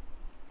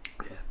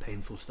 Yeah,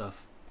 painful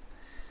stuff.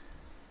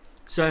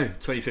 So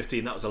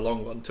 2015, that was a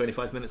long one,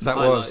 25 minutes of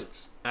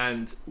highlights,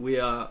 and we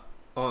are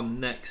on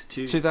next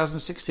to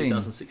 2016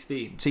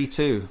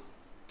 T2,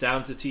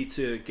 down to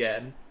T2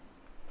 again.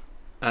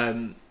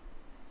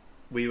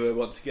 We were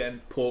once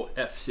again Port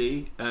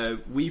FC.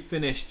 We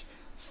finished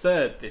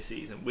 3rd this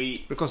season.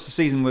 Because the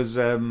season was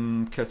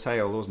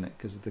curtailed, wasn't it?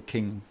 Because the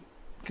king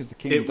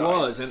it died.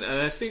 Was, and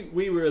I think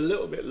we were a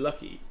little bit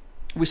lucky.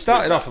 We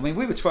started off, I mean,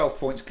 we were 12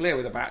 points clear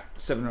with about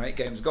 7 or 8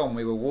 games gone.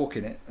 We were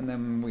walking it, and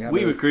then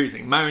we were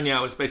cruising.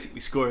 Marignan was basically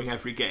scoring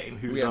every game.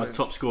 Who was our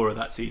top scorer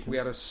that season?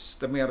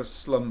 Then we had a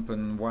slump,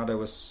 and Wado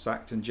was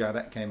sacked, and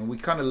Jadet came, and we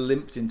kind of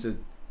limped into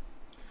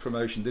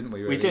promotion, didn't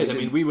we? Really? We did. I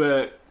mean, we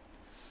were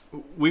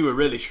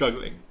really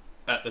struggling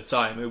at the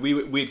time.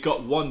 We'd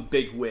got one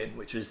big win,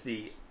 which was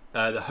the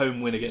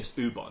home win against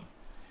Ubon,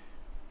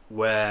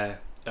 where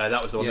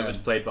that was the one that was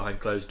played behind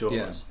closed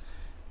doors.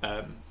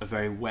 A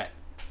very wet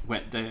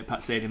day at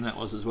Pat Stadium that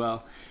was as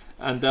well.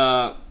 And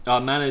our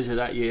manager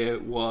that year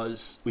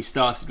we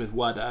started with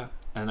Wada,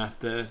 and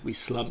after we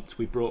slumped,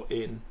 we brought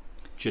in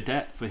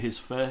Jadet for his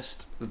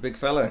first big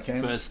fella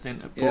came first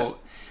stint at Port.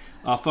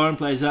 Our foreign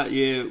players that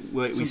year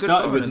we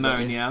started with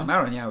Marignan.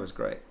 Marignan was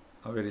great.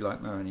 I really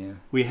like Marinier.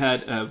 We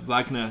had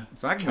Wagner.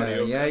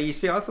 Wagner, yeah. You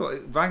see, I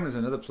thought Wagner's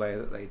another player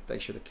that they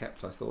should have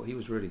kept. I thought he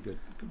was really good,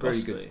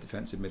 very good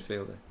defensive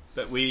midfielder.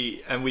 But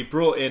we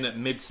brought in at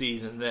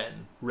mid-season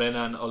then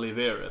Renan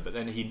Oliveira, but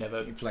then he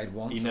played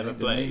once. He never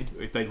played.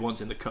 He played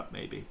once in the cup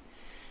maybe.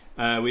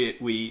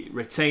 We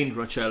retained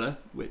Rochella,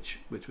 which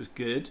was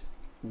good.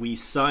 We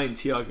signed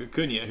Thiago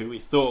Cunha, who we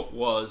thought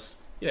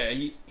was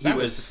he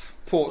was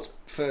Port's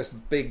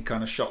first big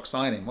kind of shock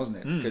signing, wasn't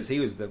it? Because he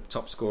was the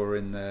top scorer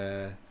in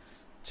the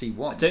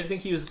T1. I don't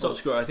think he was the top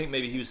scorer. I think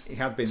maybe he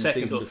had been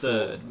second the season or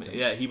third. Before,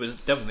 yeah, he was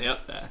definitely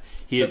up there.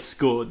 He had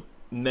scored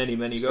many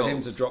goals. For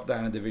him to drop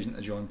down a division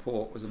to join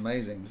Port was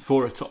amazing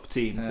for a top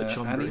team for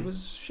Chonburi. And he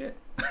was shit.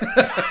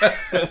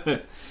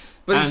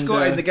 But he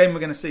scored in the game we're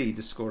going to see. He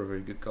just scored a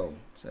very good goal.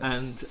 So.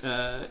 And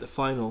the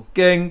final,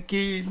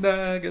 Genki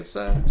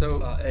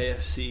Nagasato, our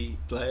AFC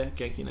player,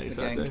 Genki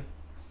Nagasato.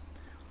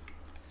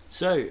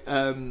 So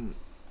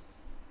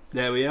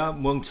there we are.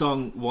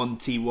 Muangthong won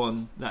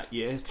T1 that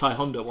year. Tai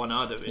Honda won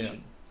our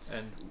division,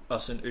 and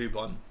us and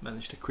Ubon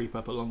managed to creep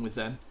up along with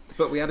them.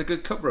 But we had a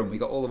good cup run. We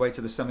got all the way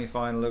to the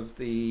semi-final of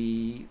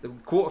the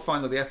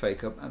quarter-final of the FA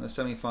Cup and the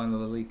semi-final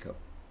of the League Cup.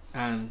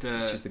 And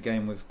which is the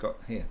game we've got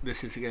here.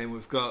 This is the game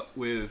we've got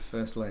with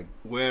first leg.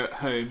 We're at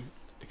home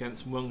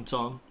against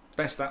Muangthong.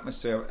 Best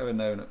atmosphere I've ever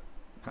known at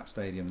Pat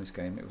Stadium. This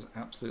game, it was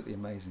absolutely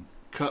amazing.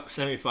 Cup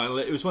semi-final.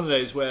 It was one of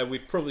those where we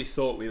probably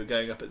thought we were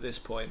going up at this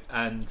point,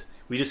 and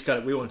we just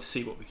we wanted to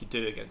see what we could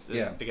do against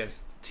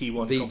against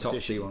T1 the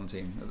competition. Top T1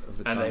 team of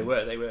the time. And they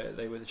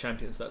were the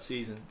champions that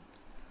season.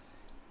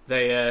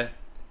 They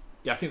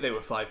I think they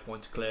were 5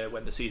 points clear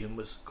when the season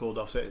was called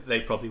off, so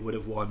they probably would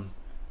have won.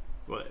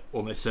 Well,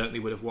 almost certainly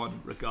would have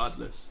won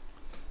regardless.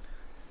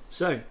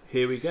 So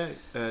here we go.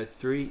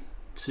 3,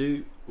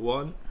 2,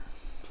 1,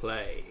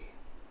 play.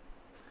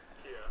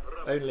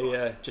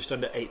 Only just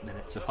under 8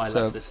 minutes of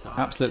highlights this time.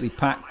 Absolutely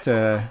packed.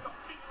 That's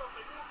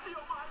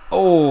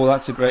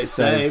a great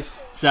save.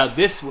 So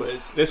this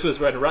was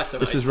Renratana.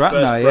 This was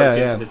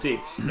Ratana, into the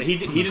team. Now, he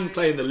didn't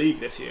play in the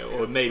league this year,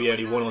 or maybe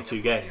only 1 or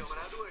 2 games.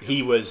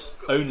 He was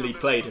only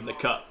played in the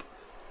cup,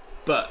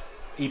 but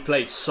he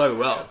played so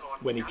well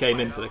when he came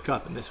in for the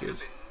cup, and this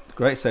was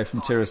great save from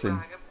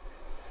Tirasin.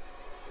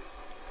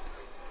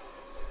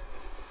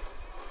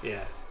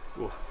 Yeah.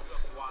 Oof.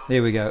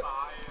 Here we go.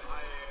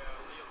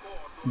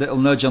 Little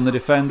nudge on the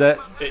defender.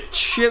 It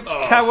chipped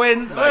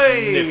Cowan.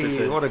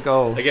 Hey, what a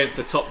goal against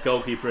the top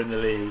goalkeeper in the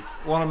league.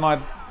 One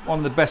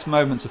of the best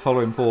moments of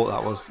following Port.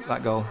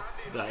 That goal.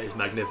 That is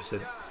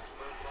magnificent,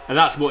 and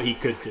that's what he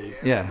could do.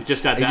 Yeah, he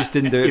just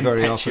didn't do it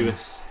very often.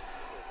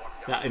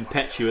 That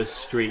impetuous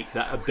streak,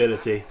 that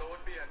ability.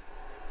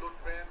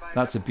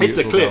 That's a beautiful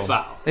It's a clear goal.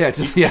 foul. Yeah,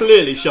 he's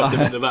clearly shot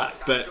him in the back.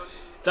 But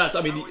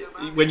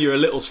when you're a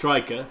little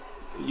striker,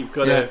 you've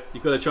got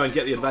to try and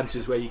get the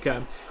advantages where you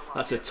can.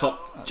 That's a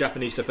top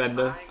Japanese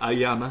defender,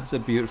 Aoyama. It's a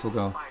beautiful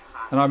goal.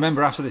 And I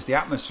remember after this, the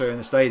atmosphere in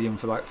the stadium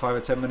for like 5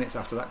 or 10 minutes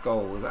after that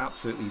goal was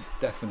absolutely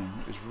deafening.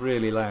 It was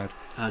really loud.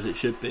 As it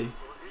should be.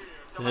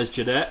 There's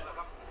Jadette.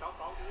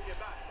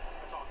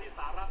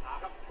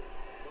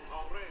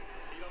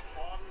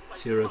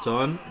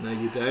 Siroton. No,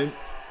 you don't.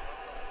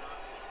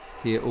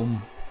 Here,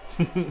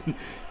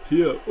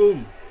 Here,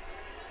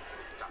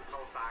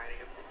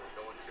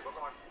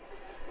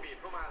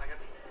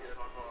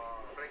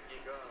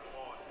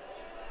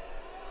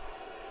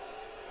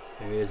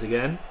 Here he is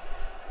again.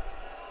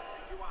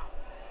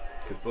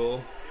 Good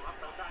ball.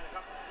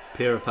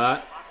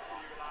 Pirapat.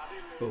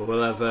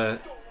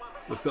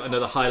 We've got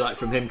another highlight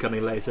from him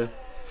coming later.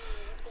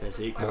 There's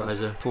the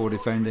equaliser. Poor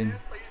defending.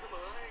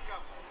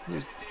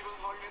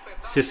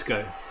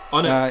 Cisco.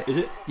 Oh no, is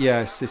it?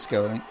 Yeah,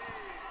 Cisco, I think.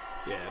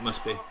 Yeah, it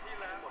must be.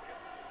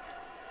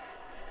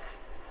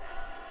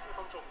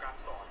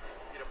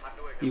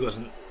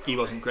 He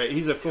wasn't great.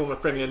 He's a former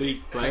Premier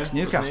League player.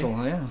 Ex-Newcastle,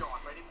 yeah.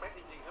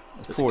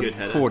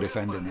 Poor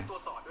defending there.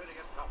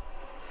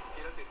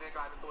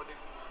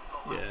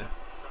 Yeah.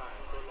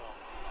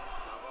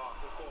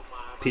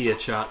 Pia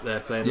Chart there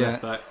playing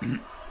left back.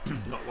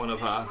 Not one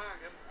of our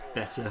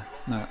better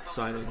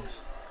signings.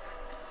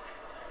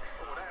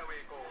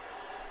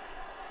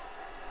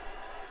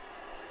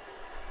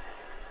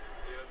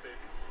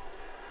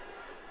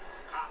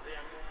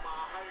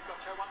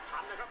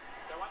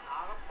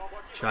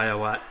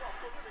 Chayawat.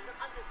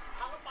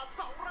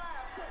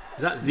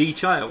 Is that the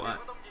Chayawat?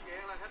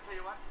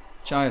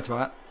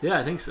 Chayawat? Yeah,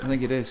 I think so. I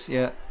think it is,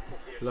 yeah.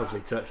 Lovely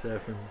touch there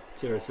from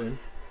Tirasin.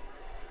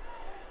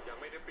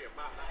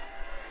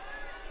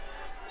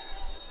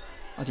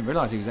 I didn't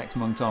realise he was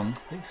ex-Muangthong. I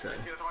think so.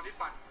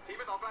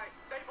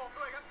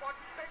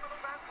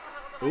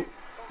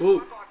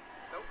 Oh,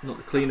 not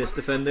the cleanest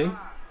defending.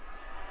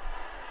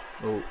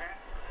 Oh.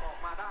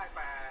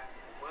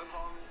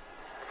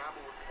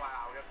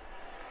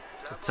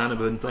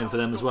 Tanabun playing for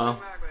them as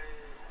well.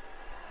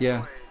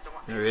 Yeah.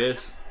 There he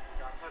is.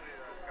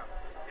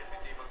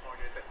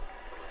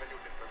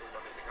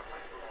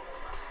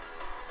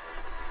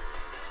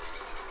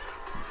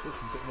 A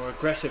bit more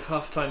aggressive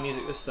half-time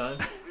music this time.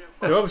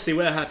 So obviously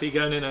we're happy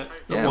going in at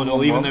 1-1,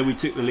 1-1. even though we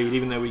took the lead,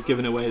 even though we'd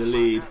given away the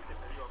lead.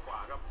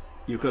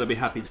 You've got to be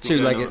happy to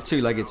be going on.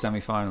 Two-legged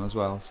semi-final as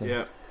well. So.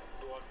 Yeah.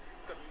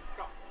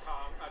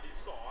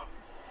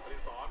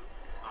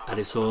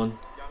 Addison.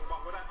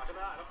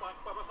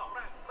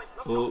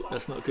 Oh,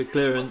 that's not a good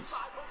clearance.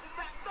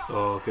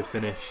 Oh, good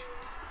finish.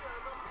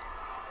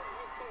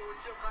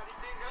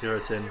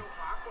 Zeratin.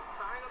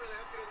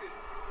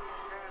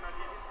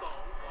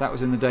 That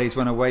was in the days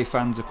when away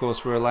fans, of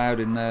course, were allowed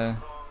in at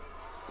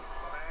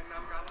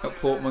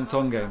Port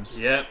Moncton games.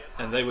 Yeah,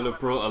 and they will have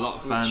brought a lot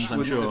of fans, Which I'm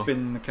wouldn't sure. have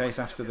been the case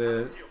after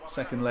the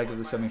second leg of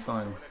the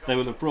semi-final. They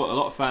will have brought a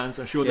lot of fans.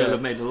 I'm sure they'll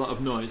have made a lot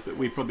of noise, but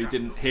we probably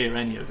didn't hear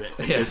any of it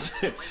because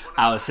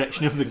our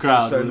section of the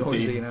crowd so would have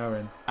noisy been in our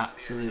end.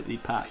 absolutely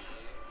packed.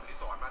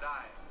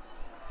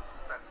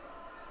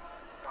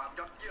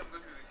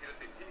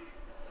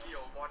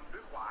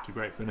 It's a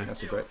great finish.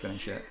 That's a great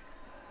finish, yeah.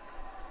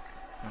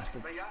 That's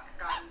the-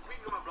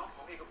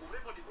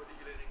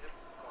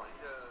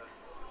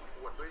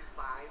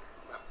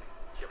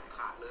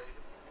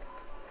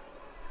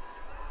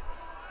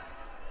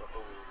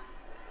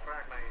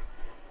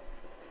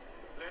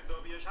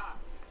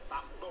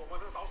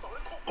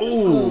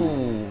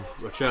 Oh,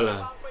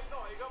 Rochella.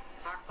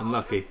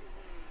 Unlucky.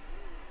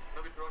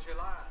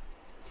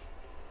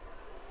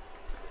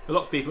 A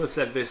lot of people have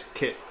said this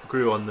kit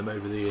grew on them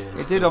over the years.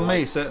 It did The on me,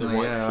 white- certainly, the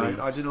white yeah. sleeve.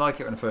 I didn't like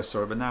it when I first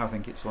saw it, but now I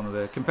think it's one of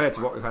the... Compared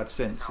to what we've had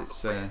since,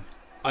 it's...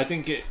 I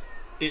think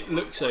it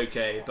looks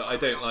okay, but I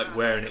don't like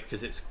wearing it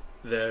because it's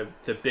the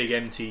big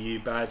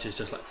MTU badge is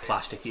just like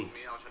plasticky.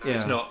 Yeah.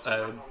 It's not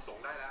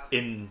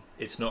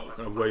it's not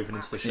kind of woven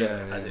into the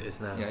shirt as it is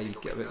now. Yeah, you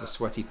get a bit of a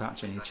sweaty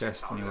patch on your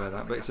chest when you wear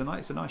that, but it's a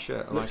nice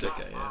shirt. I like Looks it.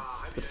 okay, yeah.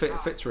 It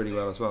fits really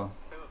well as well.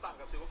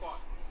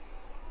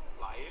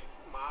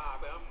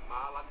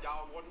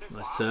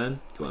 Nice turn.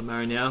 Go on,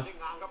 Marignal.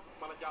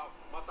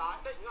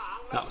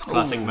 That was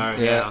classic Marignal.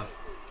 yeah.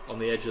 On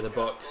the edge of the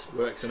box,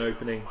 works an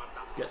opening,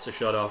 gets a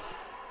shot off.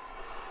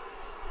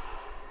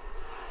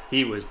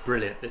 He was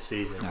brilliant this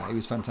season. No, he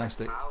was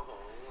fantastic.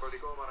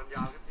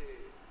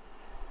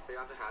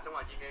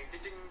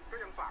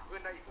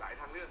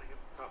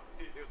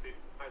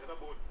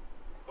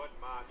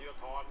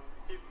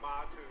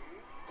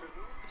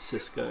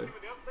 Cisco.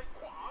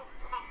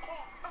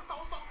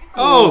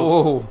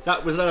 Oh!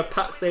 That was that a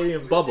Pat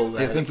Stadium bubble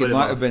there? I think that put it him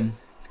might off? have been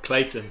It's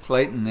Clayton.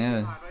 Clayton,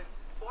 yeah.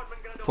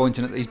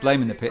 Pointing at... He's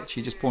blaming the pitch.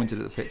 He just pointed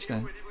at the pitch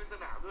there.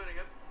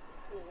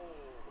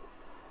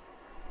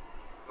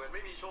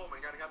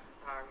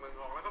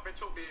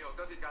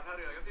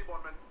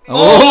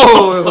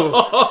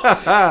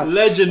 Oh!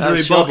 Legendary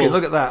That's shocking. bubble.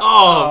 Look at that.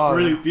 Oh,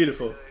 really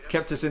beautiful.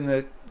 Kept us in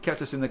the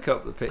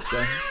cup, the pitch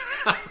there.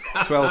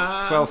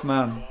 12th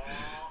man.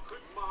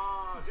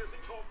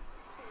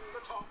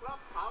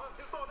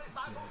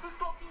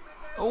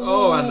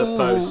 Oh, and the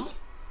post.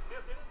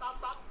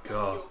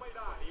 God.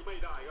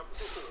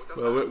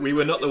 Well, we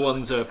were not the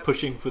ones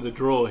pushing for the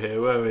draw here,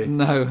 were we?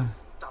 No.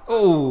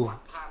 Oh.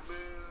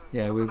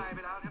 Yeah, we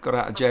got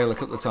out of jail a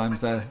couple of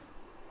times there.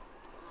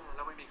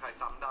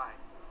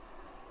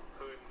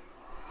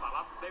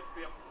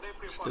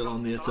 Still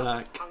on the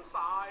attack.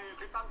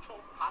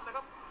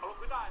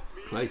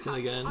 Clayton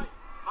again.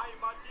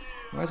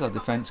 Where's our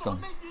defence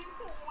gone?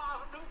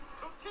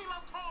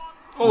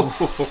 Oh,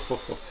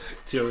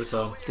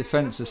 Tiraton.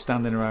 Defence is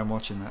standing around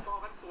watching that.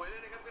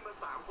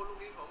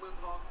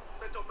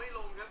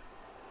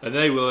 And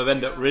they will have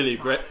ended up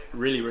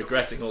really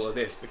regretting all of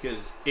this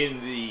because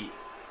in the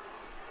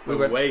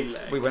away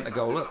leg, We went a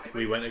goal up.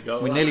 we went a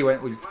goal. We up. nearly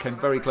went. We came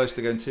very close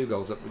to going 2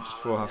 goals up just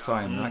before half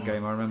time. That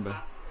game, I remember.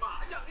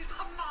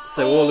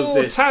 So all of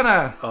this.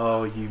 Tanner!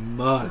 Oh, you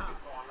mug!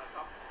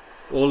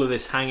 All of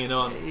this hanging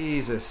on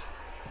Jesus.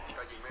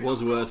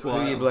 was worthwhile.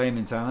 Who are you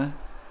blaming, Tanner?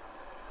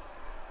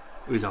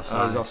 He was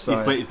offside. Oh, he's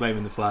offside. He's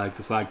blaming the flag.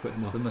 The flag put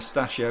him off. The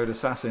mustachioed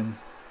assassin.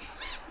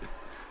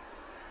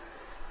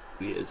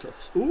 He is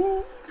off.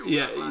 Ooh,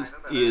 yeah,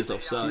 he is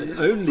offside.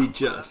 Only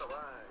just.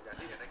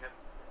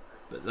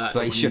 But that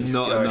But he is should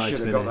not a nice have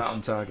finish. got that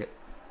on target.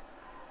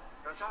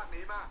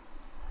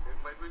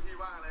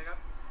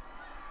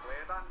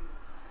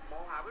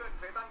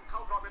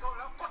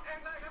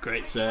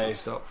 Great save.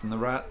 Stop from the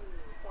rat.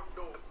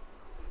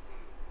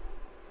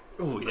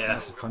 Oh yeah,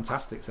 That's a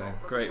fantastic save.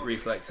 great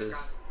reflexes.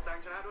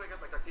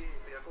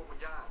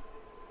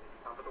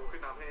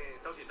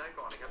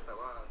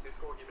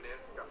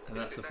 And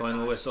that's the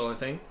final whistle, I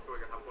think.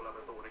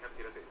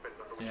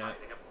 Yeah.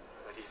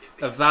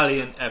 A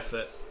valiant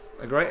effort.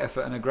 A great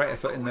effort, and a great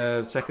effort in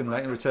the second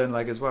leg, return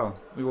leg as well.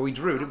 We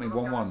drew, didn't we?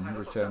 1-1 in the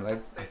return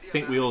leg. I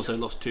think we also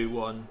lost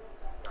 2-1.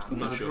 It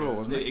was a draw,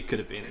 wasn't it? It could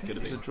have been. It could It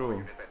have was a been.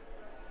 draw.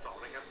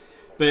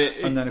 But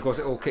And then, of course,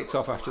 it all kicked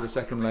off after the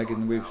second leg,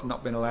 and we've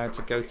not been allowed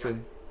to go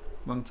to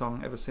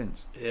Moncton ever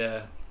since.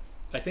 yeah,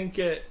 I think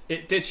it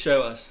did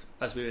show us,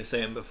 as we were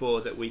saying before,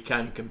 that we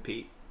can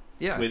compete.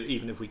 Yeah. With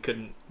even if we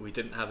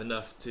didn't have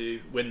enough to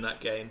win that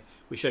game.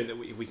 We showed that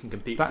we can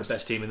compete with That's- the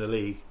best team in the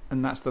league.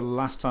 And that's the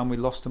last time we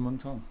lost to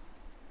Moncton,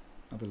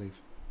 I believe.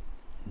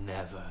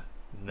 Never.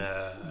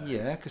 No.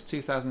 Yeah, because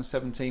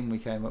 2017 we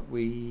came up.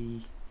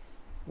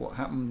 What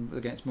happened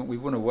against we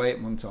won away at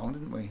Muntong,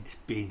 didn't we? It's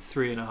been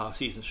 3.5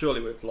 seasons.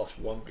 Surely we've lost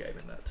one game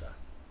in that time.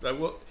 But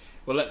we'll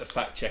let the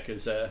fact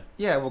checkers.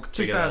 Yeah, well,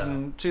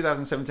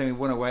 2017 we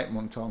won away at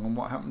Muntong, and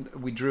what happened?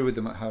 We drew with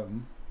them at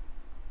home,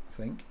 I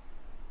think.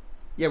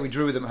 Yeah, we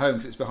drew with them at home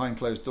because it's behind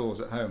closed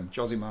doors at home.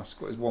 Josimar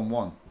scored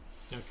 1-1.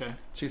 Okay.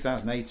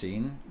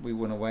 2018 we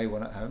won away,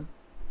 one at home.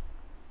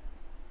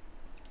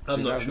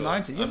 I'm not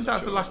 2019, sure. yeah,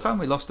 that's the last time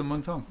we lost to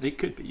Muntong. It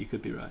could be. You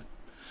could be right.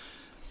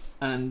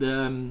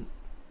 And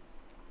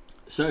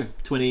so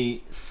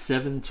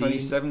 2017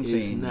 is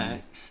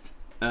next.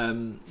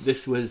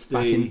 This was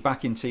back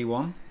in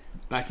T1.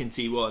 Back in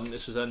T1.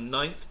 This was a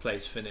 9th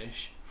place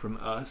finish from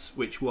us,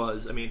 which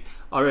was, I mean,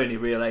 our only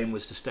real aim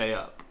was to stay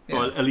up,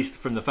 or at least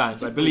from the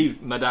fans. I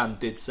believe Madame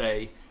did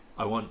say,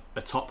 "I want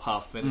a top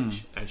half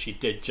finish," and she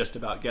did just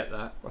about get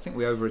that. I think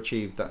we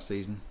overachieved that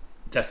season.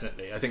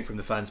 Definitely, I think from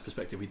the fans'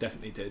 perspective, we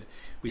definitely did.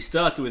 We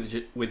started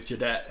with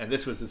Jadette, and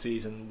this was the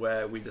season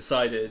where we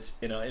decided,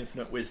 in our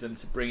infinite wisdom,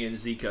 to bring in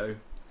Zico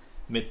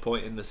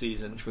midpoint in the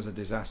season, which was a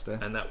disaster,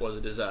 and that was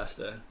a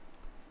disaster.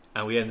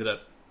 And we ended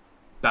up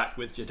back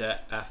with Jadette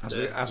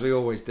after, as we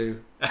always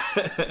do.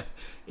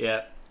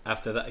 Yeah,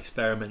 after that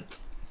experiment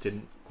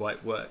didn't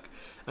quite work.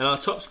 And our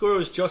top scorer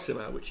was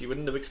Josimar, which you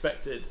wouldn't have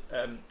expected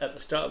at the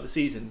start of the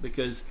season,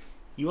 because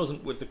he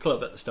wasn't with the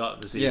club at the start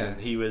of the season. Yeah,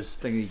 he was.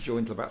 I think he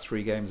joined about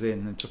 3 games in,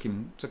 and took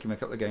him a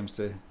couple of games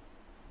to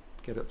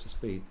get up to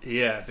speed.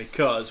 Yeah,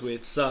 because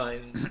we'd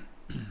signed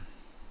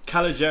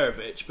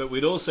Kalajerovic, but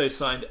we'd also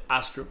signed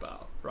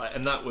Astrobal, right?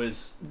 And that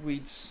was...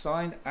 We'd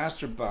signed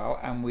Astrobal,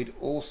 and we'd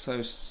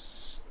also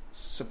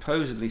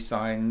supposedly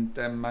signed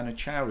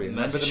Manucharian.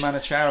 Remember the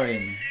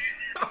Manucharian?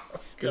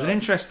 There's an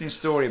interesting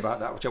story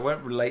about that, which I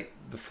won't relate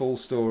the full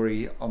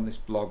story on this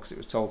blog, because it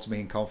was told to me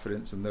in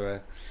confidence, and there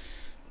were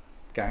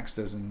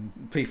gangsters and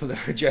people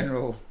that were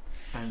general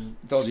and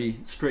dodgy,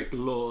 strict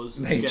laws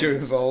nature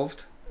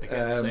involved.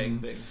 Saying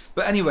things.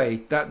 But anyway,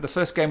 the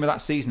first game of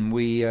that season,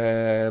 we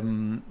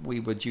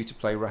were due to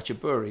play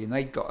Ratchaburi, and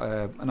they'd got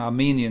an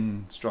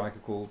Armenian striker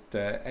called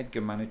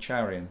Edgar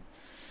Manucharian,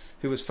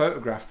 who was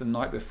photographed the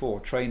night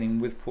before training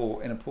with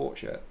Port in a Port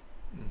shirt,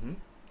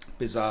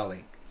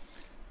 bizarrely.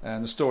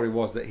 And the story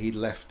was that he'd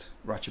left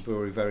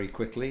Ratchaburi very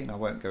quickly, and I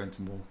won't go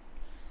into more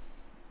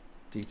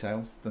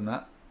detail than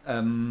that.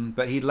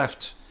 But he'd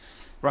left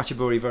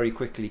Ratchaburi very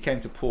quickly. He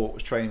came to Port,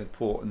 was training with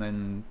Port, and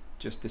then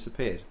just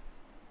disappeared.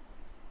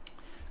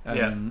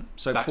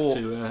 So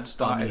Port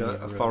started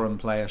a foreign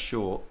player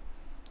short,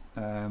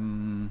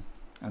 and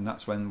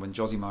that's when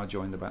Josimar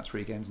joined about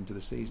 3 games into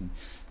the season.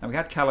 Now we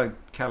had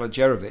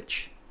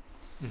Kalajerovic,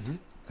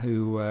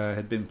 who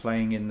had been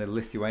playing in the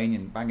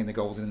Lithuanian, banging the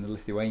goals in the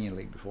Lithuanian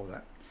league before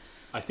that.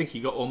 I think he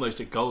got almost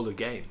a goal a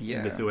game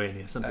in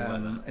Lithuania, something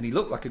like that. And he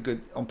looked like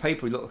on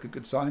paper, he looked like a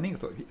good signing. I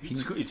thought he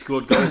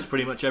scored goals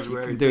pretty much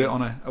everywhere. You can do it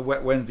on a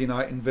wet Wednesday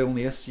night in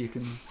Vilnius. You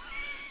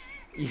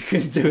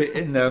can do it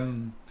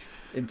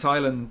in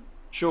Thailand,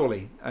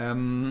 surely.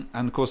 And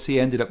of course, he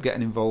ended up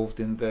getting involved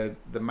in the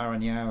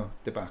Marignao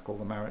debacle,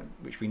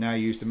 which we now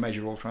use to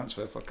measure all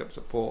transfer fuck-ups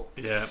at Port.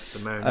 Yeah, the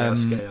Marignao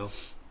scale.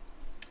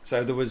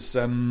 So there was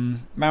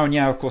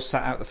Marignao, of course,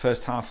 sat out the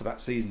first half of that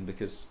season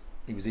because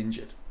he was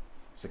injured.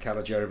 So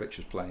Kalajerovic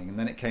was playing, and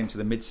then it came to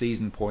the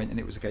mid-season point, and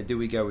it was okay. Do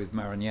we go with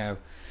Marignao?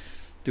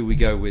 Do we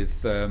go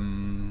with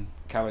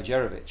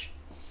Kalajerovic?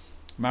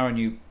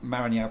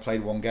 Marignao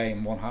played one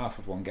half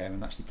of one game,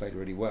 and actually played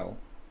really well.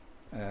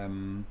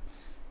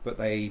 But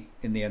in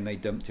the end, they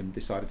dumped him.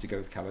 Decided to go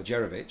with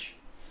Kalajerovic,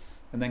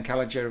 and then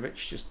Kalajerovic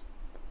just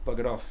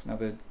buggered off. Now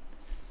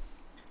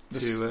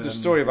the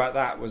story about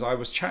that was I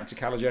was chatting to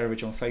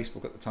Kalajerovic on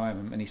Facebook at the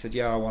time, and he said,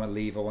 "Yeah, I want to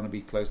leave. I want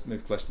to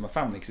move close to my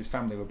family," because his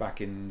family were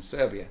back in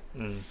Serbia.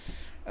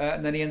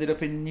 And then he ended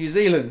up in New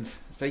Zealand,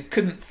 so he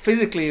couldn't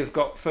physically have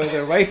got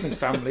further away from his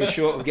family,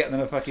 short of getting on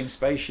a fucking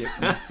spaceship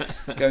and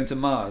going to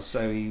Mars.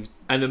 And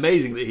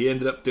amazing that he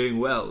ended up doing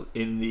well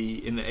in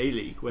the A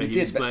League where he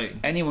was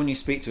playing. Anyone you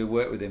speak to who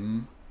worked with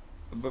him,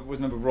 but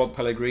remember Rod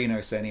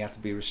Pellegrino saying he had to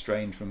be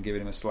restrained from giving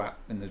him a slap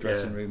in the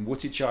dressing room.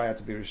 Wutichai had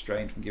to be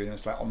restrained from giving him a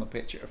slap on the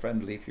pitch at a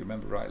friendly, if you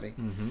remember rightly.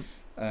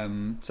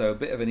 So a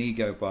bit of an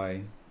ego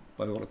by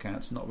all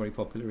accounts, not very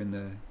popular in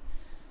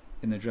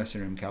the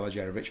dressing room,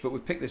 Kalajerovic. But we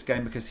picked this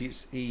game because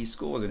he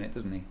scores in it,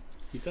 doesn't he?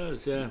 He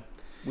does, yeah.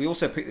 We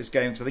also picked this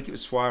game because I think it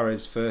was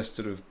Suarez's first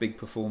sort of big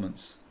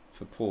performance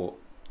for Port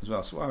as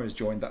well. Suarez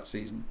joined that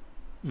season.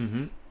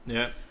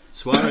 Yeah.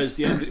 Suarez,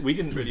 we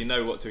didn't really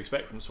know what to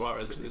expect from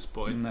Suarez at this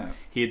point. No.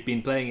 He had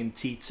been playing in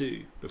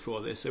T2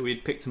 before this, so we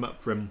had picked him up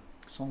from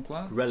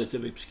Songklar?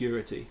 Relative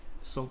obscurity.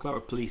 Songklar or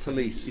Police?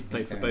 He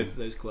played for both of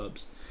those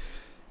clubs.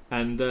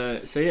 And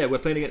we're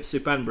playing against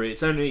Suphanbury.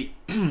 It's only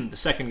the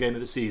second game of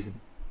the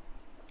season.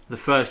 The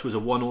first was a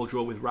 1-1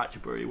 draw with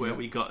Ratchaburi, where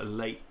we got a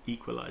late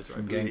equaliser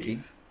from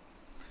Genki.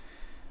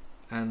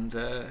 And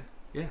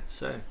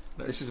so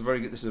this is a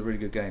really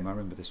good game. I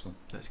remember this one.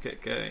 Let's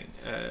get going.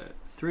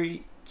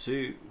 3,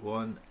 2,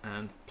 1,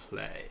 and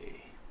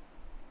play.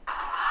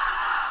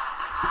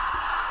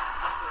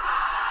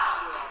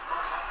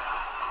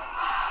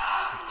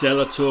 De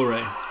La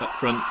Torre up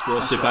front for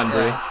That's Subandri.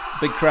 right, yeah.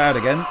 Big crowd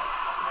again.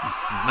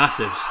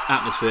 Massive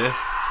atmosphere.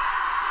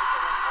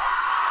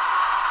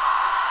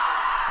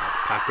 That's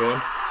Pacorn.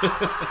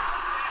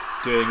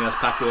 Doing as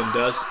Pacorn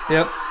does.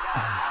 Yep.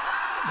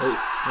 Oh,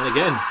 and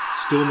again,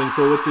 storming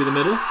forward through the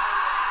middle.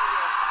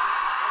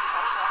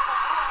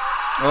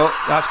 Oh,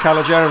 that's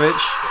Kalajerovic.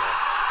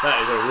 That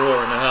is a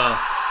roar and a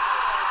half.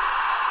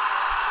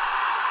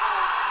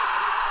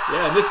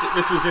 Yeah, and this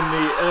was in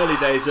the early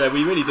days where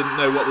we really didn't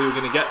know what we were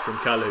going to get from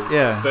Kalu.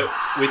 Yeah. But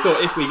we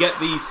thought if we get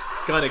these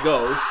kind of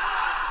goals,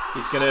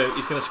 he's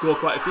gonna score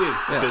quite a few,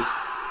 because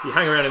you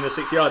hang around in the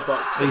 6-yard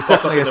box. He's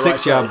definitely a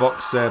 6-yard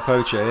place. box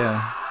poacher.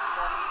 Yeah.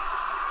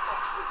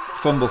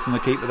 Fumble from the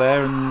keeper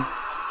there and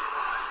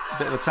a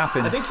bit of a tap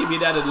in. I think if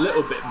he'd added a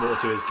little bit more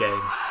to his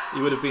game,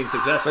 he would have been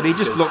successful. But he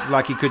just looked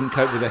like he couldn't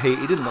cope with the heat.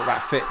 He didn't look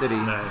that fit, did he?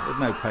 No. With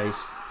no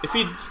pace. If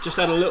he'd just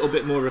had a little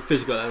bit more of a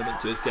physical element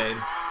to his game.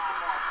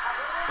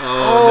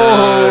 Oh,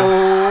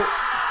 no.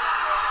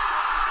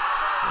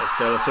 That's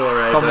De La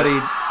Torre. Comedy.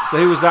 So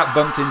who was that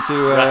bumped into?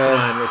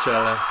 Ratana and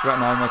Rocella.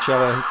 Ratana and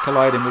Marcella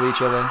colliding with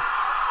each other.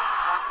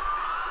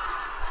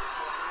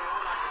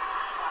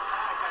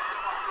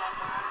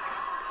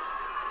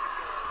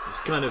 It's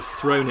kind of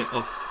thrown it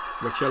off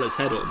Rocella's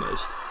head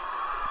almost.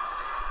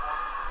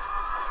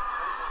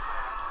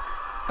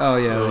 Oh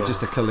yeah,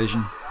 just a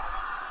collision.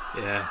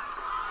 Yeah.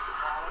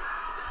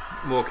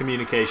 More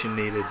communication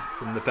needed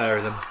from the pair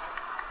of them.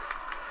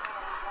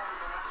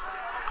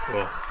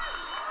 Oh.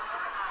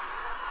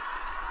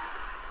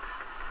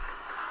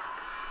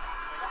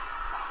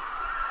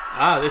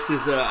 This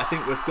is, I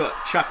think we've got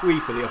Chapuis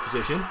for the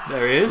opposition.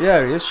 There he is.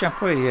 Yeah, he is,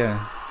 Chapuis,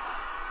 yeah.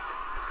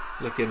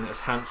 Looking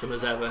as handsome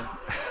as ever.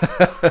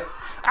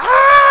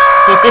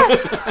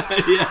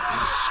 Yeah.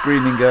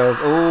 Screaming girls.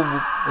 Oh,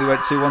 we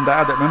went 2-1 down.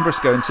 I don't remember us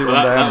going 2-1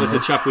 down. That was a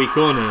Chapuis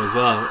corner as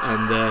well,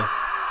 and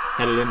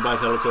headed in by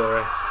De La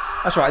Torre.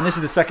 That's right, and this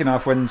is the second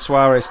half when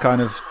Suarez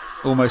kind of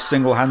almost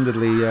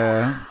single-handedly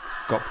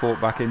got Port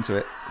back into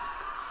it.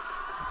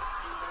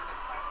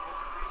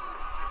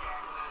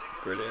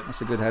 Brilliant.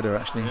 That's a good header,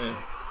 actually. Yeah.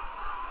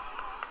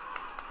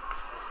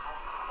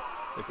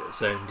 Look at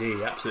zone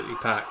D, absolutely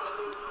packed.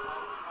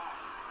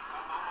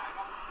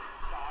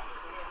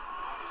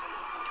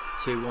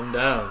 2-1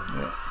 down.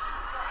 Yeah.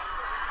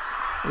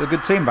 They were a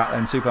good team back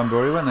then,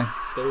 Supamburi, weren't they?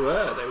 They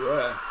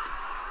were.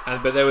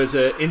 But there was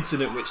an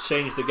incident which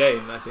changed the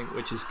game, I think,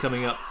 which is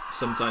coming up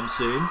sometime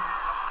soon.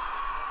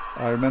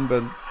 I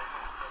remember.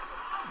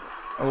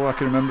 All I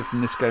can remember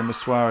from this game was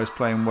Suarez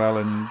playing well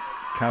and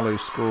Kalu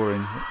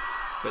scoring.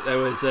 But there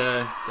was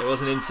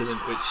an incident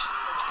which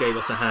gave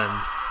us a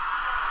hand.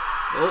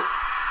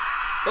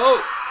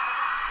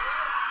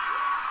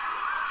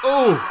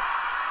 Oh!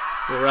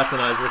 Well,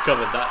 Ratanai's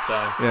recovered that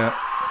time. Yeah.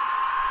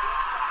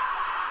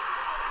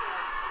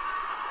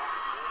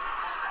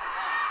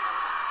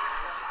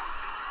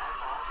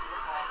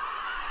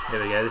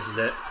 Here we go, this is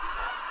it.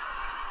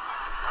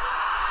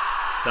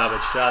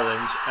 Savage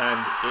challenge,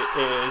 and it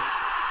is...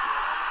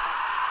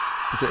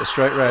 Is it a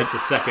straight red? It's a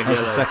second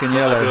That's yellow. a second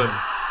yellow.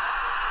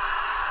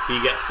 He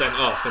gets sent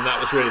off, and that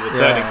was really the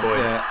turning point.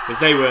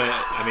 Because they were,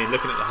 I mean,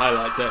 looking at the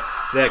highlights,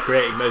 they're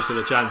creating most of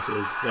the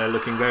chances. They're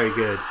looking very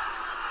good.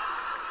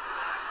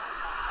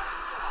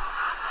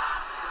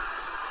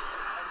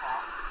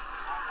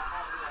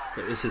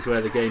 But this is where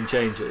the game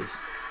changes.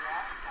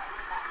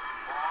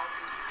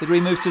 Did we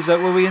move to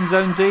zone? Were we in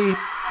zone D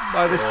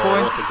by this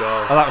point? What a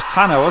goal. Oh, that was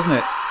Tanner, wasn't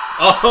it?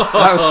 Oh,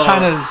 that was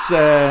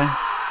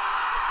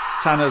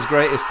Tanner's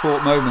greatest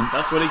Port moment.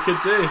 That's what he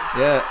could do.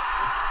 Yeah.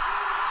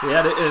 He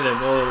had it in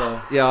him all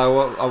along. Yeah,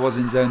 I was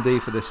in zone D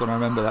for this one. I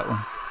remember that one.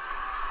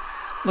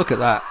 Look at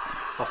that.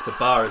 Off the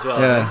bar as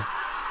well. Yeah.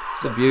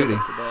 It's a beauty.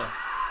 Off the bar.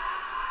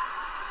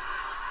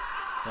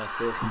 Nice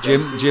ball from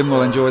Jim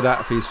will enjoy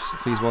that if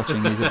he's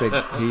watching. He's a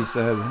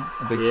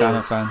big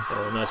Tanner fan.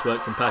 Oh, nice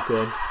work from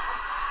Pacorn.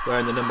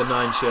 Wearing the number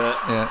 9 shirt.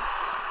 Yeah.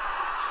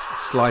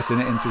 Slicing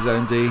it into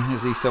zone D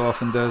as he so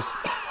often does.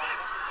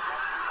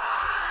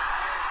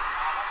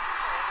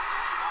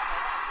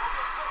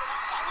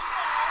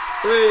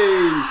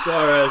 Whee!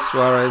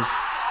 Suarez.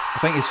 I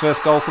think his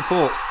first goal for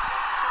Port.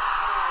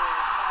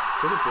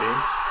 Could have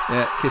been.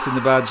 Yeah, kissing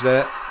the badge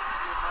there.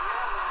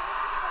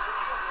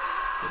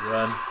 Good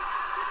run.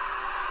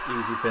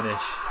 Easy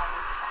finish.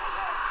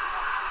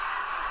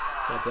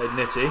 Well played,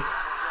 Nitty.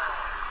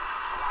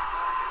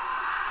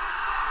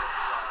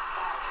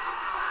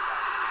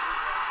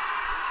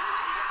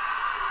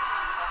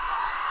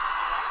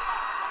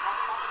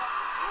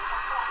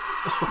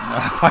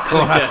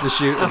 Pacorn has to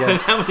shoot again.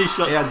 How many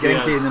shots he had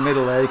Genki in the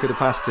middle there, he could have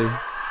passed to.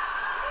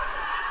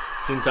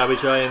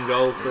 Sintabichai in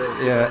goal for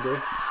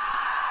Subandri.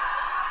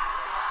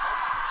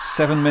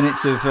 7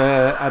 minutes of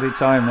added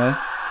time there.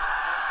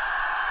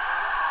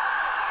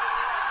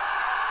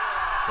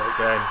 Great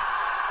game.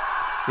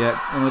 Yeah,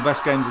 one of the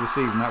best games of the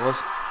season, that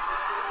was.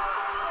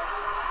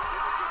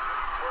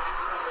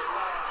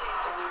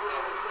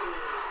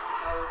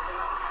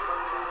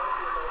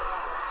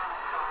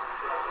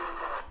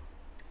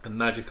 A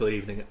magical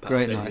evening at Pat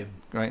Great Stadium. night,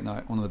 great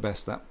night. One of the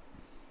best, that.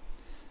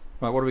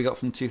 Right, what do we got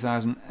from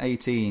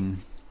 2018?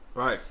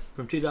 Right,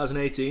 from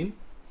 2018.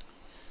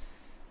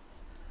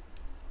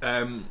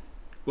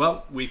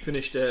 Well, we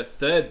finished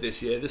third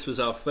this year. This was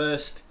our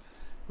first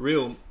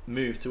real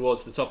move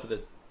towards the top of the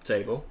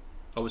table.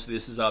 Obviously,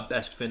 this is our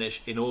best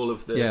finish in all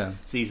of the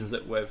seasons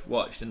that we've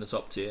watched in the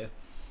top tier.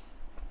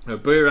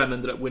 Buriram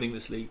ended up winning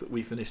this league, but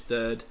we finished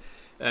third.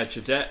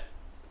 Chaudet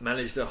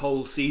managed a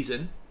whole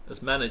season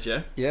as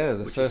manager. Yeah,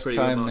 the first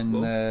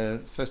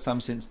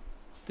time since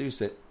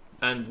Dusit.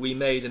 And we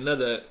made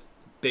another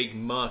big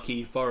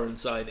marquee foreign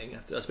signing.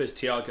 I suppose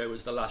Thiago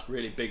was the last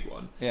really big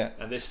one. Yeah.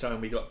 And this time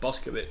we got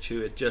Boskovic,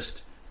 who had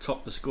just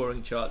topped the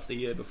scoring charts the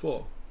year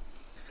before.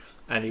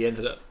 And he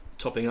ended up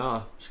topping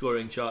our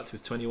scoring charts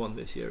with 21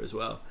 this year as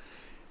well.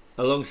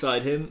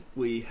 Alongside him,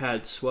 we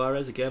had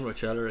Suarez again,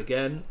 Rochella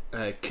again,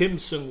 Kim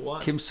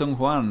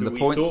Sung-hwan, the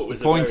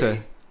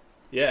pointer.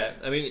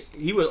 I mean,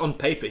 he was on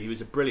paper, he was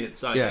a brilliant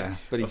signing. Yeah,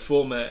 but a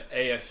former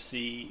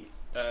AFC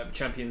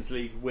Champions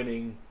League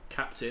winning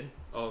captain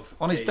of.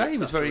 On his day, he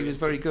was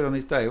very good on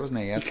his day, wasn't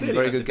he? He had some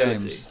very good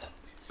games,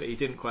 but he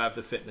didn't quite have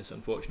the fitness,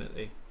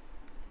 unfortunately.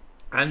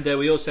 And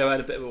we also had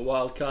a bit of a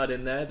wild card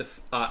in there,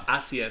 our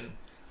ASEAN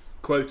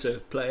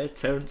quota player,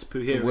 Terence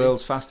Puhiri, the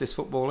world's fastest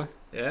footballer.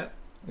 Yeah.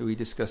 Who we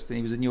discussed,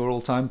 he was in your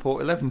all-time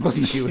Port 11,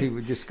 wasn't he?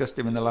 We discussed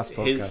him in the last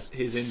podcast.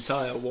 His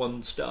entire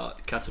one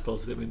start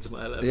catapulted him into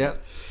my 11. Yeah.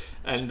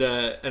 And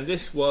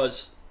this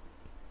was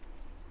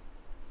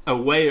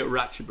away at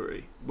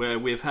Ratchaburi, where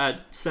we've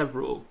had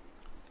several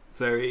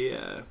very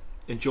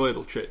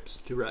enjoyable trips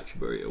to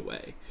Ratchaburi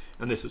away,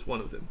 and this was one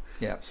of them.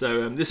 Yeah.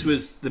 So this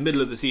was the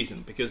middle of the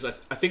season, because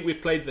I think we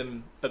played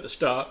them at the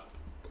start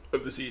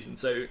of the season.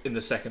 So in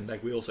the second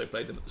leg, we also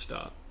played them at the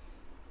start.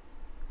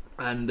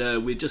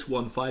 And we just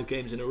won 5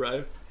 games in a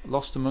row.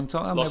 Lost to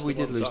Muangthong? Maybe we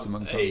did lose to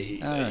Muangthong. Hey,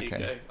 there you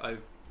go.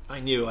 I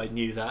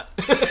knew that.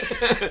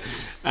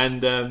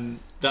 And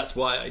that's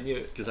why I knew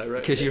it, because I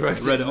read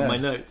it on my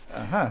notes.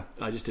 Uh-huh.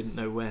 I just didn't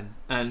know when.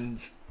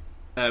 And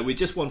we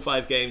just won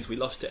 5 games. We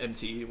lost to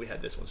MTU. We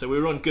had this one. So we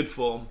were on good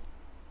form.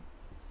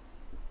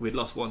 We'd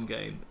lost 1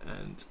 game.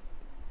 And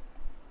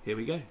here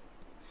we go.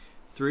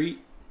 3,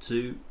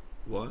 2,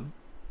 1,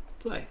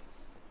 play.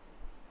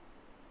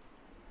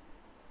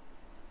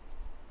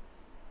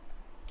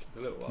 A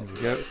little while. There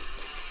we go.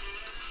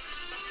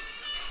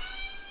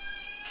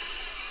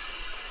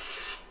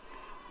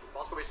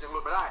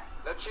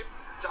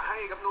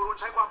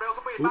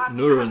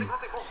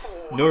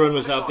 Nurun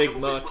was our big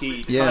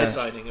marquee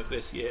signing of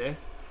this year.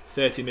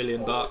 30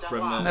 million baht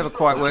from. Never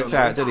quite worked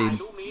out, did he,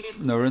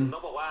 Nurun?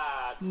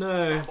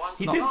 No,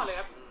 he did.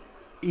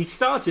 He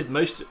started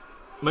most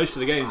of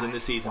the games in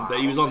this season,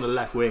 but he was on the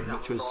left wing,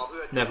 which was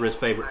never his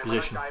favourite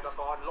position.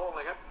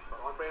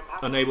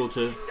 Unable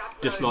to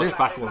dislodge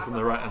Backwell from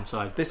the right hand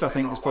side. This, I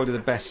think, is probably the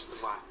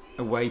best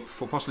away,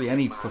 possibly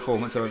any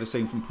performance I've ever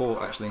seen from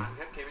Port. Actually,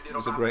 it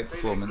was a great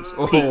performance.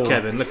 Peak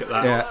Kevin, look at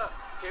that. Yeah.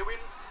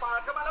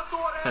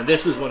 And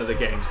this was one of the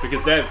games,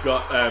 because they've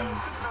got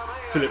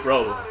Philip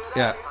Roll.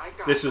 Yeah.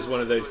 This was one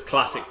of those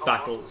classic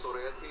battles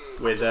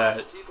with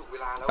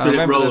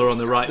Philip Roller on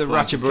the right. The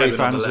Ratchaburi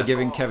fans were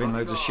giving Kevin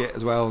loads of shit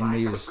as well, and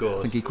I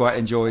think he quite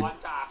enjoyed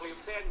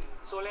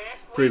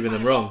proving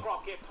them wrong.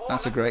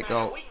 That's a great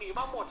goal.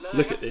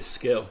 Look at this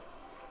skill.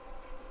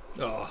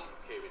 Oh.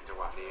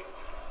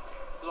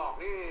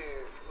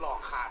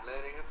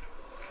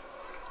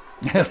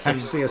 I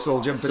see us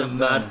all jumping. Some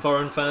mad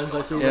foreign fans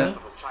I see there.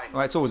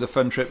 Well, it's always a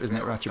fun trip, isn't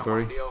it,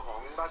 Ratchaburi?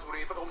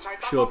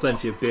 Sure,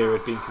 plenty of beer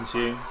had been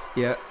consumed.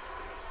 Yeah.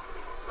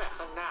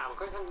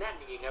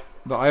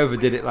 But I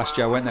overdid it last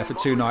year. I went there for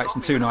 2 nights,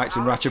 and 2 nights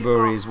in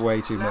Ratchaburi is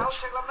way too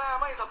much.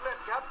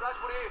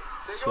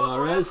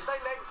 Suarez,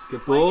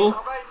 good ball.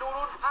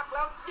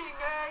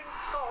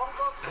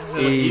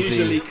 Easy.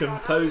 Usually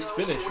composed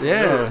finish.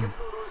 Yeah.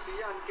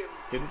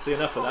 Didn't see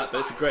enough of that,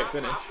 but it's a great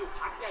finish.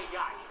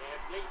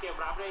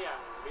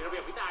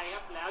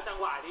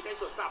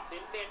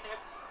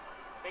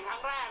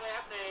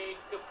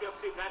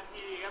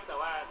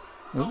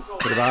 Ooh,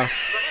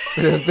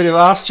 bit of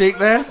arse cheek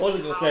there. I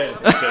wasn't going to say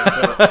anything,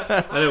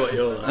 but I know what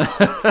you're like.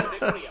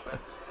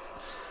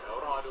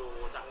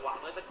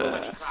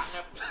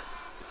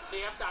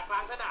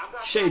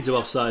 Shades of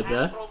offside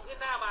there.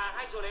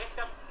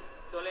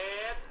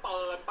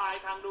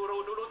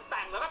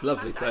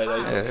 Lovely play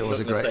though. Yeah, it was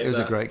a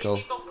great goal.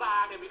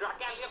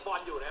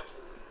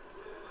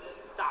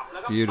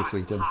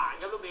 Beautifully done.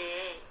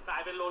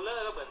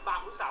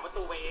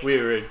 We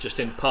were just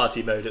in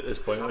party mode at this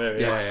point, weren't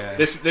we? Yeah.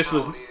 This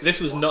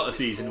was not a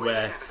season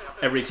where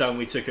every time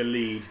we took a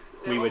lead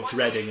we were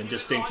dreading and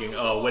just thinking,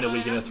 oh, when are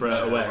we going to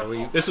throw it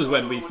away? This was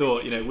when we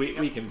thought,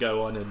 we can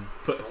go on and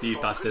put a few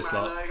past this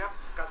lot.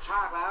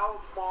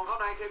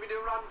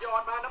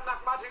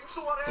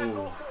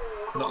 Ooh,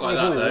 not like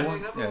that though.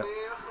 Yeah.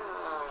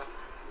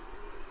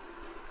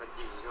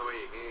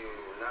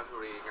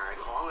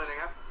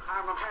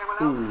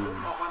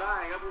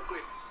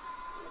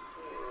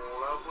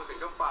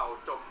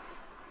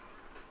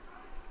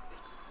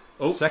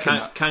 Oh,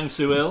 second Kang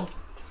Soo-il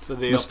for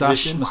the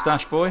opposition.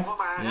 Moustache boy.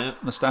 Yeah.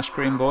 Moustache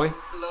cream boy.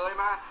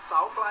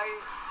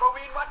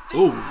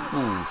 Ooh,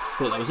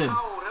 thought that was in.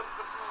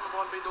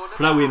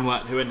 Pravin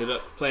Watt, who ended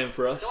up playing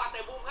for us.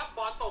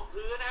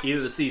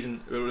 Either the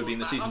season, or it would have been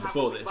the season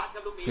before this.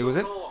 Who was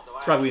it?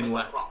 Pravin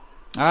Watt.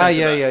 Ah,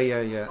 yeah.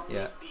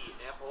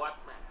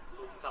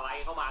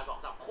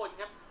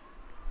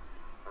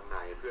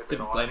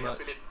 Didn't play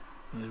much.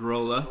 His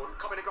roller.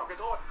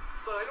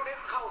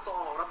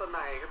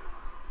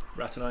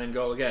 Ratanainen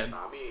goal again.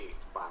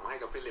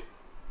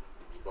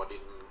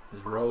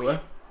 His roller.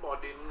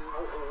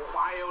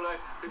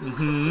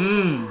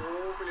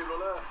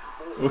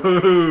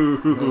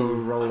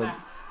 Rolling.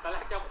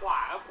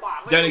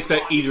 Don't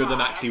expect either of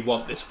them actually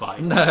want this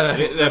fight. No,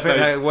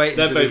 they're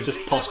waiting both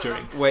just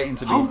posturing. Waiting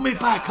to be. Hold me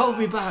back! Hold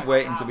me back!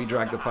 Waiting to be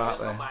dragged apart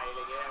there.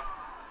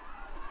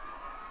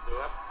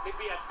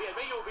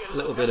 A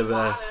little bit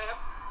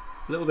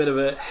of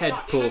a head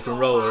pull from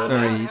Roller,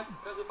 and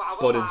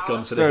Bodin's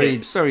gone to the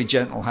hips. Very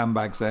gentle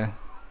handbags there.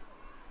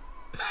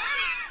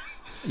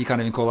 You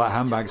can't even call that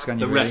handbags, can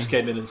you? The refs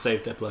came in and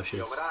saved their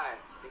blushes.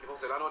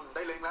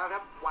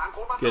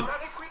 Good.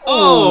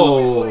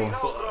 Oh! I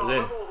thought that was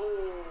in.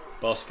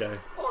 Bosco.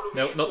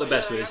 No, not the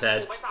best with his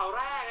head.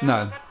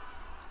 No.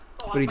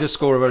 But he does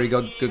score a very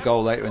good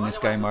goal later in this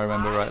game, I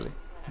remember rightly.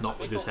 Not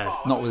with his head.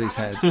 Not with his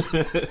head.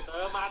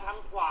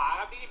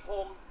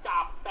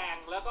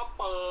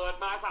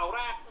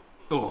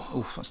 Oh,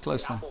 Oof, that's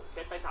close then.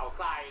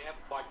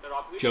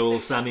 Joel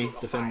Sammy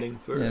defending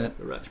for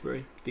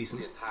Ratchbury.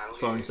 Decent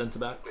foreign centre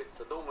back.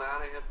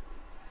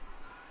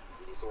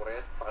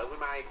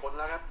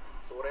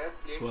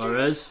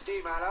 Suarez.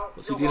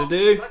 What's he going to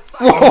do?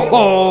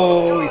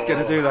 Oh, he's going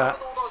to do that.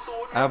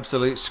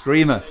 Absolute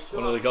screamer.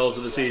 One of the goals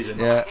of the season.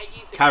 Yeah.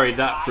 Carried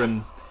that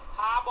from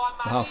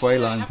The halfway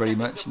line pretty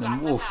much. And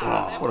then, woof,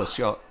 what a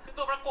shot.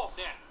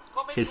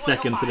 his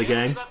second for the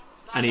game.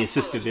 And he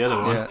assisted the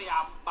other one. Yeah.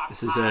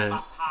 This is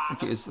a I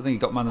think he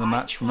got man of the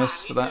match from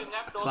us for that.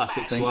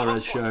 classic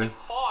Suarez show.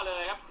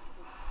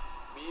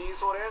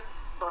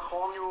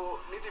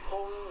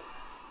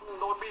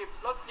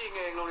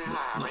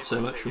 Not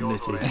so much from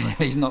Nitty.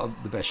 He's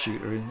not the best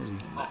shooter, is he?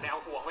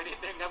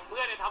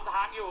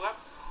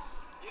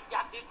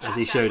 As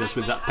he showed us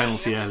with that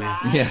penalty earlier.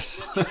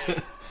 Yes. There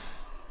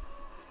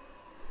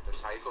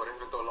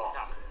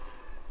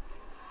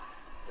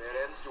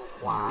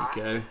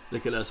we go.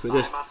 Look at us.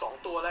 We're just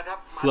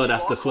flood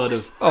after flood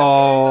of...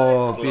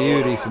 Oh,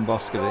 beauty from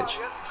Boskovic.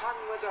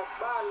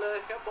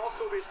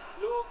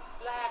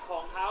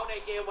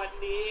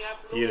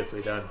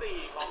 Beautifully done.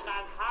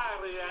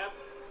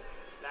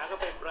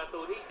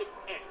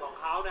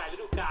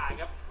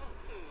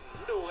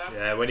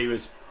 Yeah, when he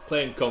was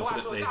playing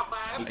confidently,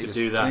 he could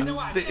do that. I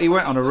mean, he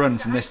went on a run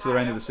from this to the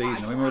end of the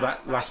season. I remember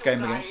that last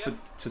game against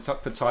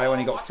Pattaya when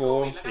he got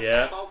 4.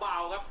 Yeah,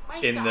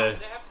 in the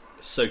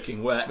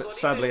soaking wet. But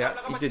sadly,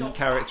 he didn't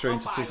carry it through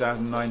into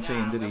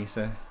 2019, did he?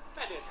 So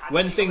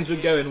when things were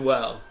going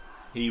well,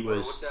 he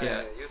was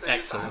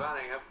excellent.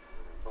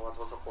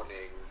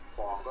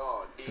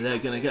 They're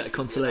going to get a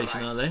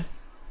consolation, are they?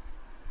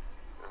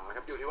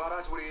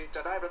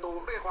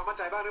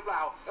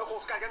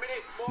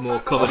 More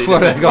comedy.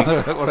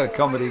 What a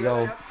comedy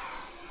goal.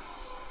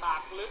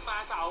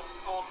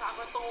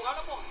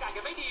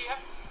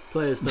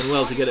 Players done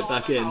well to get it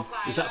back in.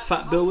 Is that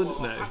Fat Bill with it?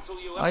 No.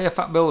 Oh yeah,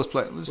 Fat Bill was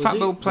playing. Was Fat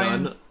Bill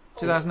playing No,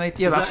 2008?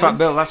 Yeah, that's Fat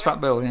Bill. That's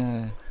Fat Bill.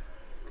 Yeah,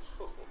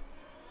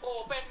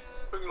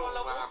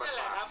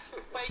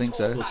 I think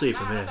so. We'll see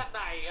from here.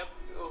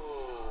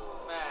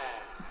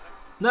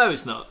 No,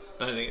 it's not.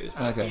 I don't think it is.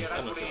 Okay.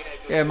 I'm not sure.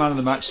 Yeah, man of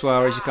the match,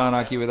 Suarez. You can't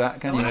argue with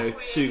that, can you? No,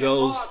 2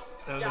 goals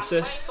and an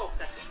assist.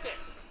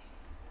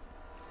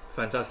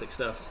 Fantastic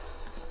stuff.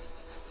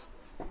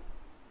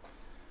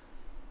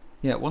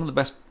 Yeah, one of the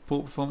best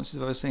Port performances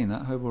I've ever seen.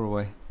 That home or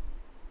away.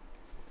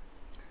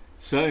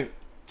 So,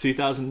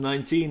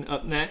 2019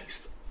 up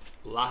next.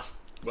 Last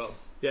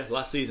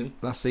season.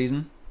 Last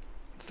season.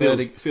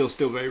 Feels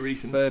still very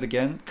recent. Third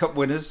again. Cup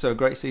winners, so a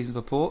great season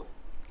for Port.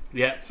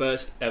 Yeah,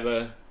 first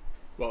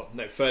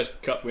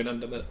cup win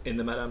in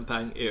the Madame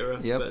Pang era.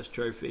 Yep.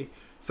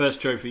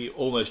 First trophy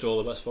almost all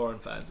of us foreign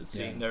fans had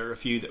seen. Yeah. There are a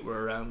few that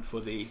were around for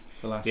the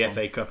last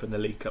FA Cup and the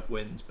League Cup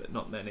wins, but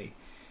not many.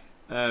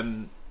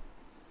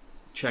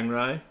 Chiang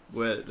Rai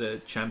were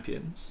the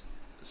champions.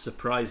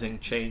 Surprising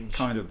change.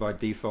 Kind of by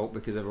default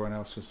because everyone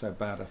else was so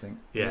bad, I think.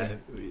 Yeah.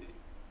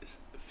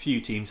 A few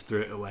teams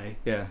threw it away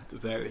Yeah. at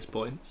various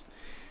points.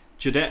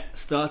 Judette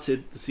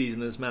started the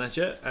season as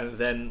manager and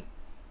then,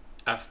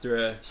 after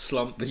a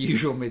slump, The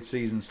usual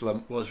mid-season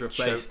slump. was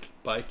replaced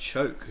by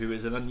Choke, who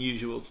is an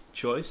unusual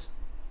choice.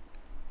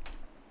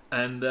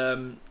 And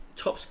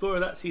top scorer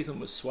that season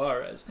was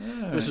Suarez.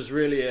 Yeah. This was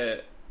really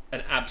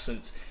an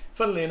absence.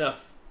 Funnily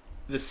enough,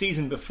 the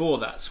season before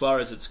that,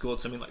 Suarez had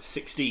scored something like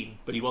 16,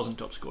 but he wasn't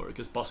top scorer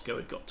because Bosco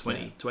had got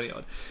 20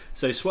 odd.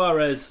 So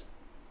Suarez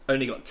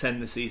only got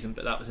 10 this season,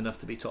 but that was enough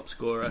to be top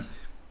scorer.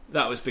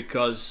 That was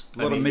because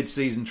A lot of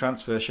mid-season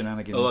transfer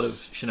shenanigans. A lot of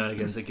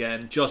shenanigans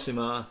again.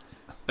 Josimar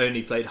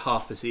only played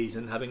half the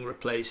season, having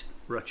replaced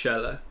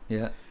Rochella.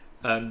 Yeah.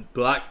 And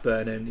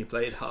Blackburn only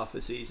played half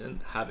a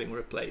season, having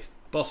replaced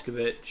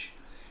Boskovic.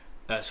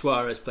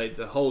 Suarez played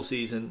the whole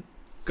season.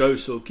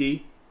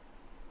 Gosulki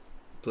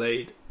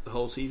played the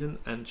whole season,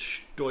 and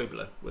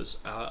Stoibler was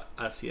our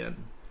ASEAN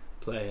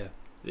player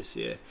this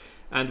year.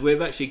 And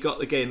we've actually got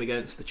the game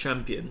against the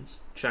champions,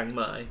 Chiang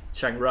Rai.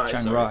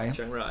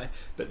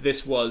 But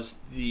this was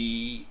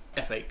the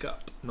FA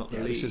Cup, not the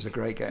league. This was a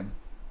great game.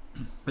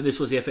 And this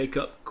was the FA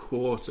Cup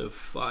quarter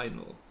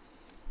final.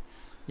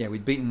 Yeah,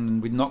 we'd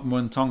knocked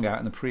Muntong out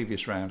in the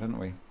previous round, hadn't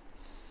we?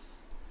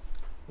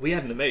 We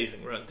had an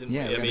amazing run, didn't we?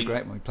 Yeah, we had a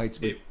great one. We played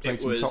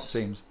some top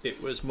teams.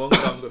 It was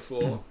Muntong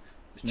before,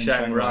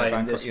 Chiang Rai,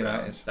 and Bangkok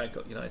United.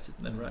 Bangkok United,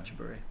 and then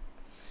Ratchaburi.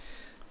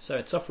 So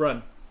a tough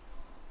run.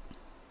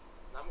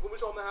 คุณ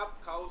ผู้ชมนะครับ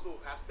เข้าสู่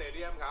แพสสเตเ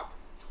ดียมครับ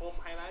ชม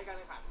ไฮไลท์การแ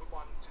ข่งขันฟุตบอ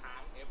ลช้า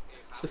ง FA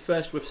ครับ It's the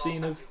first we've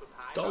seen of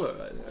Dollar.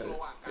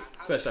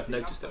 First I've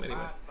noticed him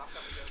anyway.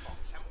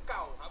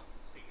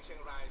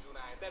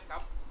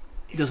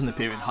 He doesn't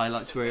appear in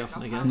highlights very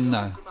often again.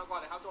 No.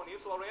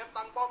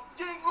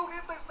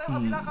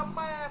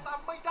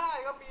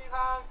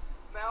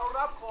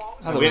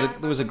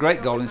 There was a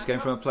great goal in this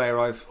game from a player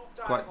I've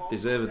quite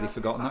deservedly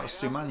forgotten. That was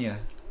Sumania.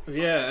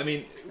 Yeah, I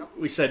mean,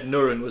 we said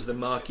Nurun was the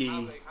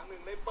marquee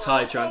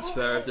Thai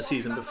transfer of the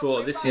season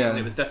before. This season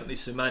it was definitely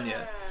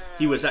Sumania.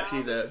 He was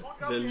actually the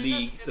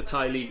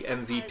Thai league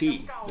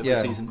MVP of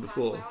the season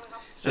before.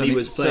 And he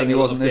was playing a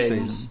lot of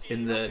games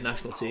in the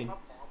national team.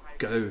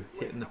 Go,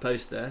 hitting the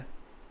post there.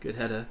 Good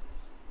header.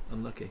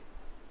 Unlucky.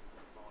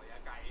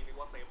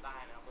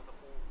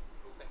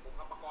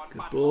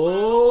 Good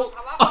ball.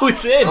 Oh,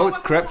 it's in! Oh, it's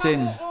crept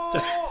in.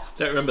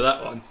 Don't remember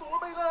that one.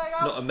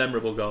 Not a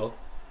memorable goal.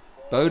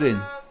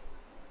 Bodin.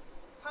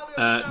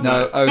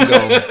 No, own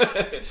goal.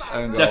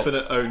 Own goal.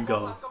 Definite own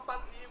goal.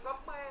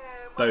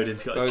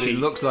 Bodin's got a cheat.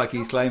 Looks like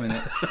he's claiming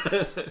it.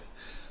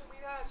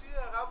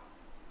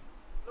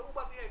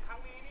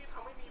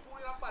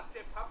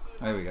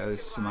 There we go.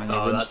 This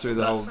Sumania runs through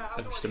the whole.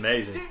 That's just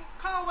amazing.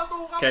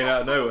 Came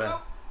out of nowhere.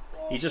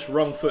 He just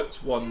wrong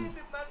foots one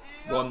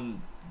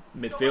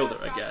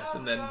midfielder, I guess,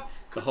 and then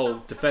the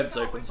whole defence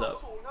opens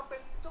up.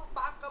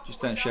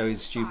 Just don't show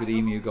his stupid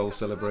emu goal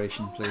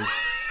celebration, please.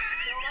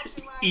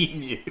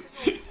 Emu.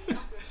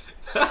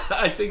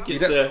 I think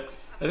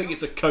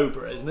it's a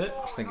cobra, isn't it?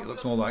 I think it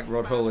looks more like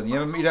Rod Hull. And you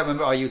don't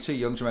remember? Are you too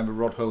young to remember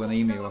Rod Hull and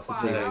emu off the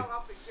TV? Yeah.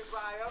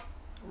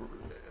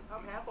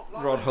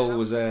 Rod Hull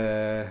was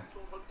a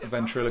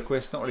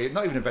ventriloquist, not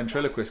even a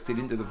ventriloquist because he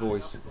didn't do the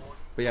voice,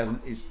 but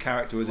his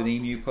character was an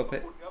emu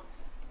puppet.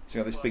 So he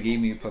had this big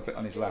emu puppet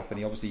on his lap, and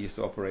he obviously used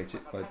to operate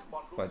it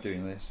by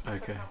doing this.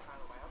 Okay.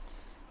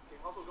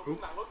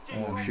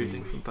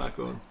 Shooting from back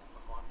on.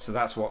 So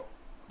that's what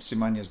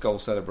Sumania's goal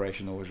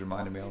celebration always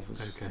reminded me of,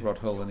 was Rod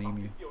Hull and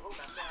emu.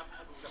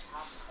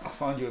 I'll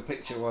find you a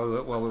picture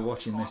while we're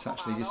watching this,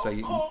 actually, just so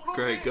you can.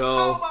 Great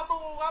goal.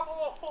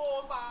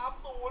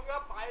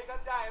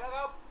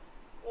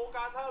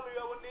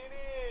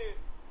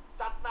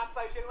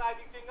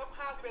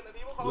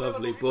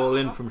 Lovely ball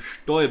in from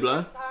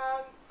Stoibler,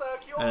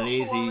 and an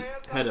easy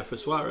header for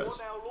Suarez.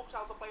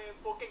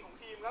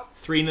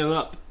 3-0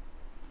 up.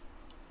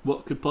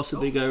 What could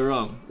possibly go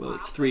wrong? Well,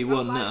 it's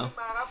 3-1 now,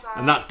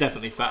 and that's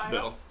definitely Fat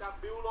Bill.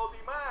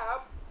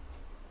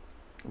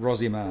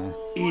 Rosimar.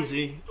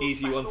 Easy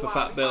one for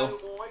Fat Bill.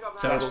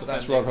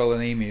 That's Rod Hull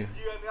and emu.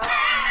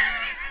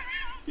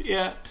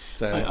 Yeah,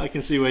 so I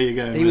can see where you're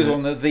going. He was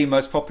one of the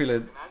most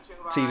popular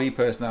TV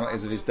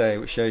personalities of his day,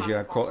 which shows you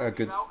how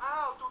good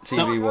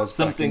TV was.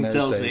 Something back in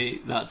those tells days.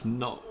 me that's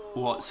not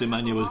what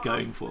Sumania was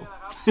going for.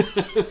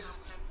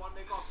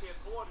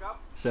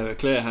 So a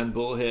clear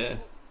handball here.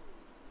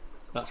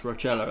 That's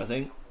Rochella, I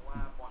think.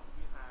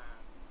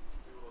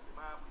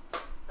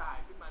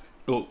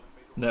 Oh,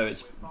 no,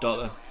 it's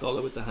Dollar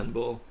with the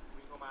handball.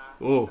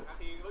 Oh,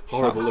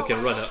 horrible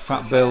looking run up.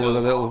 Fat Bill with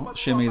a little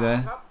shimmy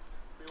there.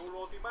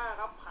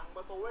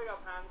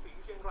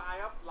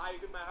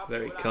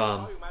 Very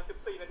calm.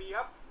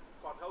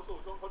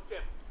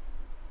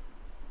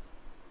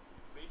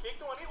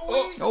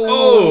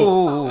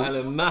 Oh, and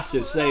a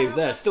massive save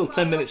there. Still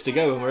 10 minutes to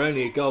go and we're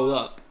only a goal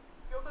up.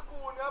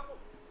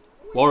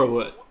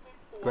 Warrawood,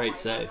 great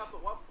save.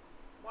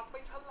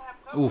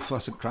 Oof,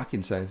 that's a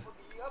cracking save.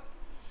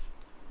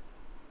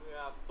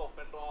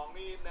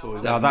 Or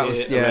was that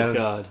was a red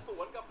card?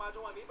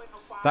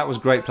 That was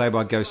great play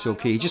by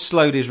Gosulki. He just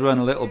slowed his run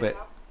a little bit,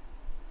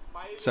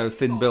 so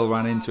Thin Bill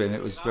ran into him.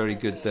 It was very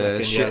good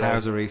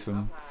shithousery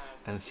from.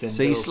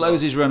 See, he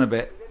slows his run a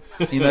bit.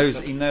 He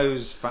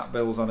knows Fat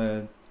Bill's on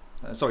a.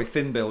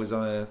 Thin Bill is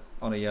on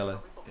a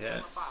yellow.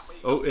 Yeah.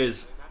 Oh,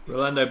 is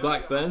Rolando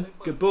Blackburn.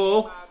 Good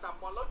ball.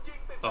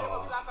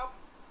 Oh.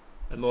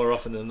 And more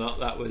often than not,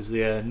 that was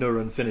the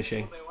Nurun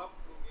finishing.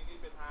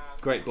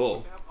 Great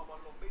ball.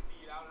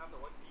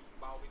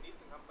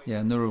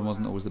 Yeah, Nurun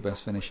wasn't always the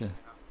best finisher.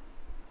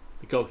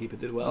 The goalkeeper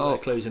did well there,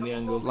 closing the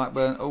angle.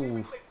 Blackburn.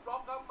 Oh.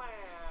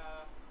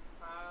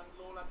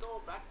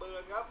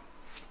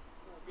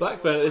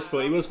 Blackburn at this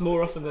point, he was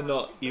more often than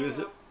not. He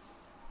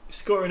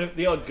scoring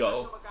the odd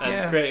goal and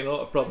Yeah. creating a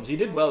lot of problems. He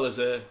did well as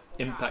a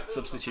impact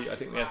substitute, I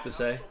think we have to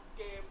say.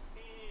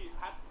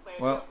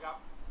 Well,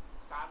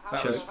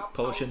 that was Shows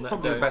polishing that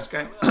probably the dough. best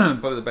game.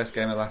 Probably the best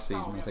game of last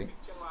season, I think.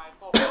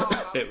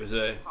 It was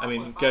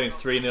going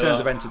 3-0 In terms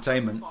up of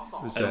entertainment,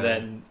 it was, and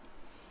then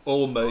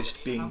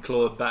almost being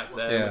clawed back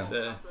there Yeah.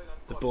 with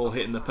the ball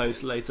hitting the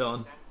post late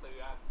on.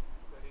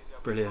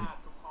 Brilliant.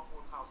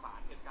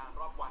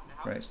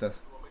 great stuff.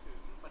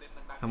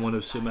 And one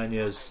of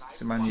Sumanya's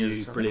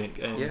few brilliant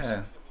games.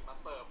 Yeah,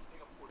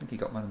 I think he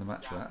got man of the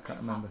match for that. I can't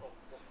remember.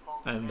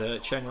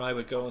 And Chiang Rai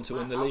would go on to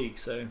win the league,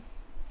 so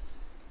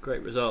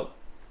great result.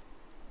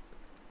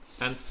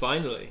 And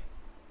finally,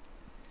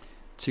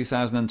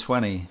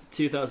 2020.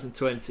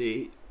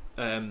 2020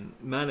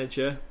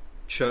 manager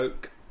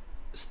choke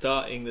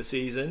starting the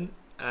season,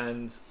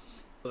 and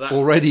that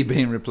Already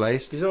being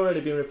replaced. he's already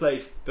been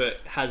replaced. But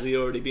has he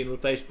already been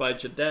replaced by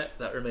Jadette?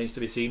 That remains to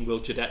be seen. Will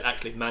Jadette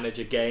actually manage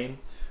a game,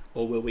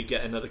 or will we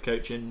get another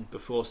coach in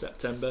before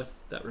September?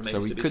 That remains So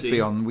to we be could seen.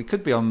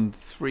 be on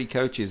 3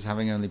 coaches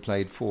having only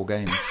played 4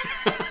 games,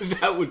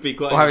 That would be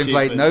quite. or an having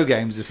played achievement. no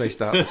games if they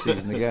start the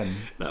season again,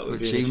 That would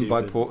which be an even by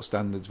achievement. Port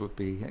standards would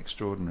be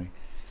extraordinary.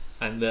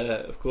 And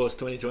of course,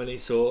 2020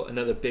 saw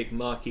another big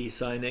marquee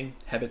signing,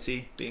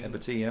 Heberty being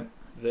Eberty, yeah.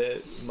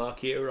 the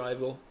marquee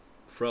arrival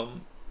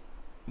from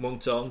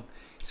Muangthong.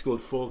 He scored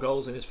 4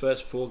 goals in his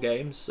first 4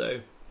 games, so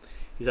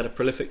he's had a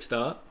prolific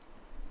start.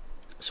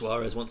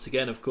 Suarez once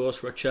again, of course,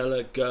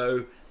 Rochella,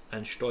 Go,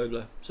 and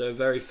Stoibler. So a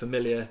very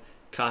familiar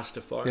cast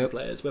of foreign Yep.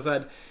 players. We've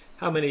had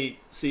how many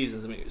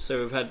seasons? So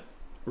we've had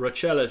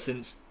Rochella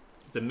since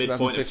the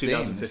midpoint of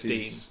 2015. This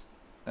is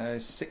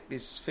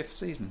his 5th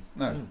season.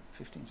 No,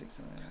 15,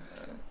 16.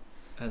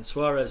 And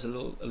Suarez a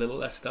little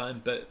less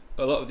time, but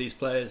a lot of these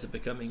players are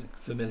becoming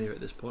familiar at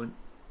this point.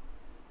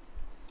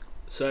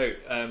 So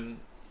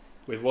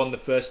we've won the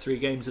first 3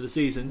 games of the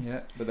season.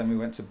 Yeah, but then we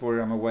went to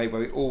Buriram away,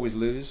 where we always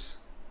lose.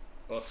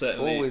 Well,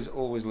 certainly,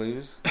 Always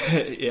lose.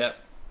 yeah.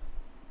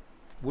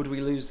 Would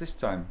we lose this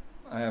time?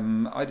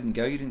 I didn't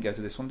go. You didn't go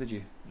to this one, did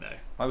you? No.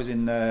 I was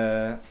in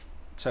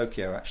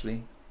Tokyo,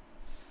 actually,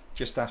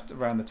 just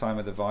around the time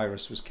of the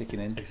virus was kicking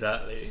in.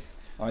 Exactly.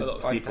 I A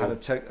lot of people- had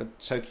a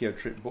Tokyo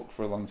trip booked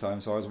for a long time,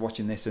 so I was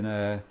watching this in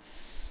a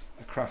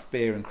craft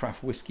beer and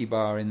craft whiskey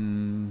bar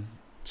in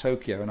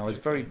Tokyo, and I was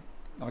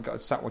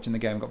sat watching the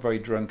game, got very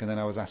drunk, and then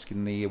I was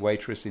asking the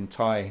waitress in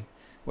Thai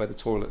where the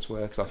toilets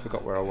were, because I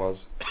forgot where I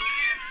was.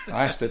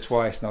 I asked her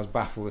twice, and I was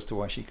baffled as to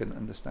why she couldn't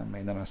understand me,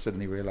 and then I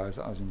suddenly realised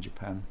that I was in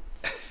Japan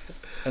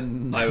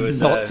and I was,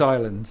 not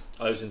Thailand.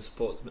 I was in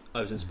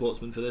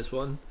Sportsman for this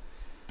one.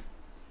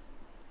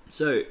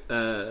 So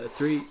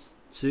 3,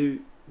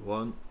 2,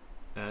 1,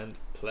 and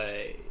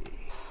play.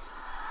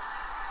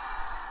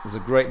 There's a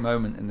great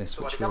moment in this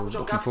which we're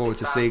looking forward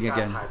to seeing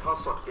again.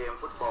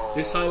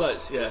 This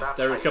highlights, yeah,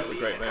 there are a couple of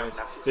great moments.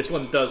 This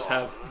one does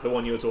have the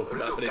one you were talking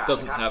about, but it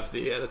doesn't have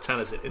the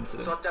Tanasit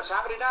incident.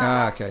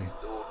 Ah, okay.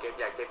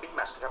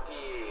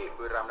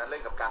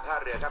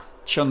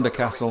 Chunder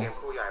Castle.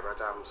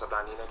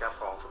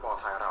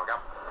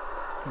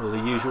 All the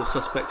usual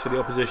suspects for the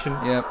opposition.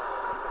 Yep.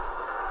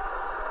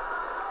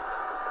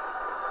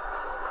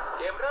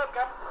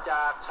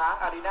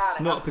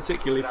 It's not a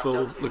particularly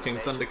full-looking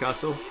Thunder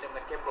Castle,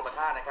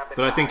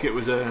 but I think it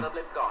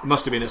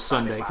must have been a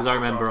Sunday, because I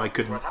remember I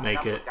couldn't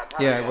make it.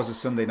 Yeah, it was a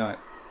Sunday night.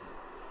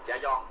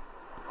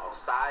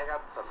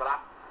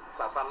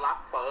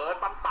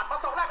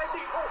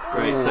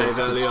 Great save It's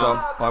a good early on.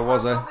 stop by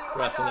Wazza.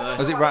 Ratanai.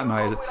 Was it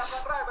Ratnai? Is it?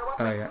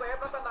 Oh yeah.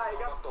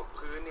 ตก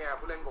พื้นเนี่ย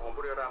ผู้เล่นของ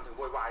บุรีรัมย์ถึงโ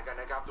วยวายกัน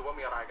นะครับดูว่า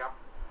มีอะไรครับ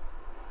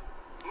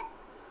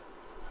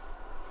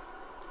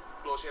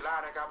โรเชล่า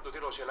นะครับดู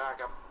ที่โรเชล่า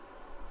ครับ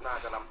น่า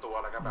จะนำตัว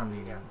แล้วครับแบบ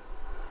นี้เนี่ย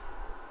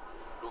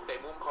ลูกเตะ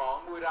มุมของ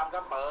บุรีรัมย์ค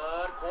รับเปิ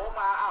ดโค้ง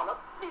มาอ้าวแล้ว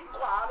ยิงข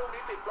วาลูก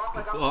นี้ติดบล็อก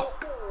นะครับโอ้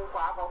โหข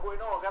วาของบุย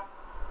โน่ครับ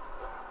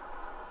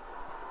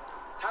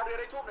ท่าเรือ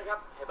ได้ทุ่มนะครับ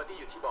เฮเบอร์ตี้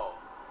อยู่ที่บอล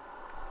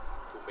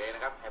ถูกเบน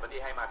ะครับเฮเบอร์ตี้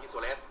ให้มาที่โซ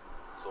เล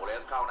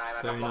สเข้าในม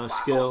าครับ Very บอล nice ขวา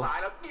skill เข้าซ้าย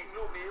แล้วยิง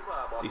ลูกนี้มา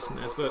บอล Decent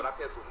ตก effort สุรัตน์เ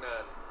ทพสูงเนิ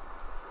น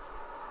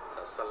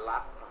สลั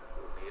ด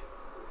ลูกนี้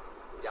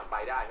ยังไป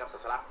ได้ครับส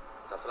ลั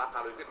ดพา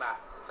ลุยขึ้นมา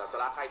ส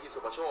ลัดให้ที่สุ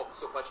ภโชค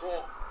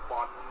บ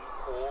อล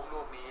โค้ง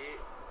ลูกนี้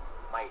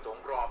ไม่ตรง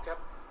กรอบครับ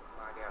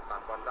มาเนี่ยตั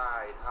ดบอลได้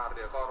ท่าเ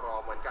รือก็รอ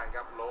เหมือนกันค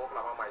รับโลก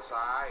ลับมาใหม่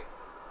ซ้าย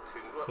ถึ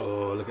งด้วย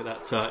Oh, look at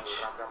that touch.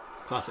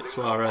 Classic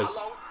Suarez.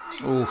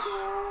 Oof.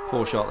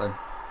 Poor shot then.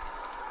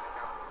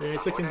 Yeah,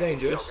 it's looking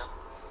dangerous.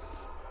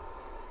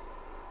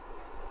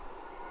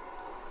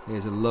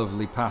 Here's a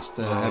lovely pass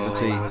to Oh,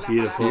 Eberty.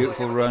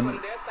 beautiful. run.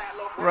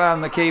 Round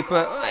the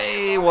keeper.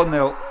 Hey,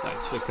 1-0.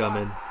 Thanks for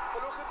coming.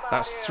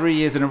 That's 3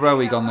 years in a row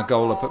he got the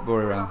goal up at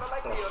Buriram.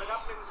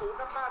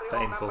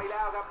 Painful.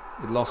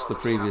 He lost the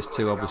previous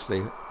 2,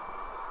 obviously.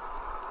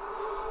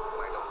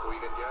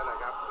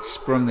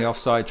 Sprung the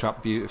offside trap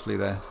beautifully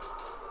there.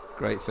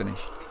 Great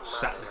finish.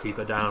 Sat the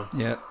keeper down.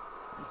 Yeah.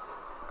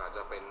 อาจจ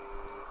ะเป็น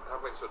ถ้า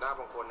เป็นสุดหน้า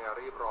บางคนเนี่ย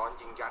รีบร้อน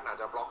ยิงยันอาจ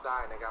จะบล็อกได้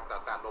นะครับแ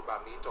ต่ลงแบ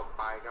บนี้จบ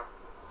ไปครับ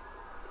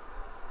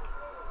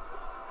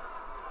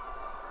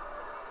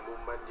บุ มุ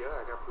มมันเยอะ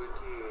ครับพื้น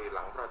ที่ห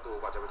ลังประตู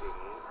กว่าจะไปถึง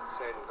เ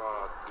ส้นก็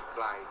อีกไก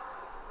ล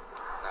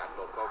แต่หล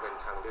บก็เป็น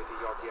ทางเลือกที่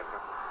ยอดเยี่ยมค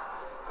รับ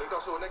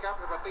1-0นะครับเ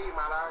ฮปาตี้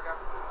มาแล้วครับ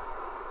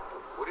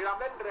บุรีรัมย์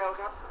เล่นเร็ว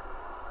ครับ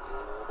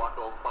บอลโ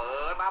ด่งเปิ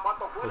ดมาบอล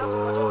ตกพื้นแล้ว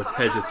Oh,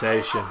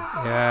 hesitation.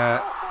 Yeah,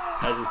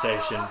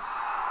 Hesitation.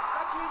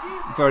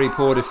 very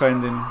poor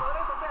defending.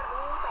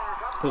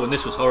 Oh, and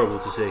this was horrible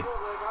to see.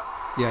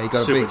 Yeah, he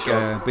got a Super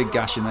shot. big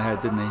gash in the head,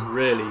 didn't he?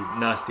 Really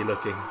nasty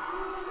looking.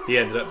 He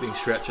ended up being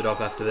stretchered off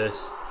after this.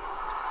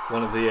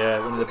 One of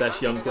the best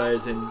young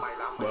players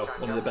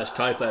one of the best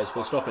Thai players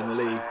full stop in the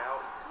league.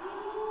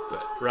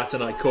 But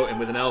Ratanai caught him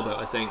with an elbow,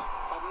 I think.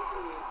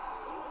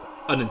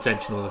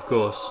 Unintentional, of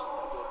course.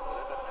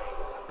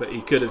 But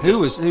he could have.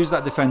 Who's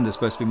that defender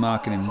supposed to be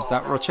marking him? Is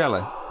that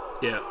Rochella?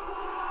 Yeah.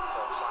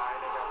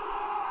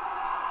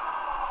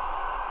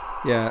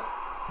 Yeah.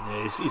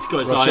 Yeah, he's got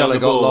his eye Rochella on the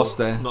got ball, lost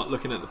there. not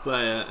looking at the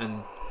player, and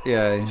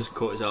Yeah. he just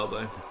caught his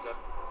elbow.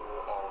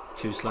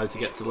 Too slow to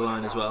get to the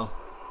line as well.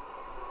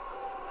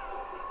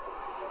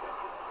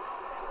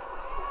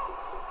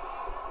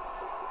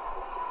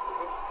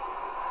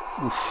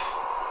 Oof.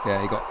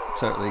 Yeah, he got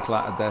totally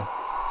clattered there.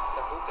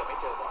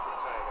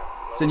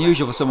 It's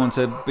unusual for someone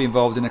to be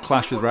involved in a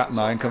clash with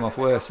Ratnai and come off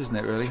worse, isn't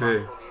it, really?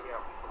 True.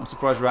 I'm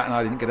surprised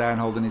Ratnai didn't go down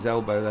holding his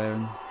elbow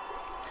there.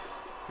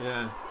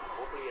 Yeah.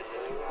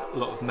 A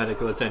lot of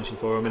medical attention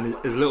for him, and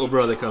his little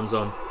brother comes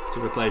on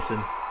to replace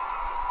him.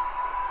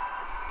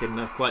 Didn't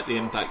have quite the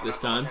impact this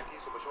time.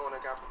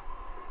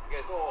 เก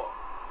โซ่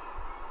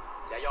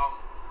จะยอง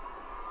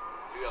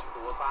เลือก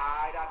ตัวซ้า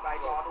ยด้านใน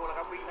จอดูแล้วค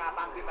รับวิ่งหน้า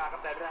ตั้งขึ้นมาครั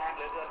บแต่แรงเ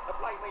หลือเกินครับ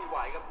ไล่ไม่ไหว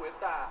ครับเวส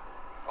ต้า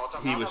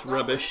He was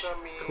rubbish.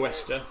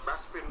 Cuesta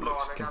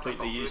looks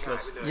completely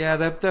useless. Yeah,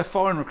 their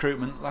foreign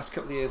recruitment last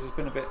couple of years has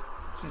been a bit,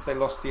 since they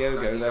lost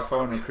Diogo, their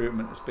foreign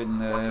recruitment has been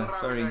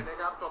very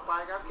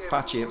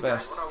patchy at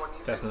best.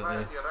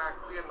 Definitely.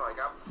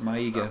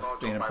 Maiga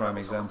being a prime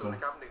example.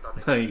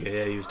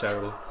 Yeah, he was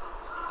terrible.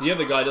 The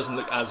other guy doesn't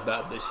look as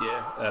bad this year,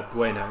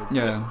 Bueno.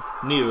 Yeah.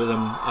 Neither of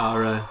them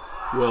are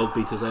world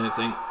beaters, I don't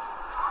think.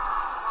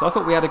 So I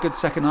thought we had a good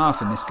second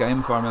half in this game,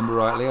 if I remember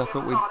rightly. I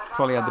thought we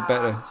probably had the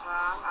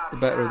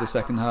better of the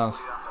second half.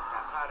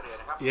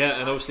 Yeah,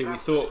 and obviously we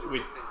thought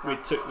we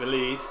took the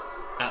lead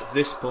at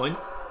this point.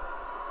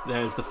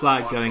 There's the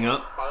flag going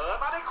up.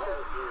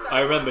 I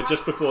remember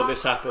just before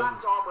this happened,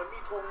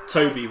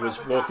 Toby was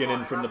walking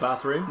in from the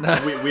bathroom.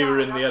 We were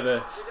in the other,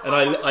 and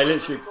I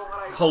literally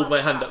hold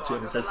my hand up to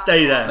him and said,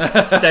 "Stay there,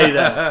 stay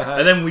there."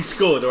 And then we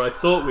scored, or I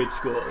thought we'd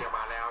scored,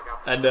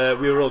 and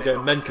we were all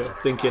going mental,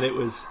 thinking it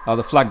was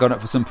The flag got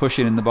up for some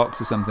pushing in the box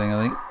or something, I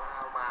think.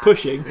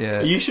 pushing. Yeah.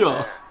 Are you sure?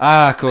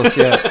 Ah, of course,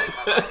 yeah.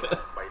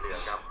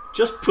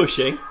 Just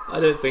pushing? I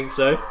don't think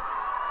so.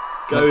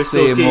 Let's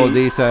see in more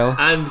detail.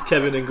 And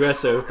Kevin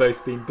Ingresso have both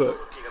been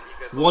booked.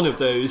 One of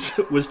those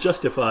was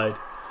justified.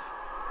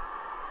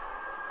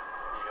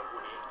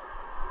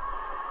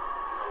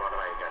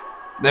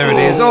 There it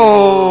is.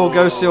 Oh,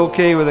 Go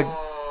Silky with a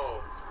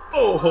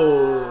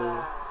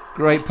Oh,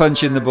 great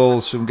punch in the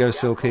balls from Go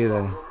Silky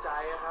there.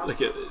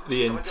 look at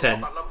the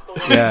intent.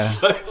 Yeah.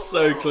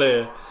 so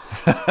clear.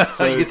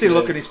 So You can see the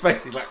clear. look on his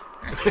face. He's like,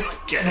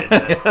 Get in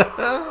there.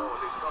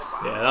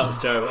 Yeah, that was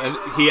terrible. And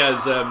he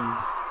has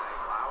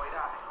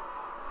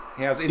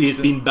he's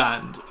instant, been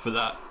banned for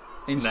that.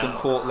 instant now.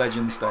 Port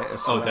legend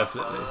status. Oh,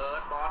 definitely.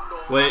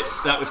 Well,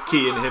 that was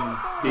key in him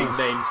being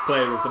named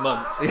Player of the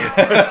Month.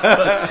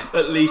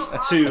 At least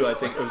two, I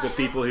think, of the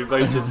people who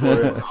voted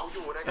for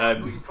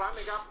him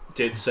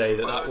did say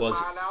that was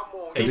a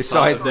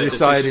part of their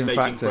deciding decision-making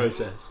factor.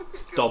 process.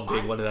 Dom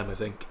being one of them, I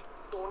think.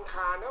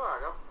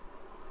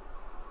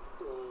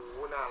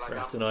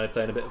 Reft and I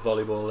playing a bit of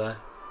volleyball there.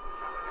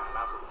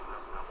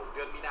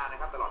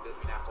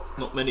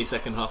 Not many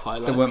second half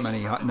highlights. There weren't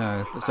many.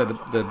 No, so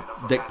the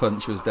dick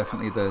punch was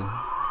definitely the.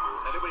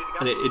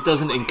 And it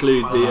doesn't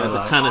include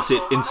the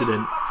Tanasit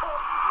incident,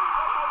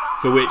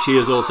 for which he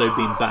has also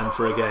been banned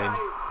for a game,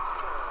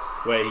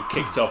 where he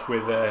kicked off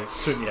with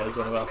Tunez,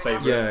 one of our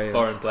favourite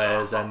foreign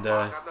players, and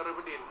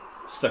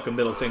stuck a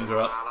middle finger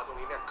up.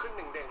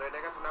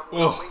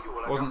 Oh,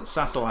 wasn't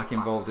Sasalak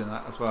involved in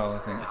that as well?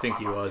 I think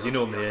he was. He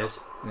normally is.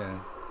 Yeah.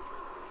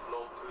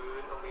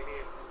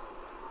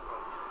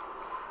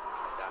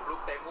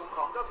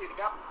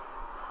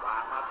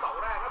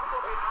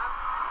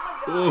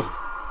 Ooh,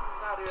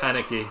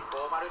 panicky.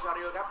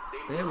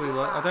 Yeah,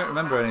 I don't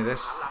remember any of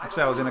this. Like I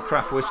say, I was in a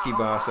craft whiskey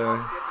bar, so.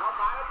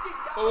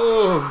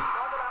 Oh,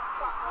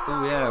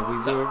 Oh yeah,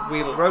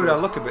 we rode our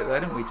luck a bit there,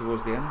 didn't we,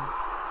 towards the end?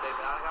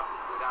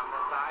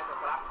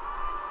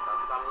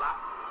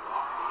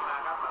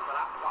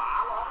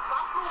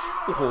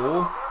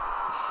 Oh.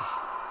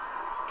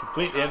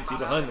 completely empty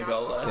behind the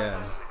goal there.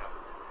 Yeah.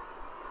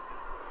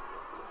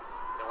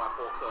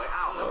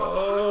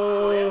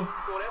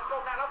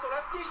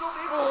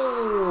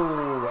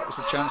 Oh, that was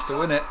a chance to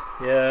win it.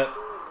 Yeah,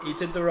 he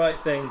did the right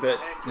thing, but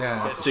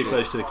Yeah. gets too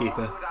close to the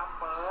keeper.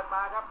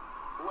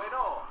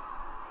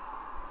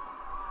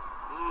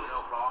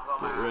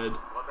 Bit red.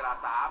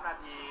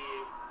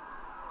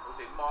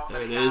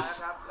 There it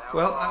is.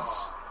 Well,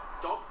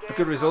 a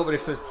good result, but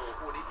if they're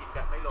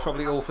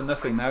probably all for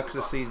nothing now because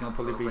the season will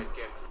probably be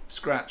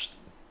scratched.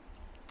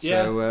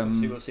 Yeah, So,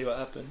 we'll see what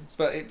happens.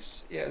 But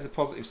it's a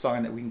positive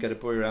sign that we can get a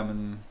Buriram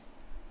and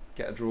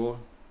get a draw.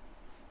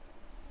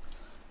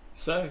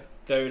 So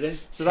there it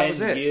is. So that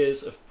was it. 10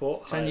 years of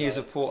Port. 10 years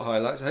of Port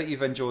highlights. I hope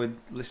you've enjoyed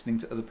listening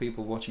to other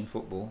people watching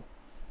football.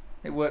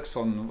 It works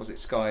on, was it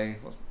Sky?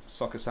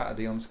 Soccer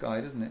Saturday on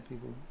Sky, doesn't it?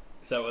 People.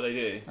 Is that what they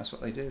do? That's what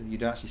they do. You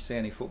don't actually see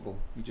any football.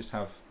 You just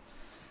have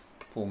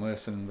Paul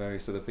Merson and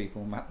various other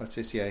people, Matt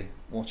Letitia,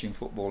 watching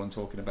football and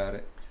talking about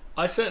it.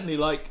 I certainly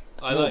like.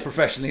 More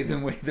professionally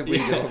than we do,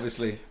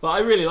 obviously. Well, I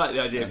really like the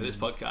idea for this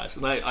podcast,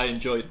 and I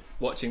enjoyed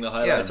watching the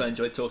highlights. Yeah. I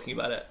enjoyed talking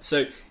about it.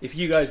 So, if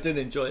you guys did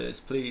enjoy this,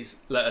 please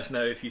let us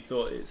know if you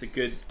thought it's a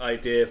good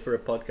idea for a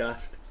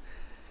podcast.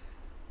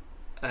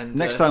 And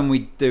next time we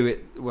do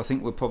it, I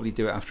think we'll probably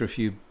do it after a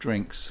few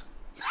drinks.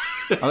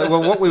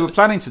 Well, what we were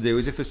planning to do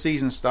is, if the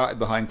season started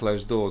behind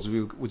closed doors,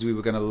 we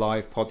were going to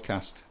live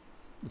podcast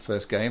the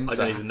first game. I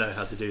don't even know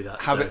how to do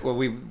that. Well,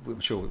 we're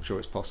sure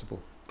it's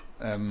possible.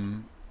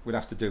 We'd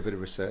have to do a bit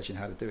of research in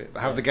how to do it,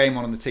 but have the game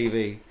on the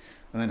TV,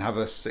 and then have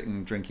us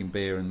sitting drinking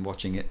beer and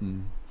watching it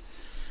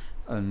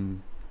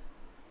and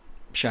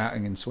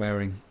shouting and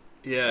swearing.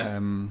 Yeah.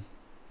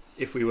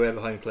 If we were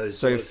behind closed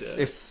doors. So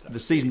if the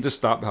season does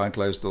start behind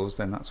closed doors,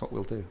 then that's what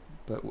we'll do.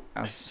 But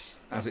as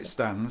it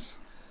stands,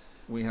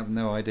 we have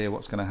no idea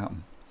what's going to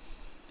happen.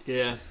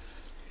 Yeah.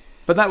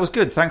 But that was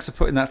good. Thanks for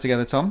putting that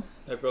together, Tom.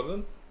 No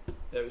problem.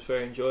 It was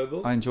very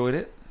enjoyable. I enjoyed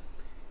it.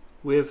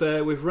 We've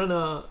run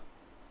our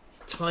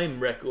time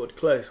record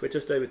close. We're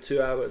just over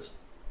 2 hours.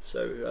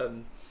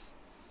 So,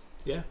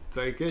 yeah,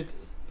 very good.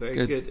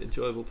 Very good.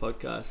 Enjoyable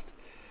podcast.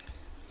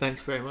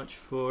 Thanks very much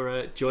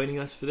for joining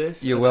us for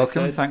this. You're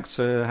welcome. Thanks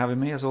for having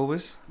me, as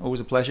always.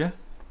 Always a pleasure.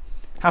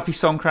 Happy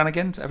Songkran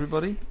again to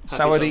everybody.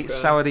 Sawadee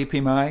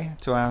Pimai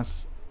to our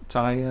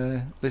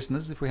Thai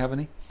listeners, if we have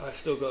any. I've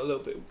still got a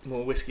little bit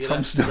more whiskey left.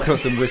 Tom's still got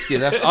some whiskey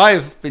left.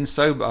 I've been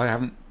sober. I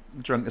haven't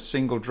drunk a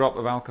single drop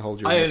of alcohol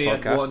during this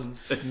podcast. I only had one,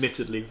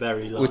 admittedly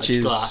very large which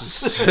is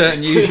glass.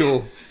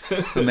 unusual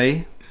for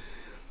me.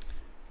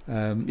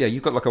 Yeah,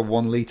 you've got like a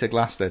 1 litre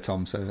glass there,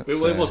 Tom. So it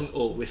wasn't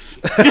all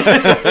whiskey.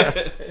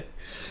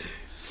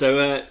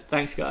 So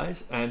thanks,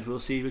 guys, and we'll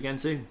see you again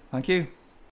soon. Thank you.